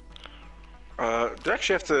 Do I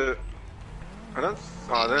actually have to... I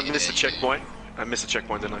didn't miss a checkpoint. I missed a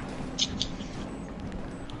checkpoint, didn't I?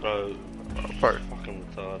 Bro, Bro. fucking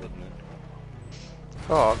retarded, man.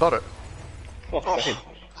 Oh, I got it. Oh, same.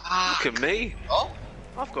 Look at me. Oh?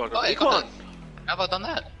 I've got Oh, a you big got one. that. How have I done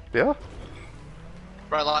that? Yeah?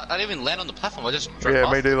 Bro, like, I didn't even land on the platform, I just drove Yeah,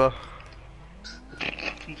 past. me neither.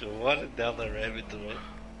 Why did down the ram into me?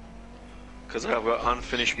 Because I've got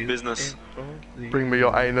unfinished business. Bring me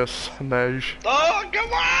your anus, Naj. Oh,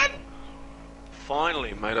 come on!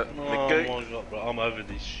 Finally made it. Oh McGee. my god, bro. I'm over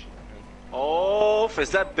this shit, man. Oh, is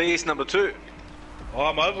that beast number 2? Oh,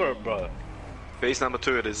 I'm over it, bro. Beast number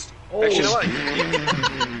 2 it is. Actually, you know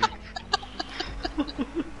what?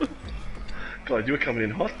 God, you were coming in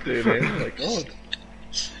hot there, man. Oh my god.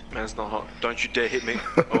 Man, it's not hot. Don't you dare hit me.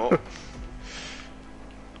 Oh.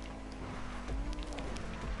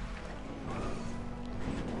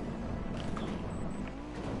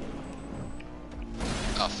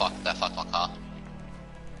 Oh fuck, that fucked my car.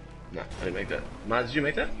 Nah, I didn't make that. Mars, did you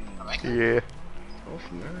make that? I make it. Yeah. Oh,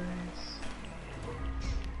 nice.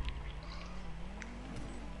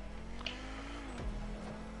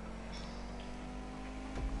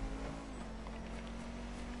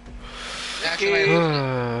 Yeah, actually,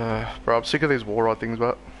 mate, Bro, I'm sick of these war ride things,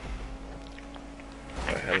 but.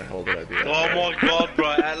 Oh, how the hell did I do that? Oh my god,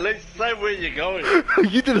 bro. At least say where you're going.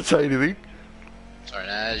 You didn't say anything. sorry,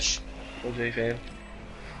 Naj. LG fan.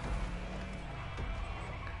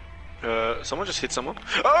 Someone just hit someone.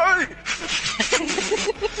 Hey!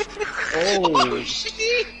 Oh,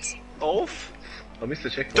 Shit! Ulf? I missed the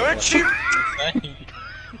checkpoint. Don't you?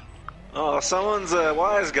 Oh, someone's a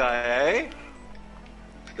wise guy, eh?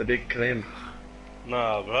 It's the big Clem.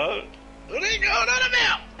 Nah, bro. What are you going on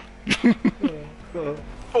about?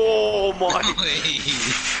 Oh my!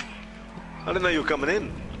 I didn't know you were coming in.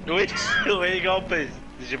 Where you going, please?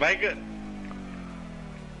 Did you make it?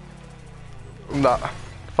 Nah.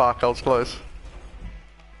 Fuck, I was close.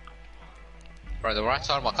 Bro, the right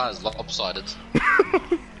side of my car is lopsided.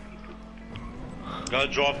 Go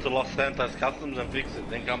drive to Los Santos Customs and fix it,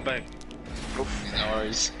 then come back. No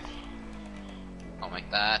worries. I'll make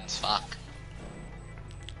that. Fuck.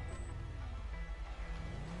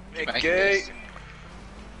 Okay.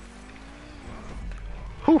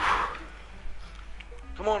 Whew.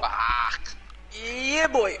 Come on. Fuck. Yeah,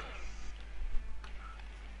 boy.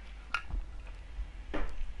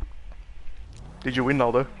 Did you win,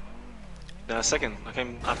 Naldo? Second. I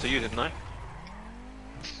came after you, didn't I?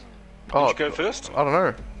 Oh, Did you go first? I don't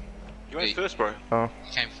know. You went Hey. first, bro. Oh.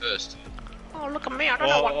 You came first. Oh, look at me. I don't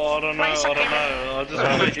know what I don't know, place I I don't came in.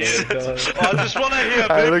 know. I just want to hear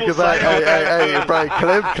Hey, people look at say, that. Hey, bro,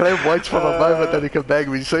 Clem waits for the moment that he can bag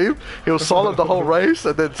me. See him? He was silent the whole race,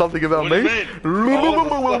 and then something about What do me. you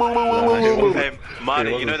Hey,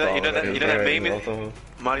 Marty, you know that meme?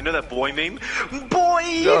 Marty, you know that boy meme? Boy!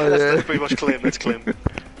 yeah. That's pretty much Clem. That's Clem.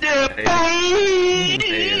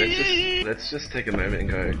 Hey, let's just take a moment and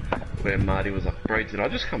go where Marty was like, bro, did I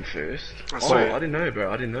just come first? Oh, swear. I didn't know,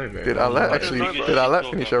 bro. I didn't know, bro. Did Alat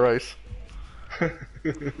finish a race?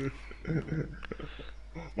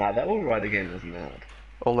 Nah, that all right again was mad.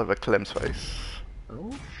 All over Clem's face.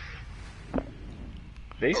 Oh.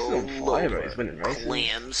 This is on fire, bro. He's winning races.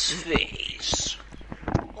 Clem's face.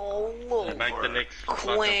 All over Make the next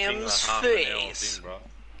Clem's face. thing, bro.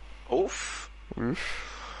 Oof. Oof.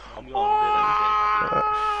 I'm going to do that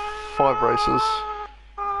 5 races.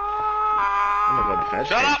 Oh my god, Faz.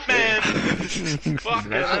 Shut up, man! Fuck Faz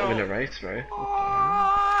not win a hell. race, bro.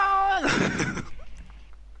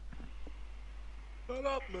 Shut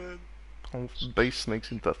up, man. Oh, Beast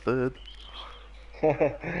sneaks into 3rd.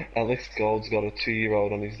 Alex Gold's got a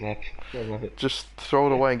 2-year-old on his lap. I love it. Just throw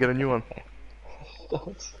it away and get a new one.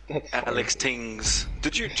 That's Alex Tings.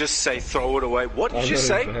 Did you just say throw it away? What did I you know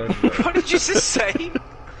say? it's bad, bro. What did you just say?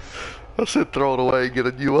 I said throw it away and get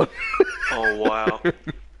a new one. Oh, wow.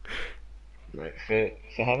 Mate, for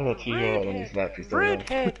having a 2-year-old on his lap, he's done well.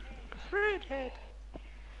 Redhead. Redhead.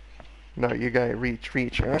 No, you're going reach.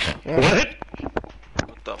 What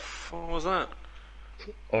the fuck was that?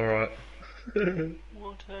 Alright.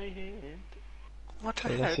 What I had. What I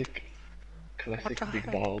had. Classic the big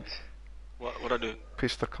heck? balds. What I do?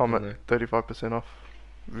 Pista Comet, No. 35% off.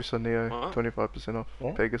 Vista Neo, What? 25% off.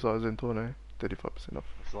 What? Pegasus Entorno, 35% off.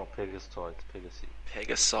 It's not Pegasus, it's Pegasus.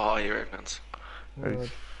 Pegasi, you reckons? Bloody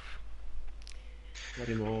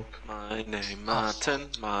Mork. My name Martin,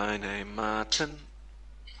 my name Martin.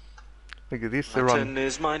 Look at this, Martin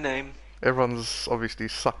is my name. everyone's obviously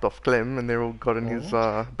sucked off Clem and they're all got in his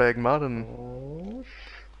bag mud and Oh.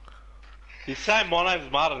 He's saying my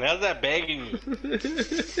name's Martin, how's that bagging you?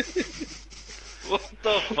 What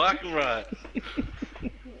the fuck, bro?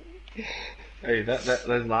 Hey,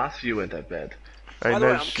 those last few weren't that bad. hey By the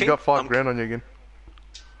way, Naj, you got 5 grand on you again.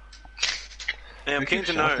 Hey, I'm Who keen keeps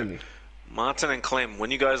to shouting know, me? Martin and Clem, when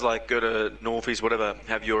you guys like go to Northeast, whatever,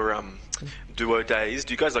 have your duo days,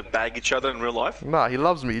 do you guys like bag each other in real life? Nah, he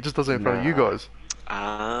loves me, he just does it in front of you Nah. guys.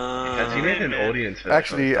 Because you need an man. audience for that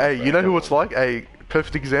Actually, kind of hey, stuff, you know bro. who it's like? A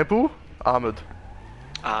perfect example? Armored.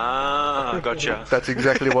 Gotcha. That's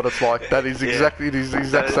exactly what it's like. That is exactly the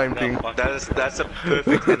exact same thing. That's a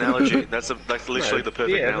perfect analogy. That's literally the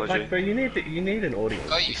perfect yeah, but analogy. like, bro, you need an audience.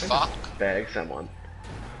 Oh, you can't fuck. just bag someone.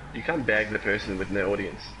 You can't bag the person with no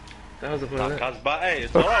audience. That was the point of that. But hey,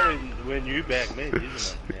 it's alright when you bag me, isn't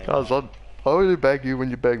it? Yeah. Cuz I only bag you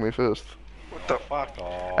when you bag me first. What the Fuck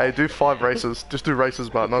off. Hey, do 5 races. Just do races,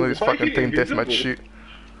 but none of this Why are fucking you team invisible? deathmatch shit.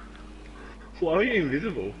 Why are you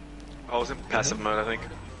invisible? I was in passive mode, I think.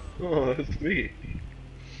 Oh, that's me.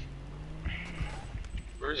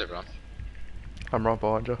 Where is everyone? I'm right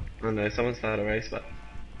behind you. I don't know, someone started a race, but...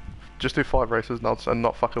 Just do 5 races, nuts, and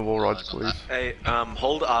not fucking wall rides, I got please. Hey,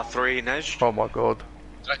 hold R3, Naj. Oh my god.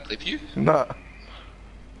 Did I clip you? Nah.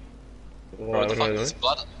 Bro, Why what the would fuck? I There's do?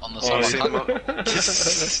 blood on the Oh, side See of my them car.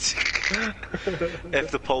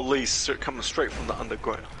 F the police, they're coming straight from the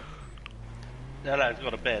underground. No, he's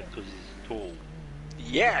got a bad because he's tall.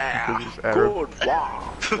 Yeah, Because he's Arab. good.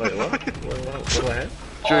 Wow. Wait, what? What do I have?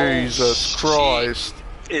 Jesus shit. Christ.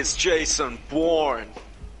 It's Jason Bourne.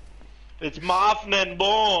 It's Martin and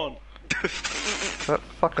Bourne! That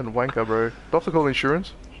fucking wanker, bro. Do I have to call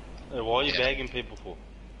insurance? Hey, why are you Yeah. bagging people for?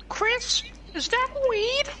 Chris, Is that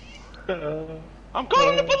weed? I'm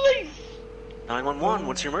calling the police! 911,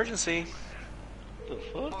 what's your emergency? The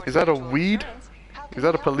fuck? Is that a weed? Is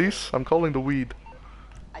that a police? I'm calling the weed.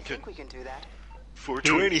 I think we can do that.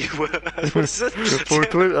 420, what is it?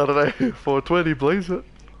 420, I don't know. 420, blaze it.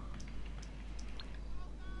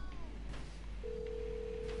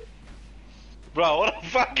 Bro, what a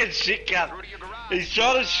fucking shit cut. He's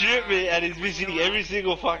trying to shoot me and he's missing every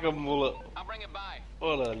single fucking bullet. I'll bring it by.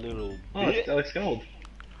 What a little Oh, it's Alex Gold.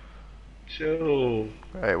 Chill.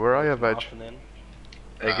 Hey, where are you, Veg? Up and then,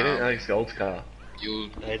 Hey, get in Alex Gold's car. You'll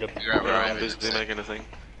hey, the, figure out where I I'm am. busy making a thing.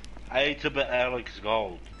 hey to be Alex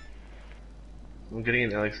Gold. I'm getting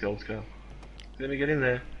in Alex Gold's car. Let me get in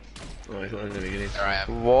there. Oh, he's not letting me get in. There I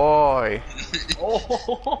am. Why?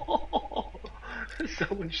 Oh!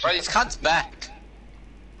 Someone Bro, shot. these cunts back.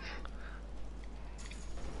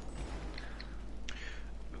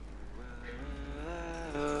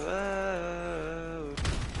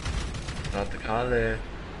 Not the car there.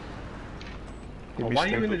 Give Oh, me why are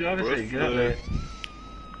you in the stuff. driver's seat? Get out there.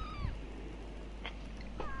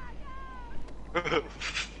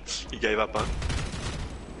 You gave up, huh?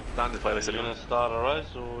 Starting the playlist Are you anyway. gonna start a race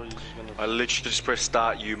or are you just gonna... I literally just press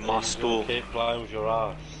start, you You're must gonna stall. keep playing with your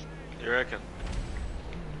ass. You reckon?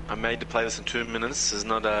 I made the playlist in 2 minutes. It's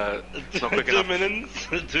not it's not quick enough. 2 minutes.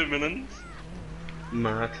 2 minutes.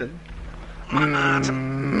 Martin. Yeah,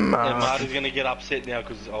 Marty's gonna get upset now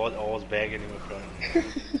because I was bagging him with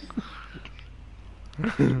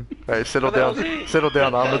phone. Hey, settle down. Settle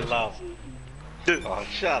down, Ahmed. Laugh. Oh,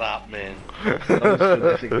 shut up, man.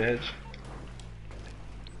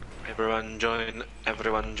 Everyone join,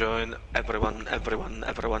 everyone join, everyone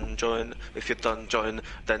join. If you don't join,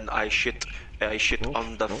 then I shit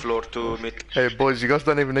on the floor to meet. Hey, boys, you guys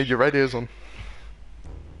don't even need your radios on.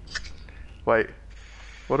 Wait.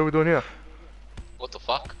 What are we doing here? What the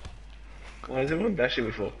fuck? Why is everyone bashing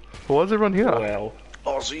me for? Why is everyone here? Well,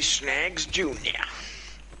 Aussie Snags Jr.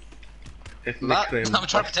 ethnic Matt, claim. I'm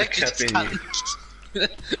trying to protect you. Just can't.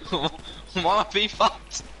 Why am I being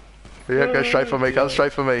fucked? Yeah, go straight for me, come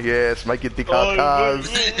straight for me. Yes, make your dick hard cars.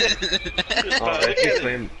 Oh, ethnic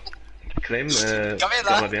claim, Come here, got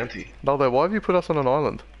my lad. bounty. Naldo, why have you put us on an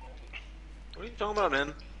island? What are you talking about,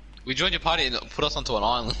 man? We joined your party and put us onto an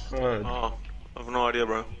island. Oh, Oh, I have no idea,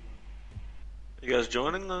 bro. You guys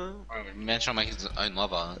joining? Man trying to make his own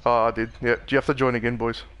lover. Oh, I did. Yeah, do you have to join again,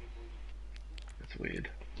 boys? that's weird.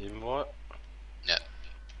 Invite? Yeah.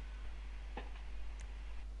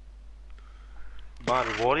 Marty,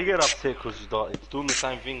 why do you get upset because it's doing the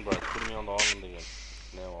same thing, bro? It's putting me on the island again.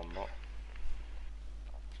 Now I'm not.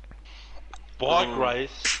 Bike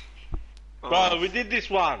race? Bro, we did this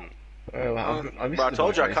one! Oh, I missed Bro, I the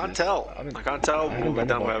told you, I bike can't races. tell. I can't tell I what haven't we've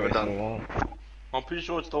done, a what we bike haven't race in a done. while. I'm pretty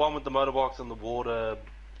sure it's the one with the motorbikes and the water.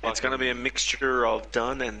 It's gonna be a mixture of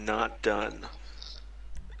done and not done.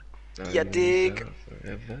 Done Ya dig?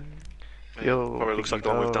 forever. Yo, Probably looks like the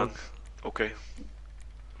one we've done. Okay.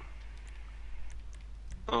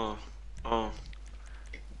 Oh.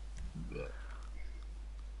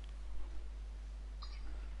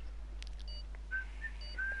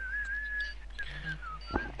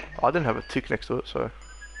 I didn't have a tick next to it, so.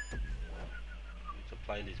 It's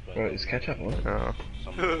a playlist, bro. Bro, it's catch up on.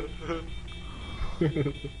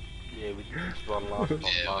 Yeah, we did this one last time.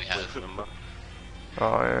 Yeah, we have. Remember?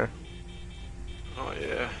 Oh, yeah. Oh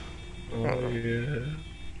yeah. Oh, yeah.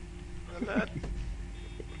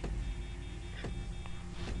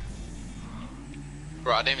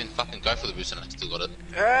 Bro, I didn't even fucking go for the boost and I still got it.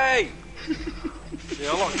 Hey!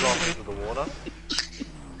 Yeah, I like driving into the water.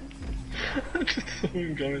 I just saw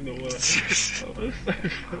him go in the water. That was so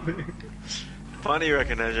funny. Funny, you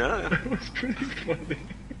reckon, huh? That was pretty funny.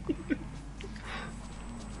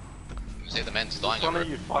 See, the man's dying One over of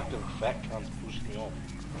it. you fucking fat cunts pushed me off.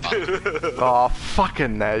 Oh,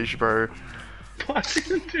 fucking Naj, bro. I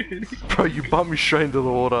didn't do anything. Bro, you bumped me straight into the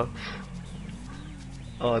water.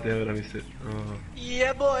 Oh, damn it, I missed it. Oh.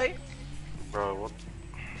 Yeah, boy. Bro, what?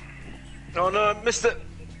 Oh no, I missed it.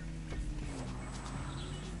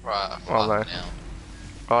 Right, Oh, fuck no. now.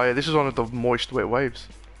 Oh, yeah, this is one of the moist, wet waves.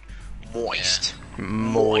 Moist.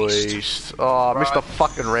 Moist. Oh, I missed the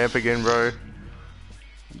fucking ramp again, bro.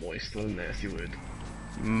 Moist, what a nasty word.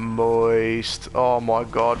 Moist. Oh my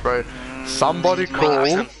god, bro. Somebody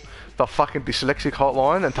call the fucking dyslexic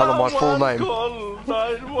hotline and tell them my full name. Call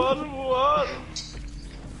 911.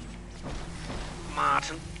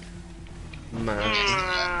 Martin. Man.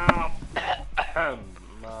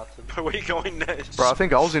 Martin. Where are you going next? Bro, I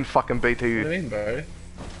think I was in fucking What do you BTU. mean, bro?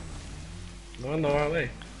 No, no, are they?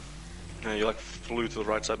 No, you like flew to the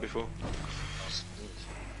right side before.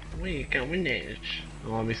 we going there?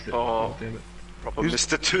 Oh, I missed it. Oh. Damn it. Proper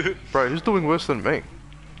Mr. 2. Bro, who's doing worse than me?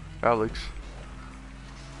 Alex.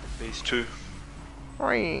 These two.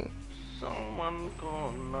 Someone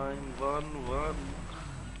call 911.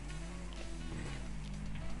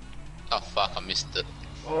 Oh fuck, I missed it.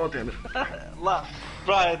 Oh, damn it.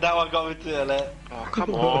 Bro, that one got me too, lad. Oh,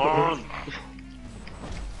 come on.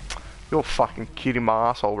 You're fucking kidding my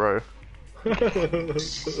asshole, bro.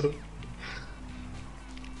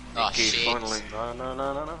 Oh Okay, shit. finally.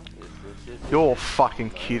 No. You're fucking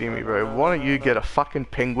kidding me, bro. Why don't you get a fucking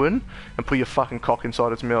penguin and put your fucking cock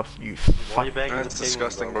inside its mouth? You Why you fuck. bagging That's the penguin,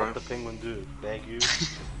 disgusting, bro. What the penguin do? Bag you?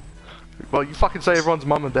 Well, you fucking say everyone's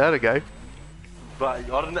mum and dad are gay. But I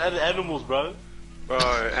don't know animals, bro. Bro,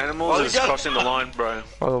 animals Oh, is you got- crossing the line, bro.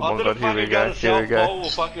 Oh I my didn't god, here we fucking go, go to here we South go. Pole or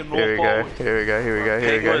fucking North Here we go, Pole. here we go, here we go,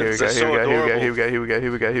 here we go, here we go, Penguins, here we they're go, so here we go, adorable. here we go, here we go,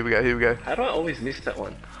 here we go, here we go, here we go. How do I always miss that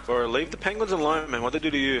one? Bro, leave the penguins alone, man. What they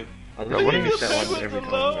do to you? I No, literally what miss do you that one every time,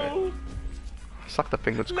 bro. Suck the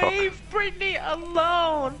penguin's cock. Leave Brittany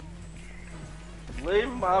alone. Leave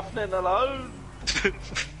my friend alone.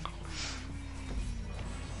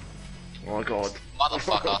 Oh god.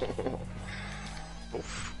 Motherfucker.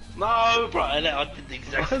 No, bro, I did the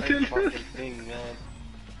exact same fucking thing, man.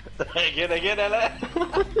 Again, Ella.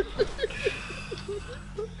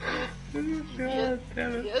 God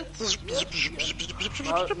damn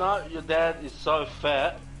it. No, your dad is so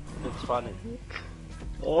fat. It's funny.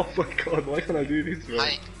 Oh my god, why can't I do this, bro?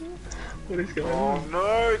 Hey, What is going Oh on?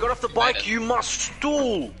 no, you got off the bike, you must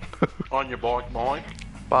stool! On your bike, Mike.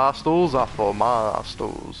 Bar stools are for my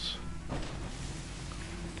stools.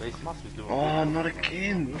 These must be doing. Oh, not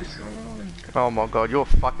again. What is going on? Oh my god, you're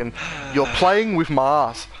playing with my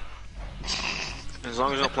ass. As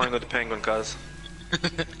long as you're not playing with the penguin, cuz.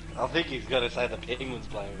 I think he's gonna say the penguin's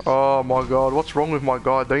playing. Oh my god, what's wrong with my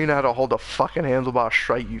guy? Don't you know how to hold the fucking handlebar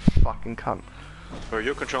straight, you fucking cunt? Bro,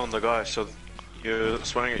 you're controlling the guy, so you're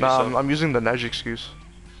swearing at Nah, yourself. I'm using the Naj excuse.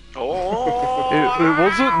 Oh! It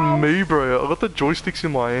wasn't me, bro. I got the joysticks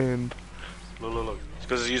in my hand. Look. It's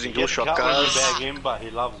because he's using He gets DualShock, cut when you cuz. bag him, but he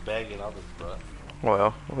loves bagging others, bro.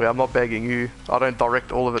 Well, yeah, I'm not bagging you. I don't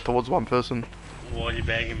direct all of it towards one person. Why are you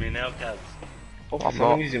bagging me now, cuz? Oh, I'm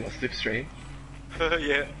someone not. using my slipstream.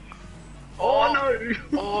 Yeah. Oh no!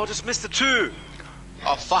 Oh, just missed the 2!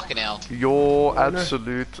 oh fucking hell. Your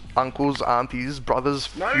absolute uncles, aunties, brothers,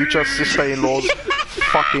 future sister-in-laws,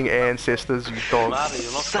 fucking ancestors, you dog. Marty,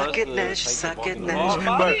 you're not Suck supposed it, to Nash, take suck the it, bottom. Nash. Oh,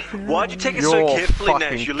 Marty! Why'd you take it so You're carefully, fucking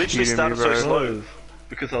Nash? You literally kidding started me, so bro. slow.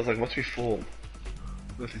 Because I was like, what's my form?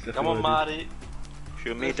 That's exactly Come on, what I Marty.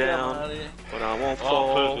 Shoot me Let's go, down, Marty. but I won't Oh,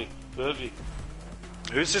 fall. perfect.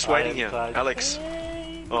 Who's just I waiting am here? tired. Alex.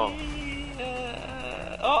 Oh.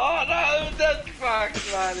 Oh no, that's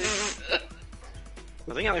fucked, Marty.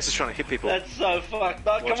 I think Alex is trying to hit people. That's so fucked.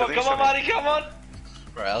 No, Watch, I come think on, so. Marty, come on.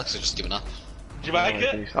 Bro, Alex has just given up. Did you make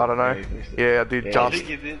did. it? I don't know. Yeah, finished it. Yeah, I did Yeah. I just. think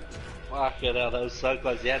you did. Fuck it out, that was so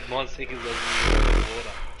close. You had 9 seconds left in the water.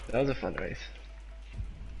 That was a fun race.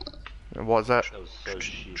 What was that? That was so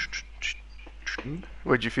shit.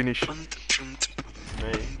 Where'd you finish? Me,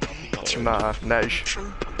 I think I Nah, Naj.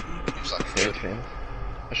 It was like Third third. fan.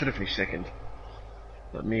 I should have finished second.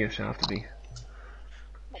 But Mia shafted me.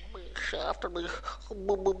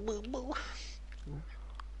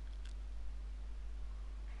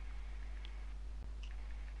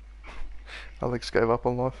 Alex gave up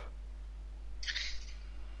on life.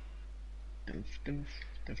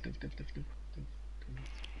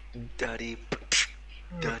 Daddy.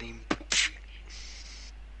 Daddy.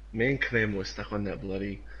 Me and Clem were stuck on that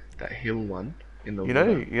hill one in the You know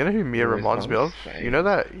water. who Mia Always reminds me of? bumps, You know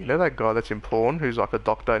that guy that's in porn who's like a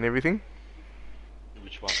doctor and everything?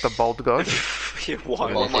 Which one? The bald guy? Yeah,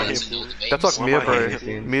 why? All Why my him? That's like Why Mia, am I bro.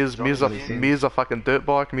 hating? Mia's a fucking dirt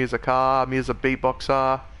bike, Mia's a car, Mia's a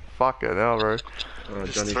beatboxer. Fucking hell, bro. Oh,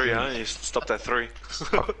 It's Johnny 3, Sins. huh? You stopped at 3.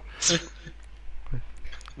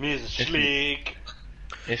 Me is Schlick.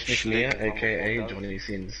 Ethnic Mia, aka Johnny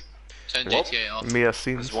Sins. Turn What? GTA off. Mia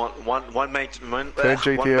sins. There's one main Turn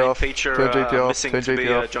GTA off, feature turn GTA off, missing turn to be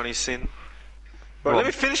GTA off. Johnny Sin. Bro, What? let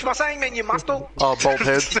me finish my saying, man, you muscle. Oh, bald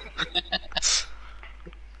head.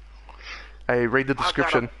 Hey, read the I got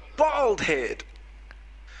description. a bald head.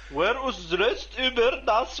 Wer uns röst über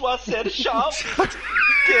das, was schafft,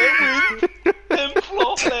 der will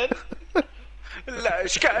empflohen.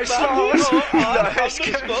 Anders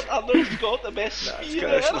Gott, der beste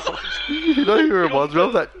Spieler. You know who reminds me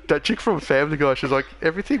of? That chick from Family Guy. She's like,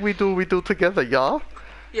 everything we do together, yeah?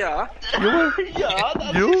 Yeah. Ja,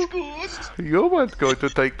 das You? ist gut. You weren't going to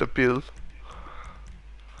take the pill.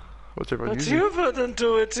 What's everyone But using? you wouldn't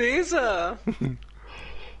do it either.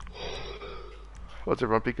 What's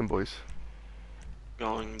everyone picking, boys?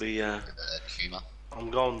 Going the Kuma. I'm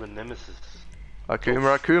going the Nemesis.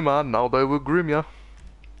 Akuma, Naldo will groom ya.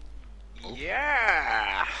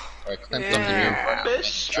 yeah. Alright, Clint on the room.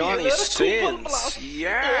 Johnny Sins.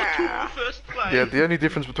 Yeah. Yeah, the only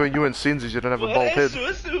difference between you and Sins is you don't have a bald head.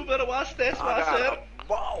 I got a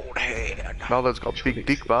bald head. Naldo's got big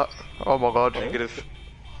dick butt. Oh my god. Negative.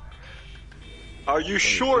 Are you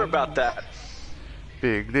sure about that?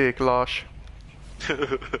 Big dick, Losh.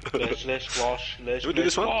 Let's squash. Let's Do we do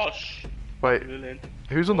this one? squash. Wait,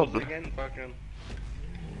 who's on the... Again, fucking.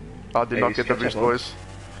 I did Hey, not get the sketch boost, up on. boys.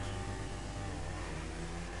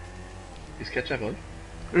 Is ketchup on?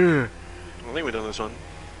 Ugh. I think we've done this one.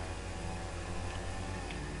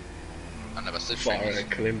 I never slip Fire stream.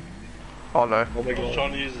 and Klim. Oh no, Oh my I was god.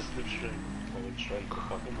 trying to use the slipstream. I went straight to the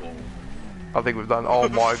fucking wall. I think we've done... Oh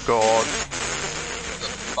my god. Where the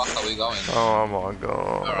fuck are we going? Oh my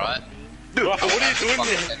god. Alright. Bro, what are you doing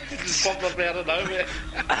Fucking- there? You just popped up out of nowhere.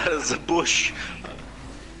 As a bush.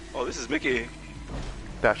 Oh, this is Mickey.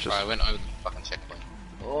 That's just... Alright, I went over the fucking checkpoint.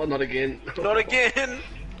 Oh, not again. Not again.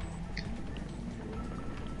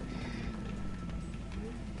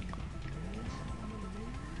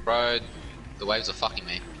 Bro, the waves are fucking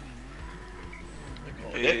me.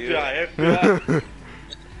 FBI, FBI.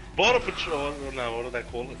 Border Patrol. No, what do they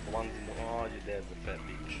call it? The ones in the. Oh, your dad's a fat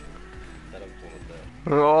bitch. They don't call it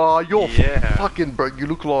that. Oh, you're Yeah. fucking, bro. You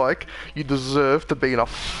look like you deserve to be in a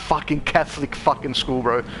fucking Catholic fucking school,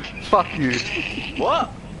 bro. Fuck you. What?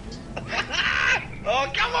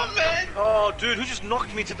 Oh, come on, man! Oh, dude, who just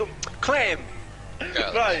knocked me to the... Clam!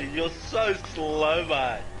 Go. Bro, you're so slow,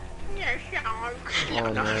 mate.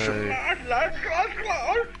 Oh no.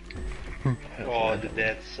 Oh, the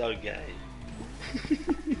dad's so gay.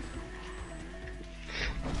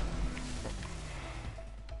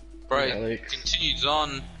 Bro, Alex. continues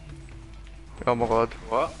on. Oh my god.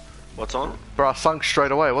 What? What's on? Bro, I sunk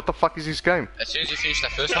straight away. What the fuck is this game? As soon as you finish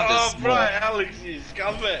that first one, Oh, there's bro, more. Alex, you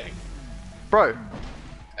scumbag. Bro,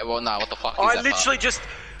 Well, no, what the fuck is I that literally part? just...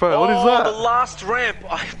 bro, what is Oh, that? the last ramp.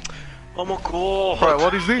 Oh my god. Bro,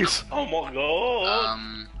 what is this? Oh my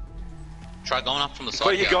god. Try going up from the side.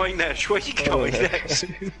 Where you here. going, Nash? Where you going next?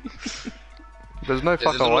 There's no There's a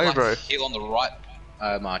fucking little, way, like, bro. hill on the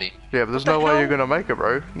right, Marty. Yeah, but there's the no way hell? you're gonna make it,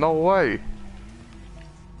 bro. No way.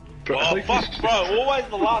 Bro, Oh, Alex fuck, is, bro, always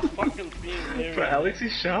the last fucking thing there. bro, Alex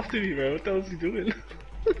is shafting me, bro. What the hell is he doing?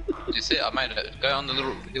 You see, I made it. Go on the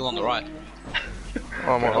little hill on the right.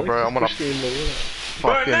 Oh my god, bro. I'm gonna Push me in the water.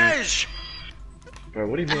 Bro, fucking... Nash! Bro,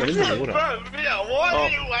 what do you mean? I'm in the water. Bro, Mia, why are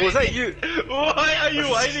you waiting? Was that you? Why are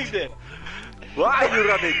you waiting there? Why are you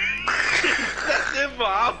running? Sat there for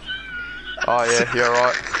half. Oh yeah, you're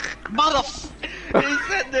right. He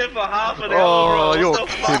sat there for half an hour. Oh, bro. you're What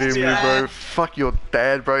the fuck, kidding me, man? bro. Fuck your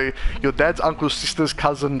dad, bro. Your dad's uncle, sister's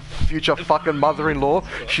cousin, future fucking mother-in-law.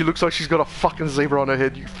 She looks like she's got a fucking zebra on her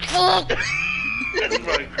head. You fuck. Bro,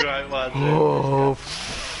 great one. Oh,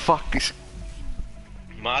 fuck this.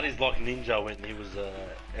 Marty's like Ninja when he was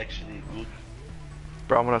actually good.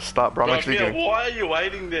 Bro, I'm gonna start, bro. I'm Bro, actually Mia, doing... why are you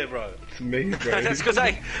waiting there, bro? It's me, bro. That's because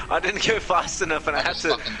I didn't go fast enough and I I had just to...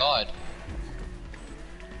 fucking died.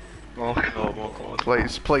 Oh, Oh my god.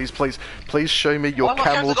 Please, please, please, please show me your Why am I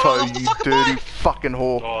camel going toe, off the you fucking dirty bike? fucking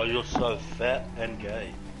whore. Oh, you're so fat and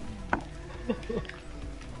gay.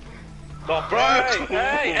 Oh, bro!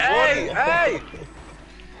 Hey, hey, hey!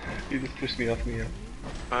 you just pushed me off me.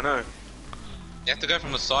 I know. You have to go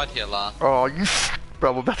from the side here, La. Oh, you...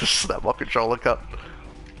 Bro, I'm about to snap my controller cut.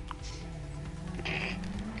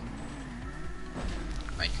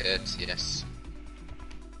 Make it, yes.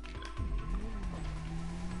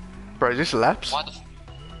 Bro, is this laps? Why the f-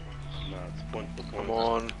 No, it's point for point. Come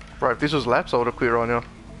on. Bro, if this was laps, I would've quit right now.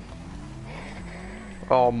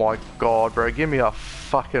 Oh my god, bro, give me a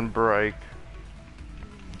fucking break.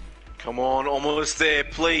 Come on, almost there,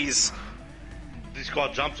 please. This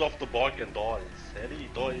guy jumps off the bike and dies. How do you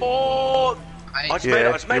die? Oh! Hey, I just Yeah, made it,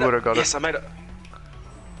 I just made you it. would've got it. Yes, I made it.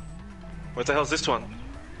 What the hell's this one?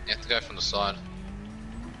 you have to go from the side.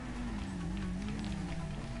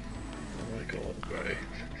 Oh my god, bro.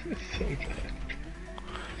 It's so bad.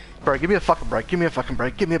 Bro, give me a fucking break, give me a fucking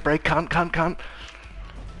break, give me a break, cunt.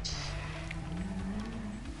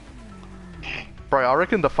 Bro, I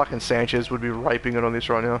reckon the fucking Sanchez would be raping it on this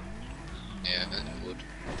right now. Yeah, it would.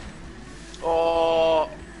 Oh!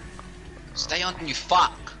 Stay on, you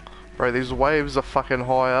fuck! Bro, these waves are fucking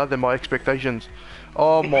higher than my expectations.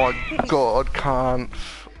 Oh my god, can't.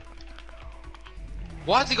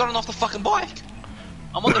 Why has he gotten off the fucking bike?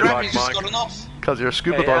 I'm on the ramp and he's just Mike. gotten off. Cause you're a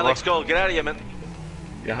scuba Hey, diver. Alex Gold, get out of here, man.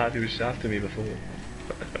 Your heart was shafting me before.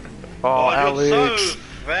 Oh, You're Alex. so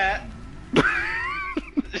fat.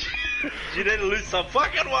 You need to lose some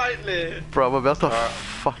fucking weight there. Bro, I'm about to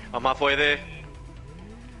fuck. I'm halfway there.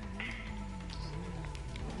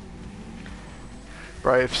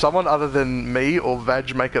 Bro, if someone other than me or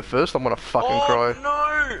Vag make it first, I'm gonna fucking cry.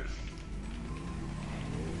 No!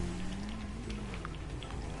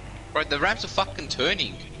 Bro, the ramps are fucking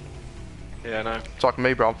turning. Yeah, I know. It's like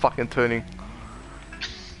me, bro. I'm fucking turning.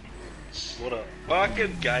 What a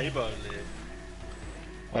fucking game on there.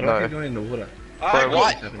 Why do I keep going in the water? Why?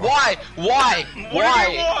 Why? Why?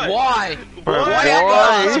 Why? Bro,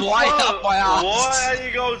 Why up my ass? Why are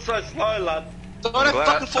you going so slow, lad? Don't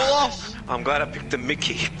fucking fall off. I'm glad I picked the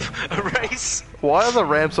Mickey race. Why are the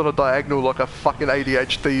ramps on a diagonal like a fucking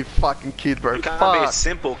ADHD fucking kid, bro? It can't Fuck. be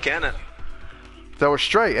simple, can it? They were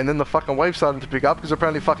straight, and then the fucking wave started to pick up because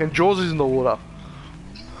apparently fucking Jaws is in the water.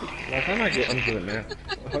 Why can't I get onto it now?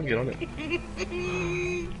 I can't get on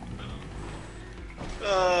it.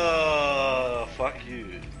 Oh, fuck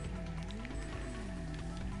you.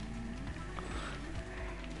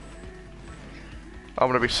 I'm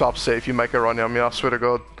gonna be so upset if you make it right now, man. I swear to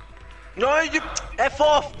God. No, you F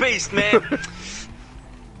off, beast, man.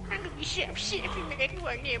 I'm gonna be so upset if you make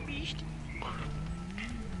one there, beast.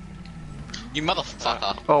 You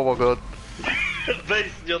motherfucker. Oh my God.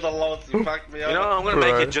 Beast, you're the lowest. You fucked me over. You know, I'm gonna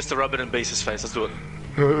make Right. it just to rub it in Beast's face. Let's do it.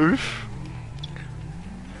 Oof.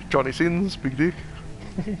 Johnny Sins, big dick.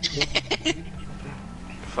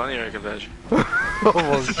 Funny, I reckon, Vag. Oh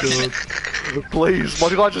my God. Please, my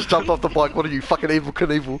guy just jumped off the bike. What are you, fucking evil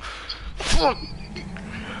Knievel? Fuck.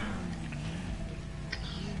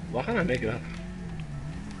 Why can't I make it up?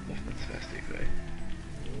 That's fantastic, right?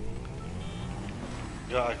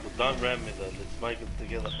 Yeah, don't ram me though. Let's make it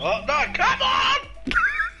together. Oh no! Come on!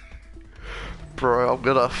 Bro, I'm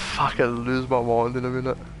gonna fucking lose my mind in a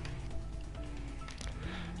minute.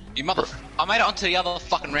 You I made it onto the other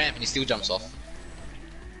fucking ramp and he still jumps off.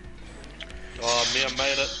 Oh, Mia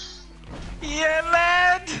made it. Yeah,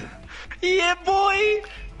 lad. Yeah, boy.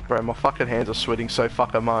 Bro, my fucking hands are sweating so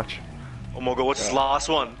fucking much. Oh my God, what's this last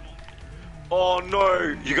one? Oh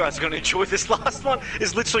no, you guys are gonna enjoy this last one.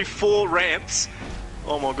 It's literally 4 ramps.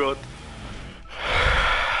 Oh my God.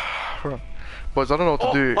 Boys, I don't know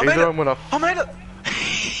what to do. I made Either it. I'm gonna. I made it.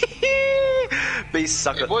 Beast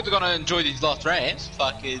suck If it. boys are gonna enjoy these last ramps,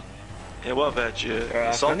 fucking. Yeah, what about you?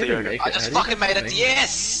 I Salty can't even yogurt. make I it. just How do you fucking made it. make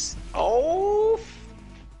Yes! Oh.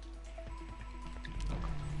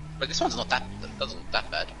 But this one's not that. Doesn't look that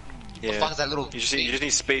bad. Yeah. The fuck is that little? You just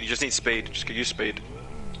need speed. You just need speed. Just use speed.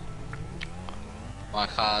 My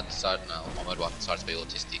card decided no. My motorbike decided to be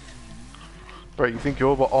autistic. Bro, you think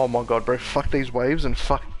you're. But oh my God, bro, fuck these waves and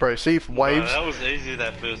fuck. Bro, see if waves. No, that was easy.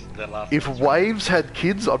 That last. If one. waves had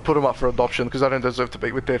kids, I'd put them up for adoption because I don't deserve to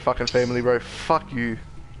be with their fucking family, bro. Fuck you.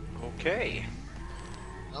 Okay.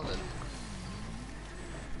 Well then.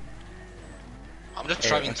 I'm just Hey,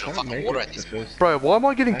 driving I into the can't fucking make water it at this the point. first- Bro, why am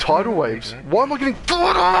I getting I can't tidal make waves? that. Why am I getting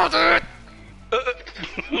tidal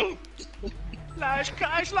waves? Last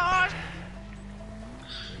guy's lost.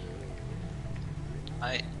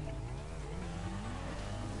 Hey,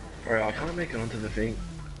 Bro, I can't make it onto the thing.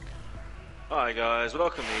 Hi guys,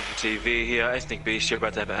 welcome to EGTV here. Ethnic Beast, you're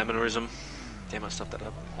about to have an aneurysm. Damn, I stuffed that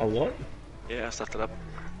up. A what? Yeah, I stuffed it up.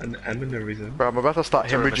 An aneurysm? Bro, I'm about to start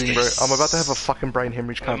hemorrhaging, bro. Terrorist. I'm about to have a fucking brain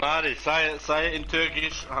hemorrhage, cunt. Marty, say it in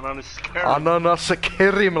Turkish. Ananı sikerim. Anana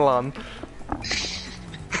sikerim lan.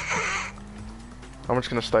 I'm just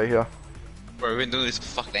gonna stay here. bro, we've been doing this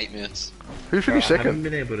for fucking 8 minutes. Who Bro, finished I haven't second?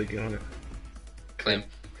 been able to get on it. Clem.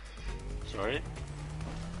 Sorry.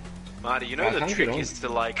 Marty, you know I the can't get trick on. is to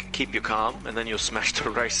like keep you calm and then you'll smash the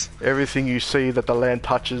race. Everything you see that the land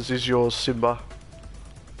touches is yours, Simba.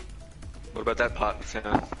 What about that part of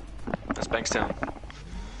town? That's Bankstown.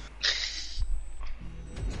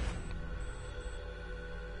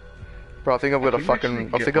 Bro, I think I've got a can fucking. actually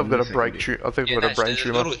I get think I've on got a this break. second. I think Yeah, I've got a no, brain there's a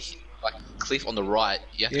tumor. little like cliff on the right.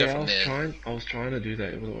 You have to Yeah, go from there. I was trying to do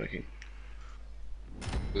that, it wasn't working.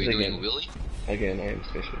 Were you doing Again. a wheelie? Again, I am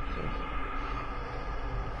special, so.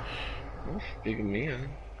 Oh, big Mia.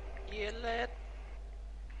 Yeah, lad.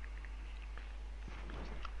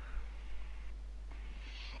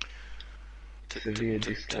 Severe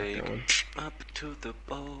dislike that one. Up to the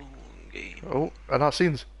bone game. Oh, and our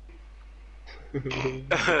sins. Sound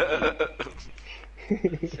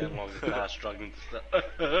like a guy struggling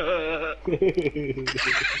to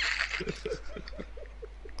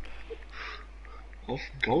Oh,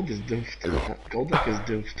 Gold is doomed. Golduck is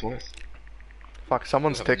doomed twice. Fuck,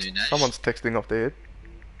 someone's Have a new name. Someone's texting off their head.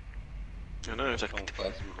 I know, it's like, I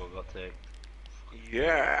got tagged.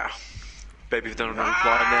 yeah. Baby, if they don't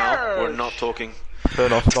reply now, we're not talking.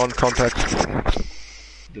 Turn off non-contact.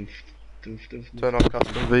 Doomed. Doof, doof, doof. Turn on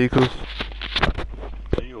custom vehicles.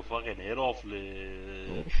 Turn your fucking head off,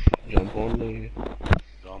 le. Jump on there.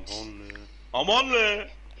 Jump on, le. I'm on, le.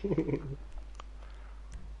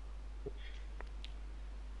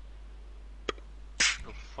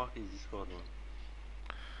 The fuck is this guy doing?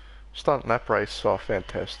 Stunt lap race, oh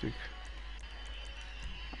fantastic.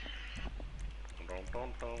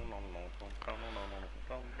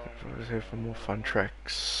 What is here for more fun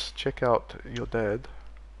tracks? Check out your dad.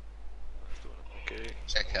 Okay.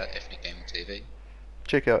 Check out Ethnic Gaming TV.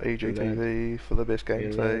 Check out EGTV for the best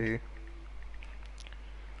gameplay.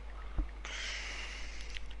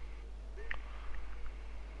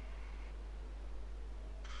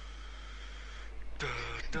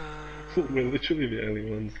 We're literally the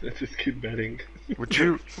only ones that just keep betting. Would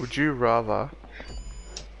you rather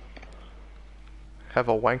have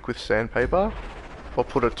a wank with sandpaper or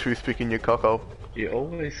put a toothpick in your cocko? You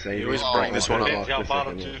always say You always this, bring but this I one don't up. like How the far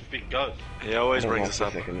the second one. toothpick goes? He always I don't brings like us the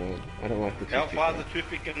up. second one. I don't like the How toothpick far one. the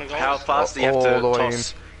toothpick in the goes? How fast do you have All to the way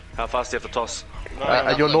toss? How fast do you have to toss? No,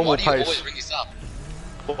 At your normal Why do you always pace. bring this up?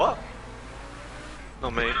 What?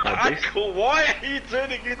 Not me. Uncle, why are you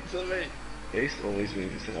turning into me? Ace always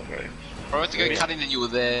brings this up, right? Bro, I went to go cutting and you were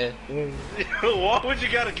there. Why would you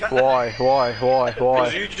go to cut Why?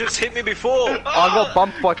 Because you just hit me before. I got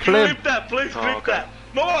bumped by Clem. Clip that, please clip okay. that.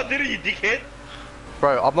 No, I didn't, you dickhead.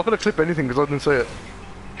 Bro, I'm not gonna clip anything because I didn't see it.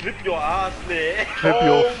 Clip your ass there. Clip Oh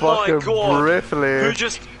your my fucking God. breath, Who Leo.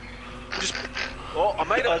 just... Oh, I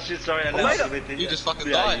made Oh it. shit, sorry, I made never it. did You just fucking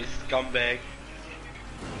yeah, died. you scumbag.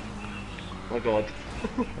 My god.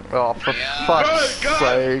 Oh, for Yeah. fuck's Bro,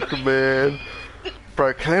 go. sake, man.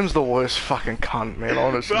 Bro, Clem's the worst fucking cunt, man,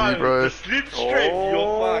 honestly, bro. The slipstream,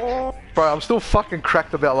 you're fucked. Bro, I'm still fucking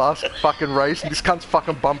cracked about last fucking race, and this cunt's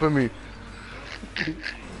fucking bumping me.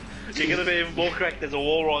 You're gonna be even more cracked as a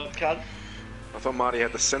wall ride, cunt. I thought Marty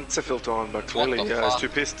had the sensor filter on, but clearly What the he's fuck? too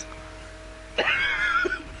pissed.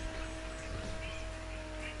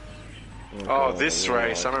 Oh, God, this I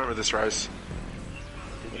race. I remember this race.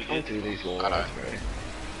 I can't do these wall I know. rides, bro.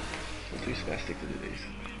 I'm too spastic to do these.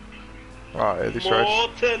 Alright, this race.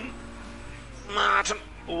 Martin, Martin.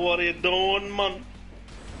 what are you doing, man?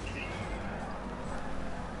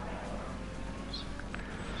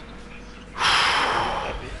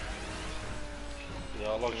 Yeah,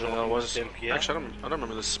 I like I was... Actually, I don't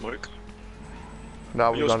remember the smoke.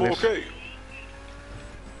 Nah, we've Yo, done this. Smokey.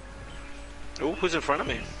 Oh, who's in front of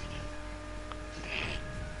me?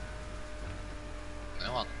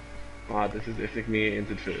 No one. Ah, this is Ethnic me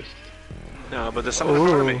entered first. No, but there's someone in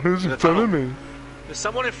front of Oh, me. who's in the front of tunnel. me? There's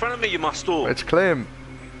someone in front of me, you must all. It's Clem.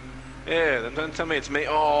 Yeah, then don't tell me it's me.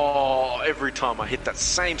 Oh, every time I hit that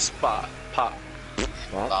same spot. Part.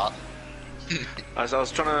 Smart. But As I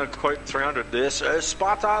was trying to quote 300, this is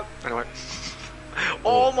Sparta. Anyway.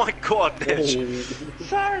 Oh my god, Nedge.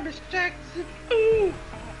 Sorry, Miss Jackson. Ooh.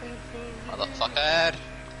 motherfucker. I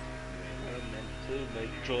meant to make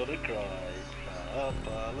Jordan cry. I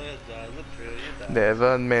apologize a trillion times.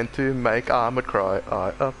 Never meant to make Ahmed cry.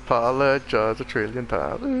 I apologize a trillion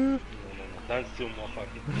times. No, don't steal my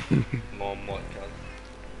fucking my cuz.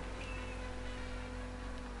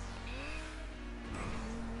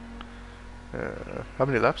 How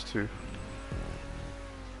many laps to?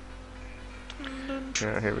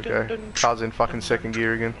 Yeah, here we go. Car's in fucking second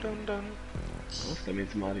gear again. Oh, that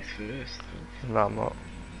means Marty's first. No, I'm not.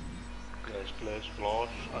 Flash, flash, flash.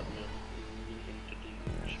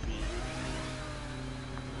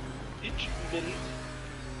 Each minute.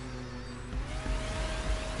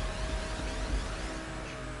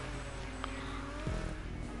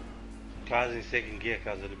 Car's in second gear,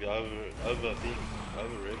 cuz it'll be over revving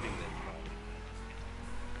that car.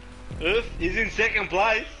 Earth is in second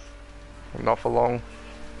place. Not for long.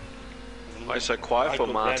 Why so quiet for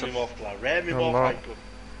Ram Martin? him off, Clark. Ram him I'm off, not. Michael.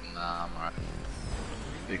 Nah, I'm alright.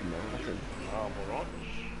 Big Martin. Nah, I'm alright.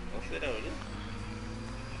 That's how it is.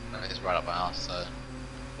 No, it's right up my ass, so.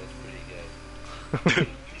 That's pretty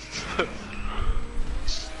good.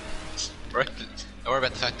 Bro, don't worry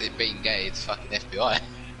about the fact that it being gay, it's fucking FBI.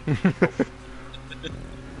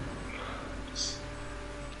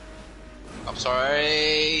 I'm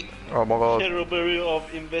sorry. Oh my god. Terrible of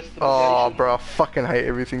investigation. Oh, bro, I fucking hate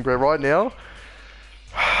everything, bro. Right now,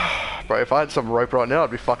 bro, if I had some rope right now,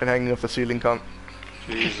 I'd be fucking hanging off the ceiling, cunt.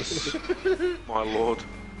 Jesus. My lord.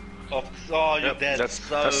 Oh, your Yep, dad's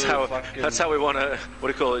that's how we want to, what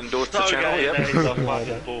do you call it, endorse the so channel, gay that he's yep. a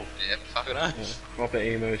fucking fool. Yeah, fucking hell. Proper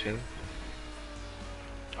emo channel.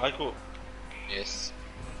 I cool. Yes.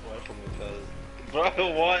 Away from me, cuz. Bro,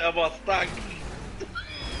 why am I stuck?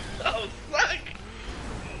 I'm stuck.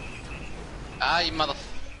 Ah, you mother.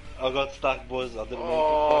 I got stuck, boys. I didn't mean to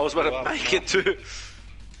Oh, I was fuck about you to up, make it too.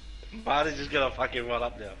 Marty's just gonna fucking run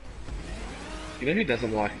up now. You know who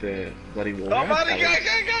doesn't like the bloody wall Oh, rides? Marty, go, Alex.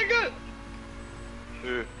 go!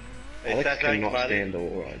 Who? Hey, Alex thanks, cannot Marty. stand the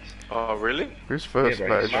wall rides. Oh, really? Who's Yeah, first, bro,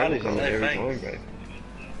 he mate? struggles on it Hey, every thanks. time, bro.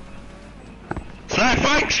 Say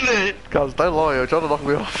thanks, Lee! Guys, don't lie, you're trying to knock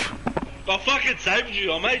me off. I fucking saved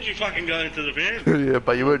you. I made you fucking go into the van. Yeah,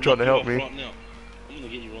 but you weren't trying to help me. Right now. I'm gonna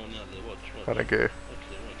get you right now. There. Watch. I don't care.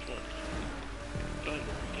 Watch.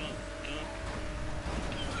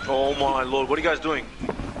 Go. Oh my lord, what are you guys doing?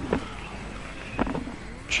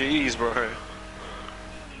 Jeez, bro.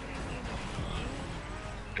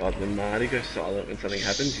 God, when Marty goes silent when something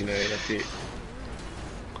happens, you know that's it.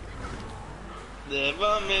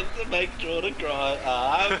 Never meant to make sure to cry.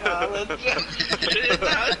 I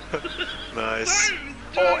apologize. Nice.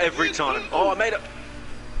 Oh, every time. Oh, I made it.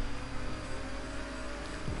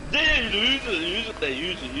 Damn, use it, cuz,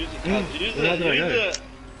 use How did I know? it.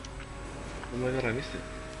 Oh my god, I missed it.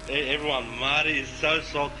 Hey, everyone, Marty is so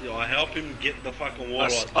salty. I help him get the fucking I,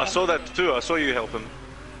 water. I saw that too. I saw you help him.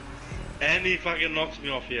 And he fucking knocks me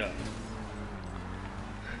off here.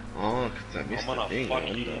 Oh, because I missed I'm the gonna thing. fuck I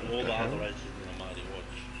you wonder in all what the hell. other races in the Marty,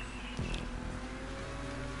 watch.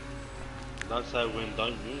 Don't say when,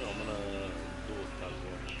 don't you? I'm gonna do it, cuz,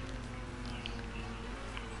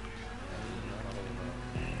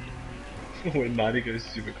 watch. When Marty goes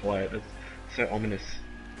super quiet, that's so ominous.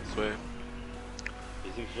 I swear.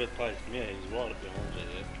 He's in third place. Yeah, he's right up behind you,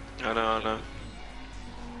 yeah. I know.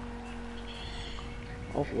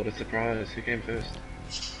 Oh, what a surprise. Who came first?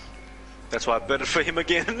 That's why I bet it for him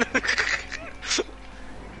again. You're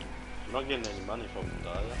not getting any money from him,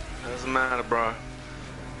 are you? Doesn't matter, bro. Well,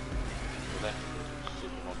 that's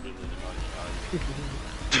super not getting any money,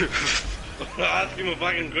 are you? Ask him a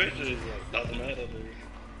fucking question, he's like, doesn't matter, dude.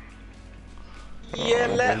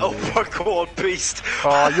 Yeah, oh my god, beast.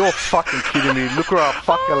 Oh, you're fucking kidding me. Look where I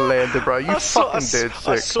fucking landed, bro. You fucking dead sick.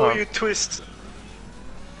 I saw cunt. you twist.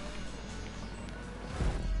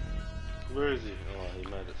 Where is he? Oh, he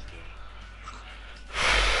made it still.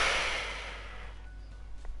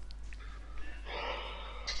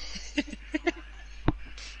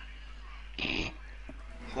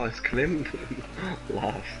 Oh, it's Clem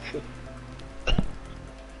last.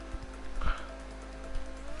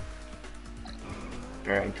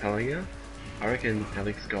 Bro, I'm telling you, I reckon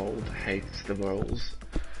Alex Gold hates the rolls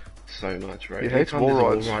so much, bro. He hates Anytime wall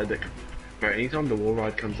there's a rides. Bro, anytime the wall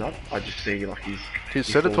ride comes up, I just see like He's he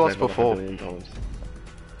said it to falls us over before. 100 million times.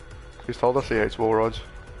 He's told us he hates wall rides.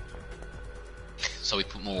 So we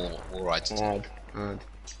put more wall rides. Hard.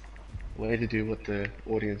 Way to do what the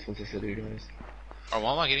audience wants us to do, guys. Oh,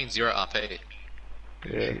 why am I getting 0 RP?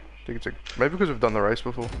 Yeah, I think it's maybe because we've done the race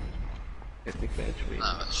before. Ethnic veg, we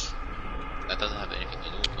No, that doesn't have anything to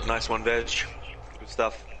do with it. Nice one, Veg. Good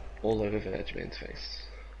stuff. all over Veg Man's face.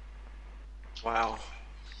 Wow.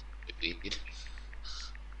 Weird.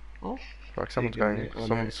 Oh, Like someone's you can- going, oh, no,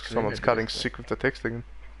 someone's Clem had cutting this, sick with the texting.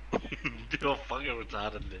 You're fucking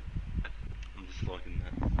retarded, man. I'm just liking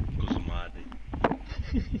that. Because of Marty.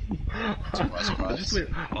 Surprise, surprise.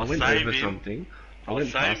 I went save over him. something. I I'll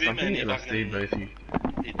went save past him something and he and I fucking- see both you.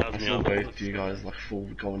 He does I me saw up. both you guys like full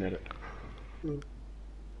going at it.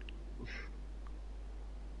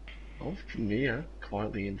 Oh, Mia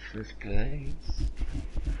quietly in first place.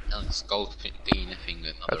 Alex Gold doing nothing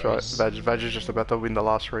with That's another right. race. Vag is just about to win the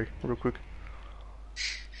last 3, real quick.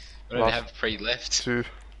 We don't last- have 3 left. 2.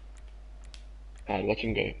 Alright, watch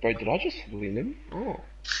him go. Bro, did I just win him? Oh.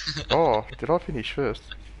 Oh, did I finish first?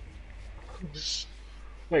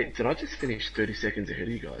 Wait, did I just finish 30 seconds ahead of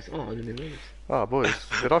you guys? Oh, I didn't even notice. Ah, boys,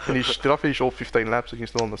 did I finish all 15 laps and you're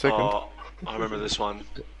still on the second? Oh, I remember this one.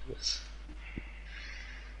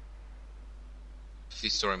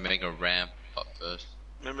 50-story mega ramp up first.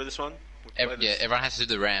 Remember this one? We played Yeah, this. everyone has to do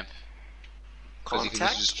the ramp. 'Cause you can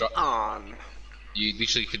Contact just dri- on. You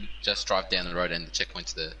literally could just drive down the road and the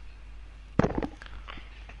checkpoint's there.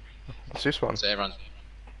 It's this one. So everyone,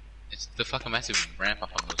 it's the fucking massive ramp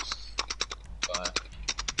up on this fire.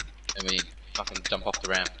 And when you fucking jump off the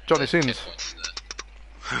ramp, Johnny the Sins. checkpoint's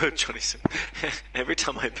there. Johnny Sin. Every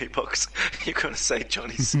time I beatbox, you're gonna say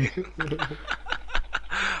Johnny Sin.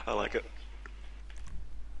 I like it.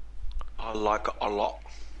 I like it a lot.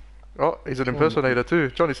 Oh, he's an impersonator too.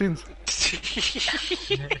 Johnny Sins.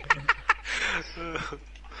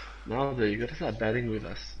 No, dude, you gotta start betting with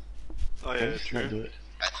us. Oh Don't yeah, just not do true. it.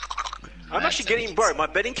 I'm actually getting, bro, my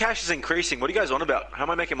betting cash is increasing. What are you guys on about? How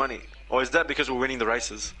am I making money? Or is that because we're winning the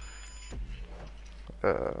races?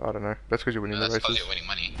 I don't know. That's because you're winning No, the that's because races. you're winning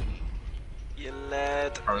money. You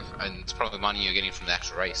lad. And it's probably money you're getting from the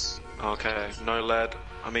actual race. Okay, no lad.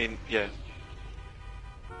 I mean, yeah,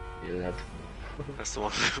 Yeah, lad. that's the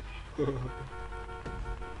one.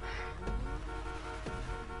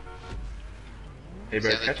 Hey bro,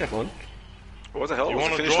 Yeah, they- catch up on. What the hell? You What's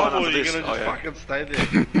want the to finish drive line or after you this? gonna just Oh, yeah. fucking stay there?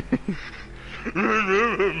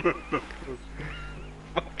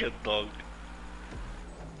 Fucking dog.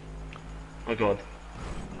 Oh god.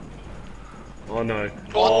 Oh no.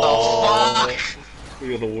 What the fuck?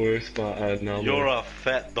 You're the worst, but no. You're a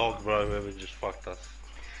fat dog, bro, whoever just fucked us.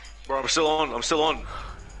 Bro, I'm still on. I'm still on.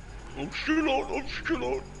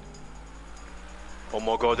 Oh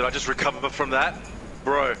my god, did I just recover from that?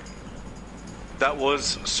 Bro, that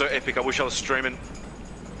was so epic. I wish I was streaming.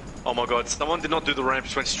 Oh my god, someone did not do the ramp,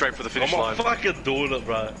 just went straight for the finish I'm line. not fucking doing it,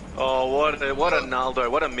 bro. Oh, what a Naldo,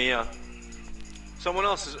 what a Mia. Someone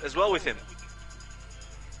else as well with him.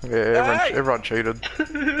 Yeah, Hey! everyone cheated.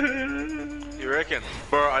 You reckon?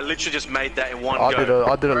 Bro, I literally just made that in one I go. did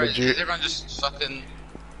it Bro, legit. is everyone just fucking...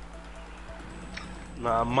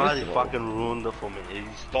 Nah, Marty fucking ruined it for me. He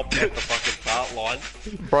stopped at the fucking start line.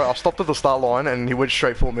 Bro, I stopped at the start line and he went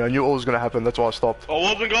straight for me. I knew what was going to happen, that's why I stopped. I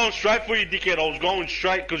wasn't going straight for you, dickhead. I was going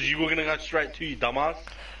straight because you were gonna go straight to you, dumbass.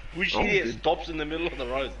 Which idiot dude. stops in the middle of the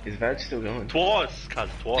road? Is Vag still going? Twice, cuz,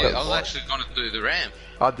 twice. Yeah, I was actually gonna do the ramp.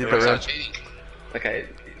 I did the Everyone's ramp. cheating. Okay,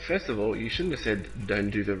 first of all, you shouldn't have said don't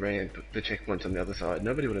do the ramp, the checkpoint's on the other side.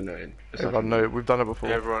 Nobody would have known. Aside Everyone from knew, you. we've done it before.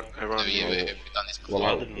 Everyone. Yeah, we've done this before. Well,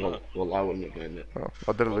 I didn't know. I wouldn't have known that. Oh,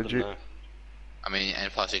 I did it I legit. didn't know. I mean,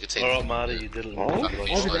 and plus you could see... Alright, Marty, you did it. Oh, Fucking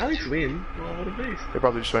did Alex win? Oh, what a beast. They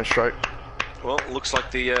probably just went straight. Well, looks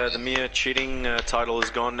like the Mia cheating title is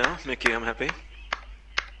gone now. Mickey, I'm happy.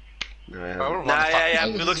 No, it Bro, hasn't. Nah, yeah,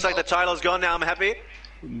 it looks like the title's gone now. I'm happy.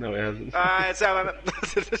 No, it hasn't. It's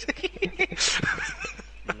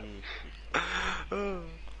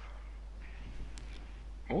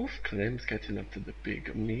All of Clem's catching up to the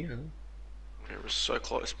big Mia. It was so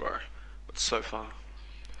close, bro, but so far.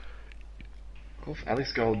 All of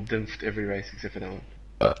Alex Gold dimmed every race except for that one.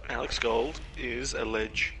 Alex Gold is a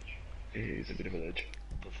ledge. He's a bit of a ledge.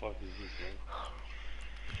 The fuck is this, man?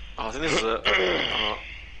 Oh, I think this is a. I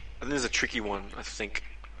think this is a tricky one. I think.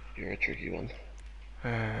 You're a tricky one.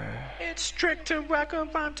 It's trick to work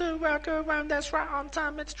around, that's right on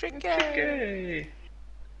time, it's tricky. Hey,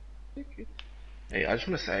 I just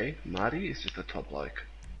want to say, Marty is just a top bloke.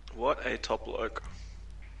 What a top bloke.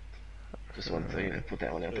 Just one thing, put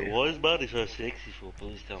that one out there. Why is Marty so sexy for?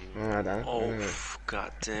 Please tell me. Oh, I don't. Oh, know.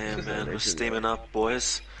 god damn, Just man. a We're legend, steaming bro. up,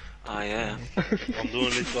 boys. I am. I'm doing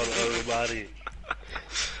this for everybody.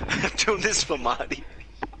 I'm doing this for Marty.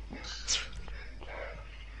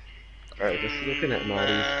 Alright, just looking at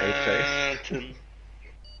Marty's eighth face. Martin.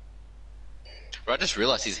 Bro, I just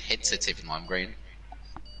realised his headset's even lime green.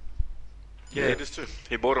 Yeah, it is too.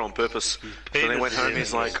 He bought it on purpose. So then he penis went is home, in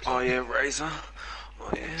he's it. like, oh yeah, Razor.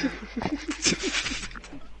 Oh yeah.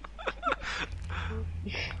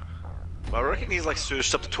 I reckon he's like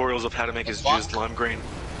searched up tutorials of how to make his Fuck. juice lime green.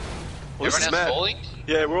 Well, this is Everyone else mad. falling?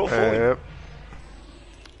 Yeah, we're all falling. Yep.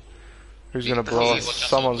 Who's gonna blow Hey, us? watch out,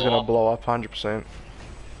 Someone's blow gonna up. blow up 100%.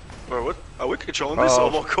 Bro, what? Are we controlling this? Oh,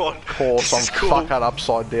 Oh, my god. Of course, This is I'm cool. fucking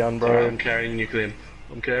upside down, Alright, bro. I'm carrying you, Clem.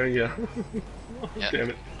 I'm carrying you. Yeah. Damn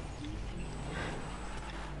it.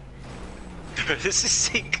 This is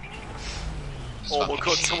sick. Oh my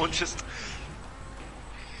god, someone just...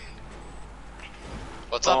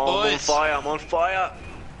 What's up, Oh, I'm on boys? fire, I'm on fire.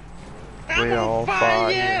 We are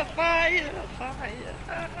fire. Yeah,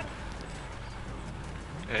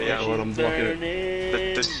 Oh god, I'm blocking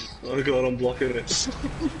it. Oh god, I'm blocking it.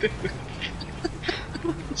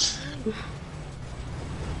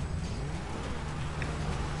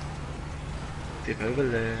 Dip over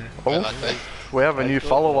there. Oh, Like that. we have a new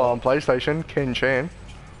follower on PlayStation, Ken Chan.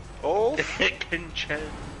 Oh, Can Chan.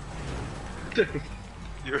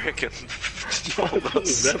 you reckon? What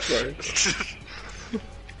was that, bro?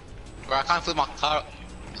 Bro, I can't flip my car.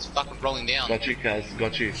 It's fucking rolling down. Got you, guys.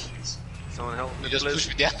 Got you. Someone help me, You just please. pushed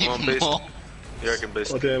me down Come on, even beast. more. You reckon,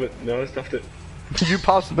 beast? Oh damn it! No, I stuffed it. You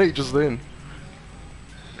passed me just then.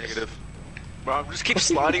 Negative. Bro, I just keep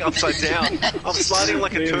sliding upside down. I'm sliding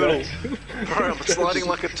like a Me and turtle. Vag. Bro, I'm sliding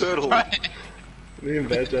like a turtle. Right. Me and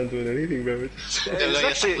Vag aren't doing anything, bro. It's There we It's go,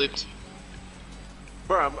 yes, actually- flipped.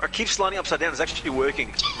 Bro, I keep sliding upside down. It's actually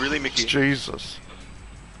working. Really, Mickey. Jesus.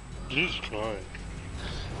 Jesus Christ.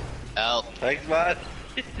 Help. Thanks, mate.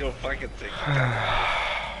 You're fucking sick.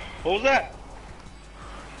 What was that?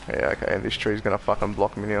 Yeah, okay, this tree's gonna fucking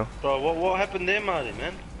block me now. Bro, what happened there, Marty,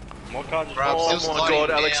 man? My car just Bro, I'm Oh still my sliding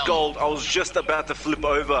god, Alex down. Gold. I was just about to flip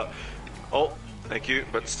over. Oh, thank you,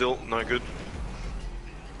 but still no good.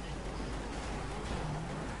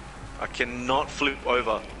 I cannot flip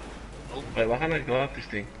over. Wait, why can't I go up this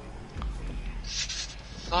thing?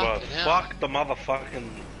 Bro, Fucking hell. fuck the motherfucking...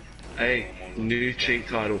 Hey, new cheat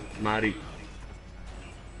title, Marty.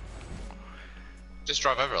 Just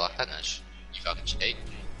drive over like that, Nash. You fucking cheat.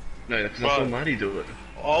 No, because I saw Bro. Marty do it.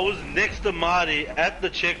 I was next to Marty at the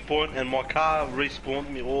checkpoint and my car respawned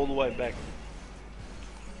me all the way back.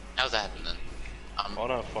 How's that happen then? I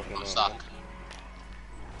don't fucking know. I'm stuck. man.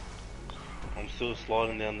 I'm still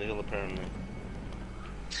sliding down the hill apparently.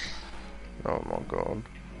 Oh my god.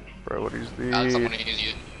 Bro, what is this? Alex, I'm gonna use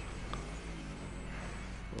you.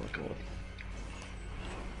 Oh god.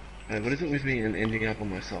 Hey, what is it with me and ending up on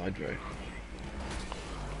my side, bro?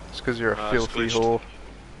 It's because you're a it's filthy glitched. whore.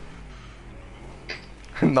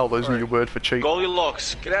 Noldo's new word for cheat. Goalie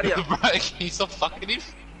locks, get out of here. Bro, can you stop fucking him?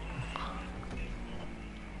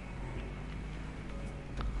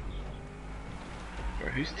 Bro,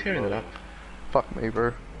 who's tearing it up? Fuck me,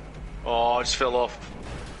 bro. Oh, I just fell off.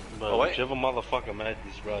 But Oh, wait. whichever motherfucker made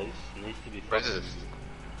this race needs to be fucking President.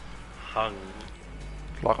 hung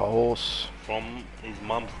Like a horse. from his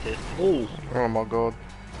mum's testicles. Oh my god.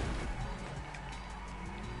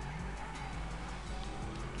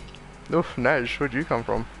 Oof, Nash, where'd you come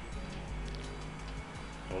from?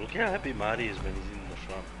 Oh, look how happy Marty is when he's in the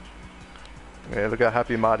front. Yeah, look how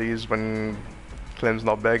happy Marty is when Clem's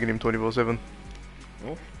not bagging him 24/7.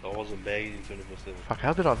 I wasn't bagging him 24/7. Fuck,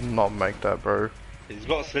 how did I not make that, bro? He's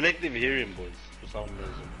got selective hearing, boys, for some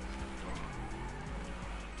reason.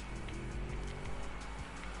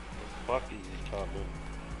 Fuck is this car doing?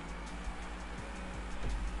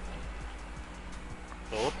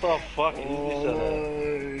 So what the fuck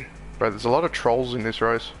is this? Bro, there's a lot of trolls in this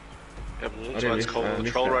race. Yep, I that's didn't why it's miss- called I the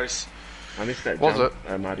missed troll that. race. I missed that Was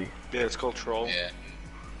jump, Marty. Yeah, it's called troll. Yeah.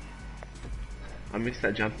 I missed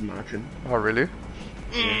that jump, Martin. Oh, really?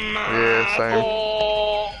 Yeah, same.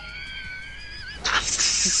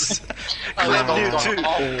 Clem knew too.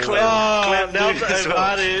 Clem now knew as well.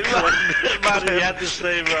 Marty, you had to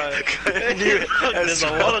say, bro. There's a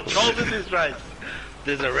lot of trolls in this race.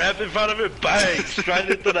 There's a ramp in front of it, bang, straight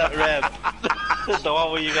into that ramp. The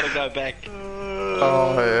one where you gotta go back.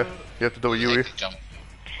 Oh, yeah. You have to do a Yui. Exit jump.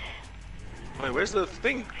 Wait, where's the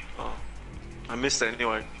thing? Oh, I missed it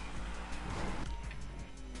anyway.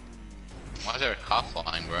 Why is there a car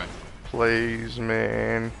flying, bro? Please,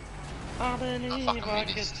 man. I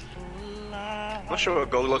fucking missed. I'm not sure what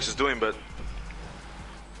Goldilocks is doing, but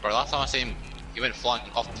Bro, last time I see him, he went flying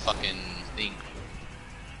off the fucking thing.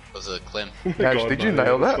 It was a Clem. Nash, did you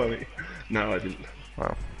nail that? Funny. No, I didn't.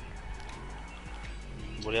 Wow.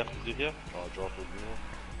 What do you have to do here? Oh, drop it.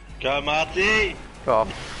 Go, Marty! Oh,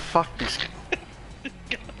 fuck this.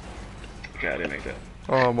 Okay, I didn't make that.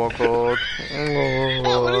 Oh my god. What are you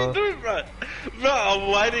Oh. doing, bro? Bro,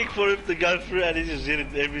 I'm waiting for him to go through and he's just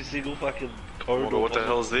hitting every single fucking corridor. what the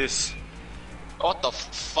hell is this? What the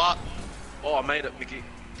fuck? Oh, I made it, Mickey.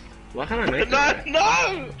 Why can't I make No, that?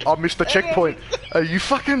 no! I missed the checkpoint. Are you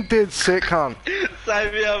fucking dead set, cunt?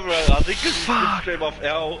 Same here, bro. I think it's slipstream off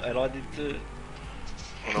L and I did too.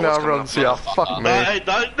 I don't know Now what's coming everyone's here. Fuck No, me. hey,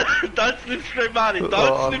 don't slipstream, Marty.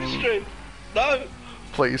 Don't slipstream. No.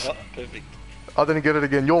 Please. Oh, perfect. I didn't get it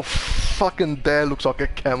again. Your fucking dad looks like a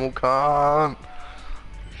camel, cunt.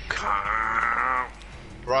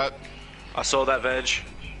 Bro, I saw that veg.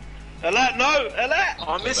 Alat, no! Alat!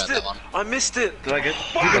 I missed about it. that one. I missed it. Did I get?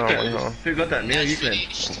 Who Oh, got that? no. Who got that? Me or you, Nash Glenn?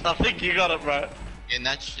 finished. I think you got it, bro. Yeah,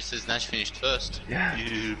 Nash, it says Nash finished first. Yeah.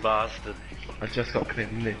 You bastard. I just got Clem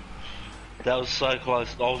in there. That was so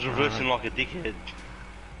close. I was reversing like a dickhead.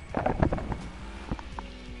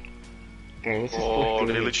 Oh, what's this Oh, bloke he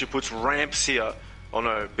doing? literally puts ramps here. Oh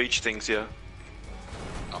no, beach things here.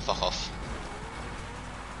 Oh, fuck off.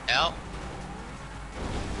 Out.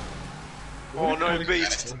 Oh no,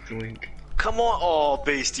 Beast. What's doing? Come on. Oh,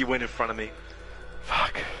 Beast, you went in front of me.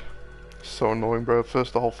 Fuck. So annoying, bro.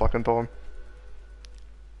 First the whole fucking time.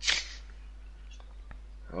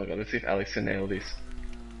 Oh my god, let's see if Alex can nail this.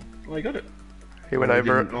 Oh, I got it. He went Oh, I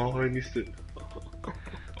over it. didn't. Oh, I missed it.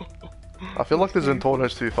 I feel like the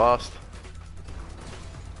Zentorno's too fast.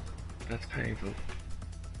 That's painful.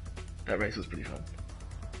 That race was pretty fun.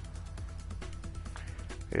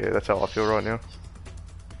 Yeah, that's how I feel right now.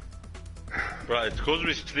 Bro, it's because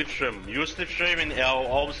we slipstream. You were slipstreaming L,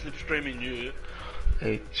 I was slipstreaming you.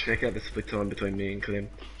 Hey, check out the split time between me and Clem.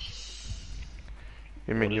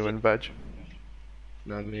 You mean What you is and Badge?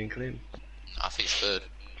 No, me and Clem. I finished third.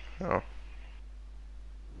 Oh.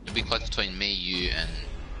 It'll be close between me, you, and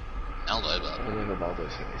Aldo, but I remember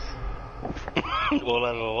Baldo's face. All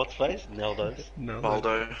over what's face? Naldo's. No.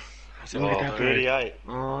 Baldo. That's Look at that, bro. 38.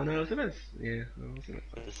 Oh no, wasn't it? Yeah, no, wasn't it?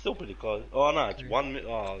 It's still pretty close. Oh no, it's 1 minute.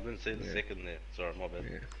 Oh, I didn't see the second there. Sorry, my bad.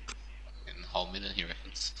 Yeah. In the whole minute, he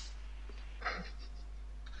reckons.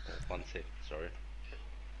 1 sec, sorry.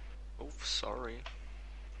 Oh, sorry.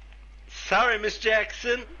 Sorry, Miss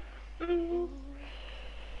Jackson! And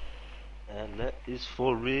that is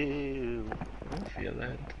for real. I feel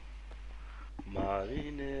that. Marty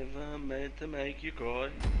never meant to make you cry.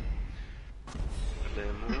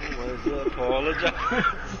 Them always apologize.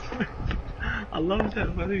 I love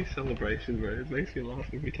that funny celebration, bro. It makes me laugh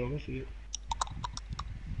every time I see it.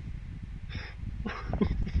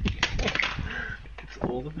 It's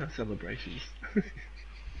all about celebrations.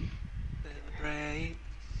 Celebrate.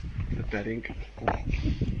 The betting.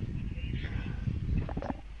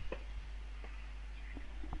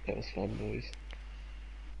 That was fun, boys.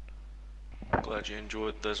 Glad you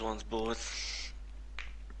enjoyed those ones, boys.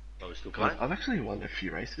 Are we still playing? I've actually won a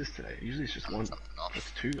few races today. Usually it's just one.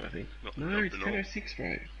 It's two, I think. No, it's 10:06,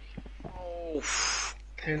 bro. Oh,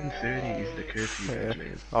 10:30 is the curfew, Yeah,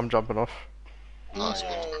 man. I'm jumping off. Nice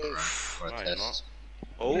one for a No, you're test. not.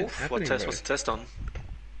 oh, What's happening, what test? bro? What's the test on?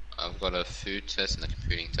 I've got a food test and a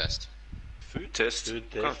computing test. Food test. Food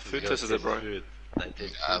What kind of test. food test is it, bro? Food. They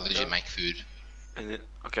test I food, legit bro. make food. And it,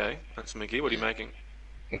 okay, that's Mickey. What are you making?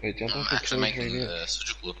 Okay, jump I'm off for actually 23 making minutes.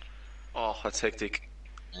 sudoku. Oh, that's hectic.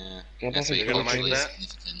 Yeah, Jump that's off what at you're 23 actually minutes.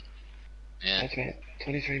 significant. Yeah. That's right,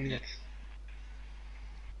 23 minutes.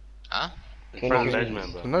 Huh? It's 23 not minutes.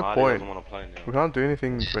 management, bro. There's no Marty point. doesn't want to play now. We can't do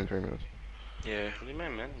anything in 23 minutes. Yeah. What do you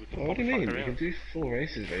mean, man? We can Well, what do you fuck mean? You around. can do 4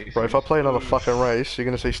 races, very Bro, if I play another fucking race, you're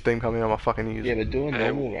gonna see steam coming out my fucking ears. Yeah, but do a Hey,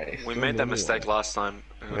 normal race. we Do a made that normal mistake one. last time.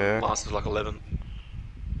 And Yeah. It lasted like 11.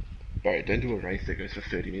 Bro, don't do a race that goes for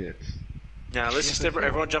 30 minutes. Now let's just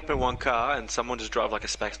everyone jump in one car and someone just drive like a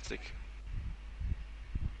spastic.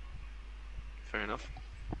 Fair enough.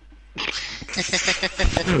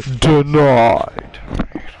 Denied.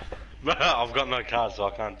 I've got no cars, so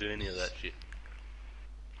I can't do any of that shit.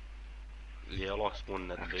 Yeah, I like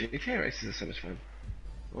spawning at the beach. GTA races are so much fun.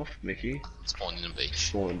 Off, Mickey. Spawned in a beach.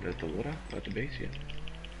 Spawned at the water, at the beach, yeah.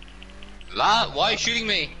 Why are you shooting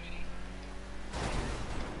me?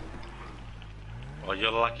 Oh,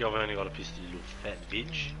 you're lucky I've only got a pistol, you little fat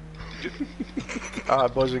bitch.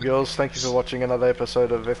 Alright, boys and girls, thank you for watching another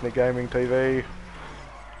episode of Ethnic Gaming TV.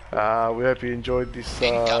 We hope you enjoyed this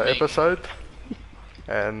Incoming. episode,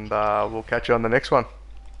 and we'll catch you on the next one.